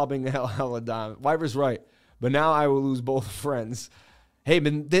bias dropping hella dime. Wyver's right. But now I will lose both friends. Hey,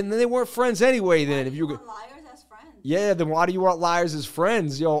 but then they weren't friends anyway then. If you want liars as friends? Yeah, then why do you want liars as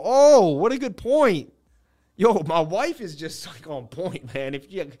friends? Yo, what a good point. Yo, my wife is just like on point, man. And if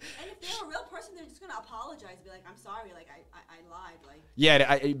they're a real person, they're just going to apologize and be like, I'm sorry, like I lied. Like.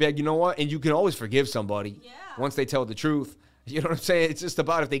 Yeah, you know what? And you can always forgive somebody once they tell the truth. You know what I'm saying? It's just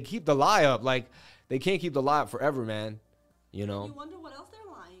about if they keep the lie up. Like, they can't keep the lie up forever, man. You know? You wonder what else they're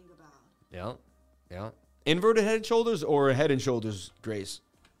lying about. Yeah. Inverted head and shoulders or head and shoulders, Grace?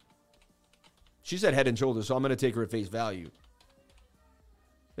 She said head and shoulders, so I'm going to take her at face value.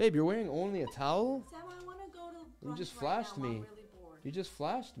 Babe, you're wearing only a towel? Sam, I want to go to You just flashed me. I'm really bored. You just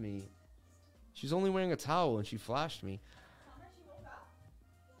flashed me. She's only wearing a towel and she flashed me.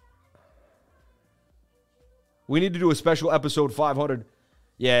 We need to do a special episode 500.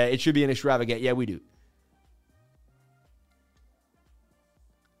 Yeah, it should be an extravagant. Yeah, we do.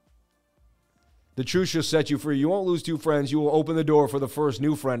 The truth shall set you free. You won't lose two friends. You will open the door for the first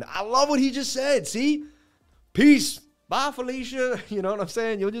new friend. I love what he just said. See? Peace. Bye, Felicia. You know what I'm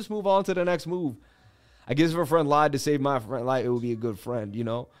saying? You'll just move on to the next move. I guess if a friend lied to save my friend life, it would be a good friend, you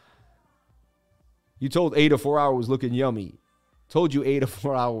know? You told Ada 4 hours was looking yummy. Told you Ada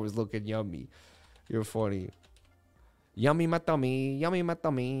 4 hours was looking yummy. You're funny. Yummy my tummy. Yummy my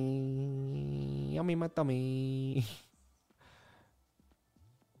tummy. Yummy my tummy.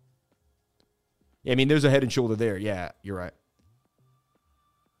 Yeah, I mean, there's a head and shoulder there. Yeah, you're right.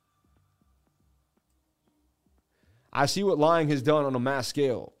 I see what lying has done on a mass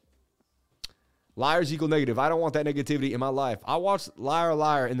scale. Liars equal negative. I don't want that negativity in my life. I watched Liar,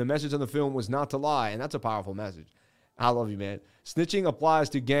 Liar, and the message on the film was not to lie, and that's a powerful message. I love you, man. Snitching applies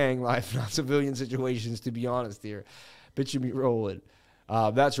to gang life, not civilian situations, to be honest here. Picture me rolling.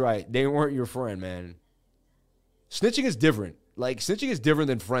 That's right. They weren't your friend, man. Snitching is different. Like, snitching is different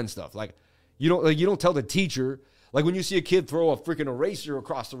than friend stuff. Like, you don't tell the teacher. Like, when you see a kid throw a freaking eraser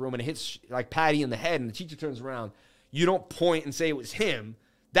across the room and it hits, like, Patty in the head and the teacher turns around, you don't point and say it was him.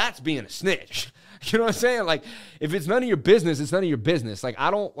 That's being a snitch. You know what I'm saying? Like, if it's none of your business, it's none of your business. Like,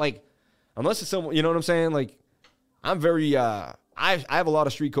 I don't, like, unless it's someone, you know what I'm saying? Like, I'm very, I have a lot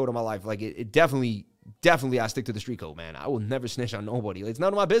of street code in my life. Like, it definitely, I stick to the street code, man. I will never snitch on nobody. It's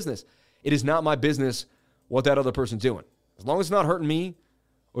none of my business. It is not my business what that other person's doing. As long as it's not hurting me,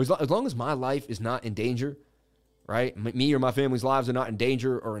 or as long as my life is not in danger, right? Me or my family's lives are not in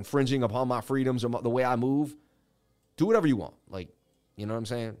danger or infringing upon my freedoms or the way I move, do whatever you want. Like, you know what I'm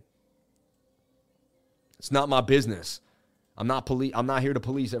saying? It's not my business. I'm not here to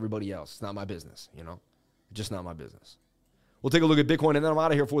police everybody else. It's not my business, you know? Just not my business. We'll take a look at Bitcoin, and then I'm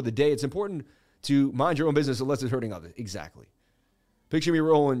out of here for the day. It's important to mind your own business unless it's hurting others. Exactly. Picture me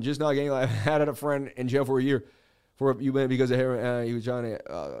rolling, just not getting. I had a friend in jail for a year because of heroin. He was trying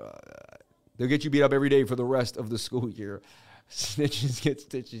to. They'll get you beat up every day for the rest of the school year. Snitches get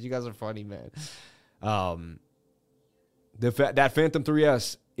stitches. You guys are funny, man. That Phantom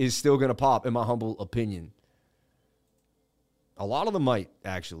 3S is still going to pop, in my humble opinion. A lot of them might,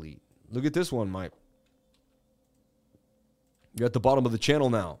 actually. Look at this one, Mike. You're at the bottom of the channel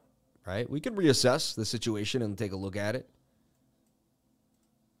now, right? We can reassess the situation and take a look at it.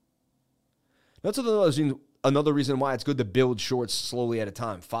 That's another reason why it's good to build shorts slowly at a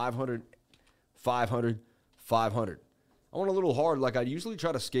time. 500, 500, 500. I went a little hard, like I usually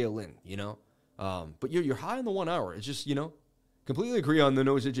try to scale in, you know? But you're high in the 1 hour. It's just, you know, completely agree on the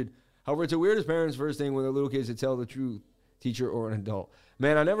nose digit. However, it's a weird as parents' first thing when their little kids to tell the truth, teacher or an adult.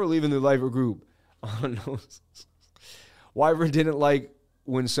 Man, I never leave in the life or group. Oh, no. Wyvern didn't like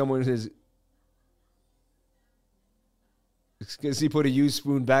when someone says, because he put a used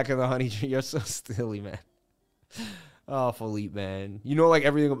spoon back in the honey tree. You're so silly, man. Oh, Philippe, man. You know, like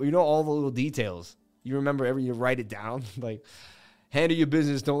everything, you know, all the little details. You remember you write it down. Like, handle your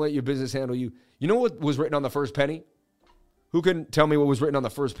business. Don't let your business handle you. You know what was written on the first penny? Who can tell me what was written on the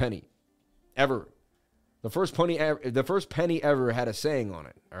first penny? Ever. The first penny ever had a saying on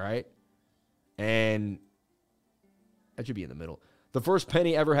it, all right? And that should be in the middle. The first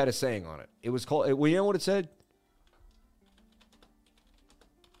penny ever had a saying on it. It was called, well, you know what it said?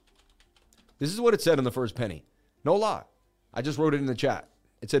 This is what it said on the first penny. No lie. I just wrote it in the chat.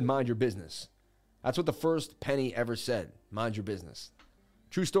 It said, mind your business. That's what the first penny ever said. Mind your business.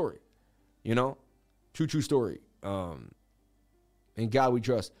 True story. You know? True story. In God we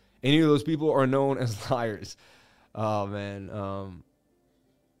trust. Any of those people are known as liars. Oh, man.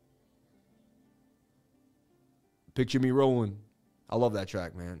 Picture me rolling. I love that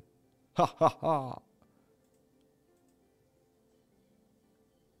track, man. Ha, ha, ha.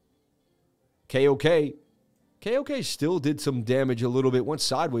 KOK. KOK still did some damage a little bit. Went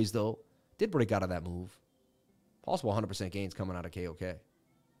sideways, though. Did break out of that move. Possible 100% gains coming out of KOK.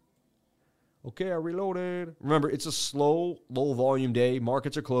 Okay, I reloaded. Remember, it's a slow, low-volume day.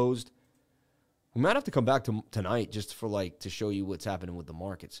 Markets are closed. We might have to come back to tonight just for, like, to show you what's happening with the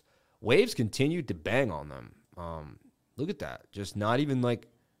markets. Waves continued to bang on them. Look at that. Just not even like,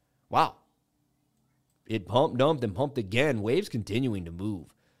 wow. It pumped, dumped, and pumped again. Waves continuing to move.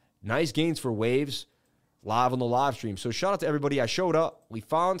 Nice gains for Waves live on the live stream. So shout out to everybody. I showed up. We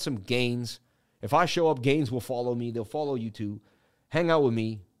found some gains. If I show up, gains will follow me. They'll follow you too. Hang out with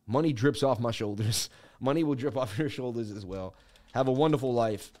me. Money drips off my shoulders. Money will drip off your shoulders as well. Have a wonderful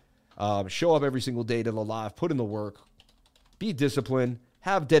life. Show up every single day to the live. Put in the work. Be disciplined.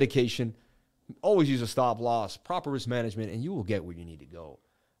 Have dedication. Always use a stop loss. Proper risk management, and you will get where you need to go.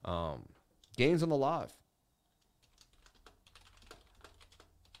 Gains on the live.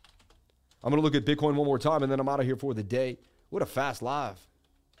 I'm going to look at Bitcoin one more time, and then I'm out of here for the day. What a fast live.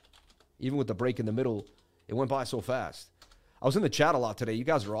 Even with the break in the middle, it went by so fast. I was in the chat a lot today. You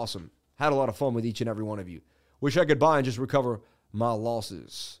guys are awesome. Had a lot of fun with each and every one of you. Wish I could buy and just recover my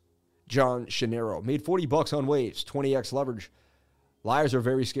losses. John Shanero. Made 40 bucks on Waves. 20x leverage. Liars are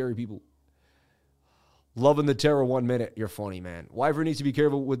very scary people. Loving the terror 1 minute. You're funny, man. Wyvern needs to be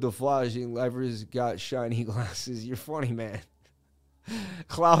careful with the flashing. Wyvern's got shiny glasses. You're funny, man.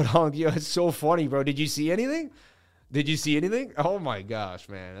 Cloud honk. Yo, it's so funny, bro. Did you see anything? Did you see anything? Oh, my gosh,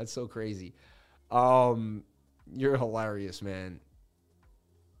 man. That's so crazy. You're hilarious, man.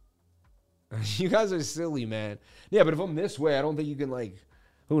 You guys are silly, man. Yeah, but if I'm this way, I don't think you can, like,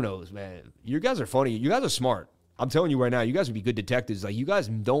 who knows, man. You guys are funny. You guys are smart. I'm telling you right now, you guys would be good detectives. Like, you guys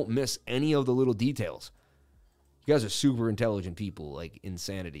don't miss any of the little details. You guys are super intelligent people, like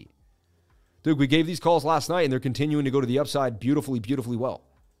insanity. Dude, we gave these calls last night, and they're continuing to go to the upside beautifully, beautifully well.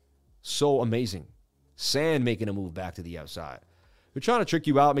 So amazing. Sand making a move back to the outside. They're trying to trick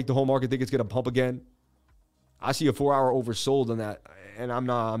you out, make the whole market think it's going to pump again. I see a 4-hour oversold on that, and I'm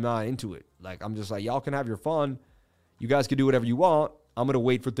not into it. Like, I'm just like, y'all can have your fun. You guys can do whatever you want. I'm going to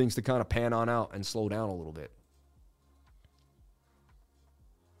wait for things to kind of pan on out and slow down a little bit.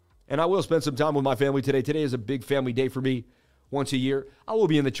 And I will spend some time with my family today. Today is a big family day for me once a year. I will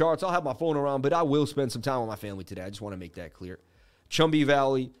be in the charts. I'll have my phone around, but I will spend some time with my family today. I just want to make that clear. Chumby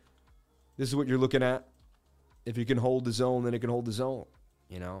Valley, this is what you're looking at. If you can hold the zone, then it can hold the zone.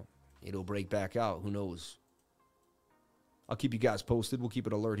 You know, it'll break back out. Who knows? I'll keep you guys posted. We'll keep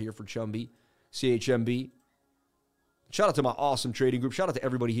it alert here for Chumby, CHMB. Shout out to my awesome trading group. Shout out to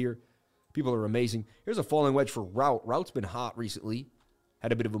everybody here. People are amazing. Here's a falling wedge for Route. Route's been hot recently.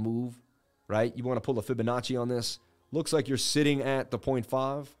 Had a bit of a move, right? You want to pull a Fibonacci on this. Looks like you're sitting at the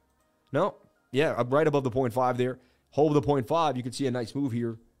 0.5. No. Yeah, I'm right above the 0.5 there. Hold the 0.5. You can see a nice move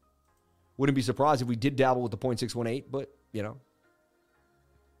here. Wouldn't be surprised if we did dabble with the 0.618, but, you know.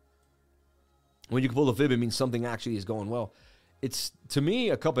 When you can pull the fib, it means something actually is going well. It's, to me,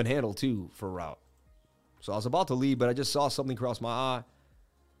 a cup and handle, too, for Route. So I was about to leave, but I just saw something cross my eye.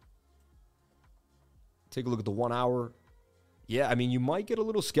 Take a look at the 1 hour. Yeah, I mean, you might get a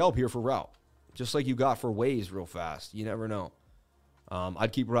little scalp here for Route, just like you got for Waves real fast. You never know.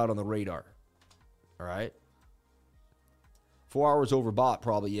 I'd keep Route on the radar. All right? 4 hours overbought,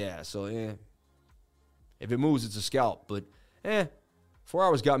 probably, yeah. So, if it moves, it's a scalp. But, 4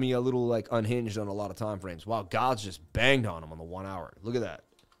 hours got me a little, like, unhinged on a lot of time frames. Wow, God's just banged on him on the 1 hour. Look at that.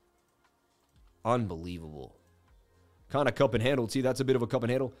 Unbelievable. Kind of cup and handle. See, that's a bit of a cup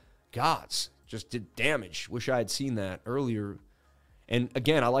and handle. God's just did damage. Wish I had seen that earlier. And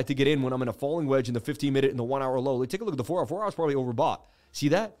again, I like to get in when I'm in a falling wedge in the 15-minute and the 1 hour low. Like, take a look at the 4 hour. 4 hours probably overbought. See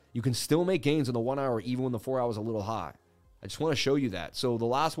that? You can still make gains in the 1 hour even when the 4 hours is a little high. I just want to show you that. So the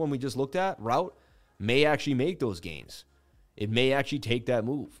last one we just looked at, Route, may actually make those gains. It may actually take that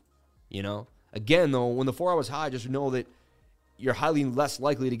move. You know? Again, though, when the 4 hours high, just know that you're highly less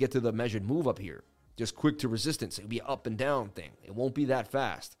likely to get to the measured move up here. Just quick to resistance. It'll be an up and down thing. It won't be that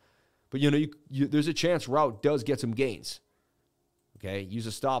fast. But, you know, there's a chance Route does get some gains. Okay? Use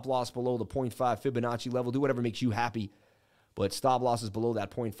a stop loss below the 0.5 Fibonacci level. Do whatever makes you happy. But stop loss is below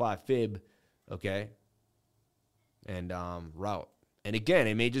that 0.5 Fib. Okay? And Route. And again,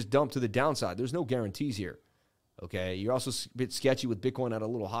 it may just dump to the downside. There's no guarantees here. Okay? You're also a bit sketchy with Bitcoin at a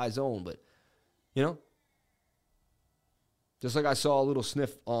little high zone. But, you know, just like I saw a little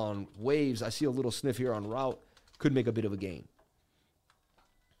sniff on Waves, I see a little sniff here on Route. Could make a bit of a gain.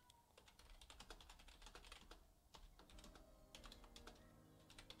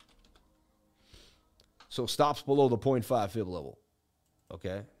 So stops below the 0.5 fib level.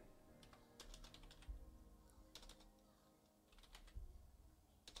 Okay.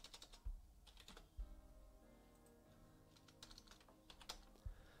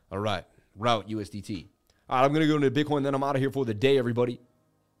 All right. Route USDT. All right, I'm going to go into Bitcoin, then I'm out of here for the day, everybody.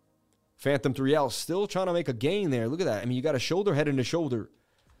 Phantom 3L still trying to make a gain there. Look at that. I mean, you got a shoulder, head into shoulder.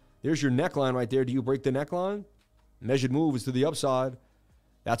 There's your neckline right there. Do you break the neckline? Measured move is to the upside.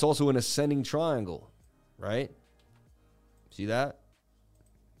 That's also an ascending triangle. Right? See that?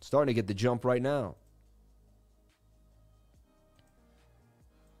 Starting to get the jump right now.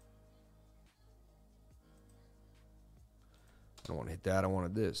 I don't want to hit that. I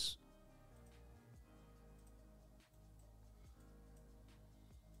wanted this.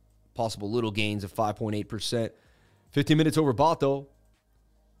 Possible little gains of 5.8%. 15 minutes overbought, though.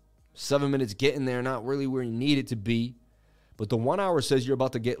 7 minutes getting there. Not really where you need it to be. But the 1 hour says you're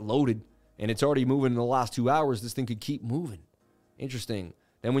about to get loaded. And it's already moving in the last 2 hours. This thing could keep moving. Interesting.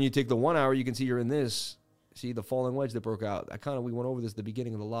 Then when you take the 1 hour, you can see you're in this. See the falling wedge that broke out. We went over this at the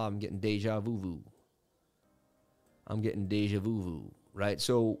beginning of the live. I'm getting deja vu. I'm getting deja vu, right?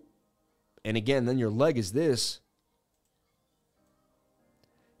 So, and again, then your leg is this.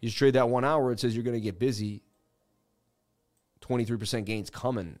 You just trade that 1 hour. It says you're going to get busy. 23% gains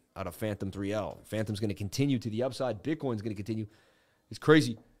coming out of Phantom 3L. Phantom's going to continue to the upside. Bitcoin's going to continue. It's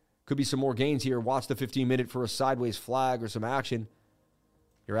crazy. Could be some more gains here. Watch the 15-minute for a sideways flag or some action.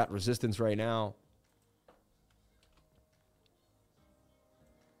 You're at resistance right now.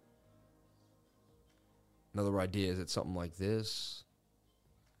 Another idea is it's something like this.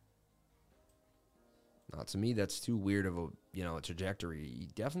 Not to me, that's too weird of a trajectory. He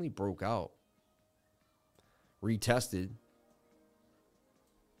definitely broke out. retested.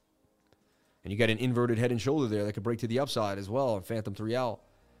 And you got an inverted head and shoulder there that could break to the upside as well on Phantom 3L.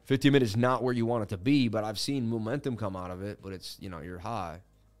 50-minute is not where you want it to be, but I've seen momentum come out of it, but it's, you know, you're high.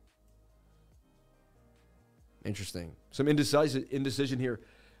 Interesting. Some indecision here.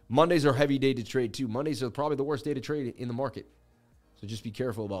 Mondays are a heavy day to trade too. Mondays are probably the worst day to trade in the market. So just be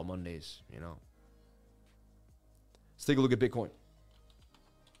careful about Mondays, you know. Let's take a look at Bitcoin.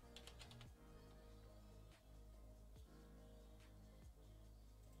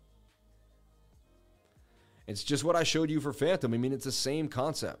 It's just what I showed you for Phantom. I mean, it's the same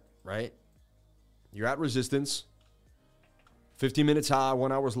concept, right? You're at resistance. 50 minutes high,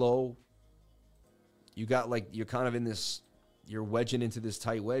 1 hour's low. You got like, you're kind of in this, you're wedging into this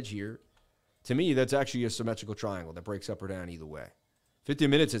tight wedge here. To me, that's actually a symmetrical triangle that breaks up or down either way. 50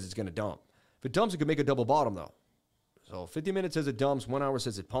 minutes says it's going to dump. If it dumps, it could make a double bottom though. So 50 minutes says it dumps, 1 hour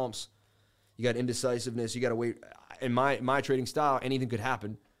says it pumps. You got indecisiveness. You got to wait. In my trading style, anything could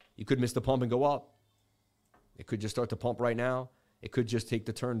happen. You could miss the pump and go up. It could just start to pump right now. It could just take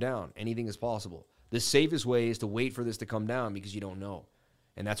the turn down. Anything is possible. The safest way is to wait for this to come down because you don't know.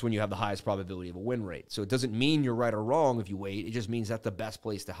 And that's when you have the highest probability of a win rate. So it doesn't mean you're right or wrong if you wait. It just means that's the best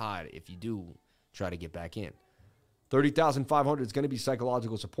place to hide if you do try to get back in. 30,500 is going to be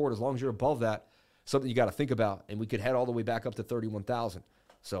psychological support. As long as you're above that, something you got to think about. And we could head all the way back up to 31,000.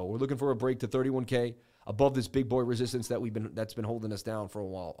 So we're looking for a break to 31K above this big boy resistance that's been holding us down for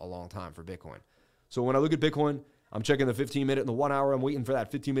a long time for Bitcoin. So when I look at Bitcoin, I'm checking the 15-minute and the 1 hour. I'm waiting for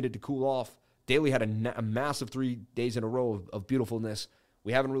that 15-minute to cool off. Daily had a massive 3 days in a row of beautifulness.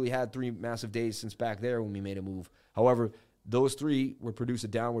 We haven't really had 3 massive days since back there when we made a move. However, those 3 would produce a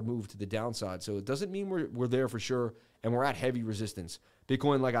downward move to the downside. So it doesn't mean we're there for sure, and we're at heavy resistance.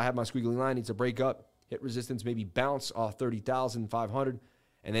 Bitcoin, like I have my squiggly line, needs to break up, hit resistance, maybe bounce off 30,500,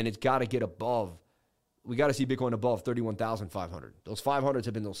 and then it's got to get above. We got to see Bitcoin above 31,500. Those 500s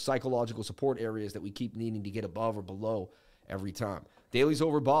have been those psychological support areas that we keep needing to get above or below every time. Daily's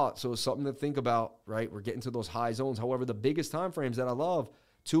overbought, so it's something to think about, right? We're getting to those high zones. However, the biggest time frames that I love,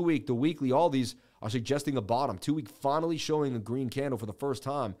 2 week, the weekly, all these are suggesting a bottom. 2 week finally showing a green candle for the first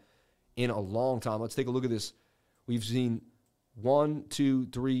time in a long time. Let's take a look at this. We've seen 1, 2,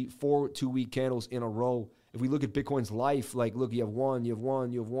 3, 4 2-week candles in a row. If we look at Bitcoin's life, like, look, you have 1, you have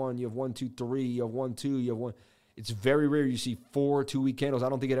 1, you have 1, you have 1, 2, 3, you have 1, 2, you have 1. It's very rare you see 4 2-week candles. I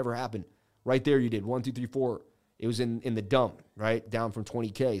don't think it ever happened. Right there you did, 1, 2, 3, 4. It was in the dump, right, down from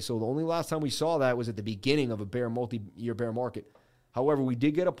 20K. So the only last time we saw that was at the beginning of a multi-year bear market. However, we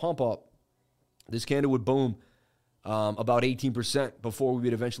did get a pump up. This candle would boom about 18% before we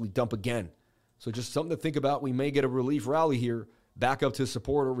would eventually dump again. So just something to think about. We may get a relief rally here, back up to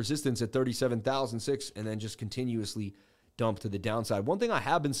support or resistance at 37,006, and then just continuously dump to the downside. One thing I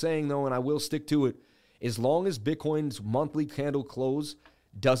have been saying, though, and I will stick to it, as long as Bitcoin's monthly candle close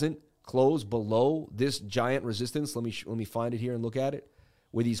doesn't close below this giant resistance, let me find it here and look at it,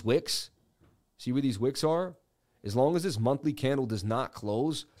 where these wicks, see where these wicks are? As long as this monthly candle does not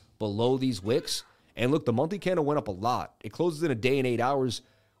close below these wicks, and look, the monthly candle went up a lot. It closes in a day and 8 hours.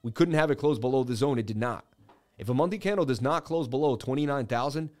 We couldn't have it close below the zone. It did not. If a monthly candle does not close below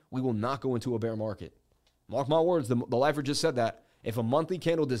 29,000, we will not go into a bear market. Mark my words, the lifer just said that. If a monthly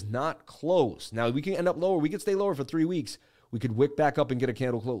candle does not close, now we can end up lower. We could stay lower for 3 weeks. We could wick back up and get a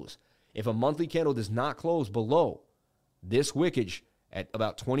candle close. If a monthly candle does not close below this wickage at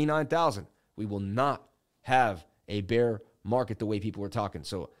about 29,000, we will not have a bear market the way people are talking.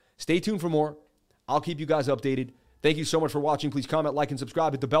 So stay tuned for more. I'll keep you guys updated. Thank you so much for watching. Please comment, like, and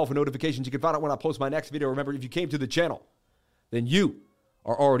subscribe. Hit the bell for notifications. You can find out when I post my next video. Remember, if you came to the channel, then you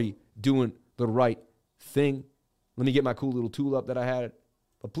are already doing the right thing. Let me get my cool little tool up that I had.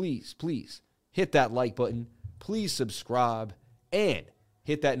 But please, please, hit that like button. Please subscribe and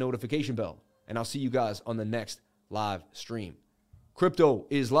hit that notification bell. And I'll see you guys on the next live stream. Crypto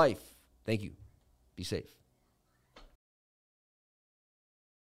is life. Thank you. Be safe.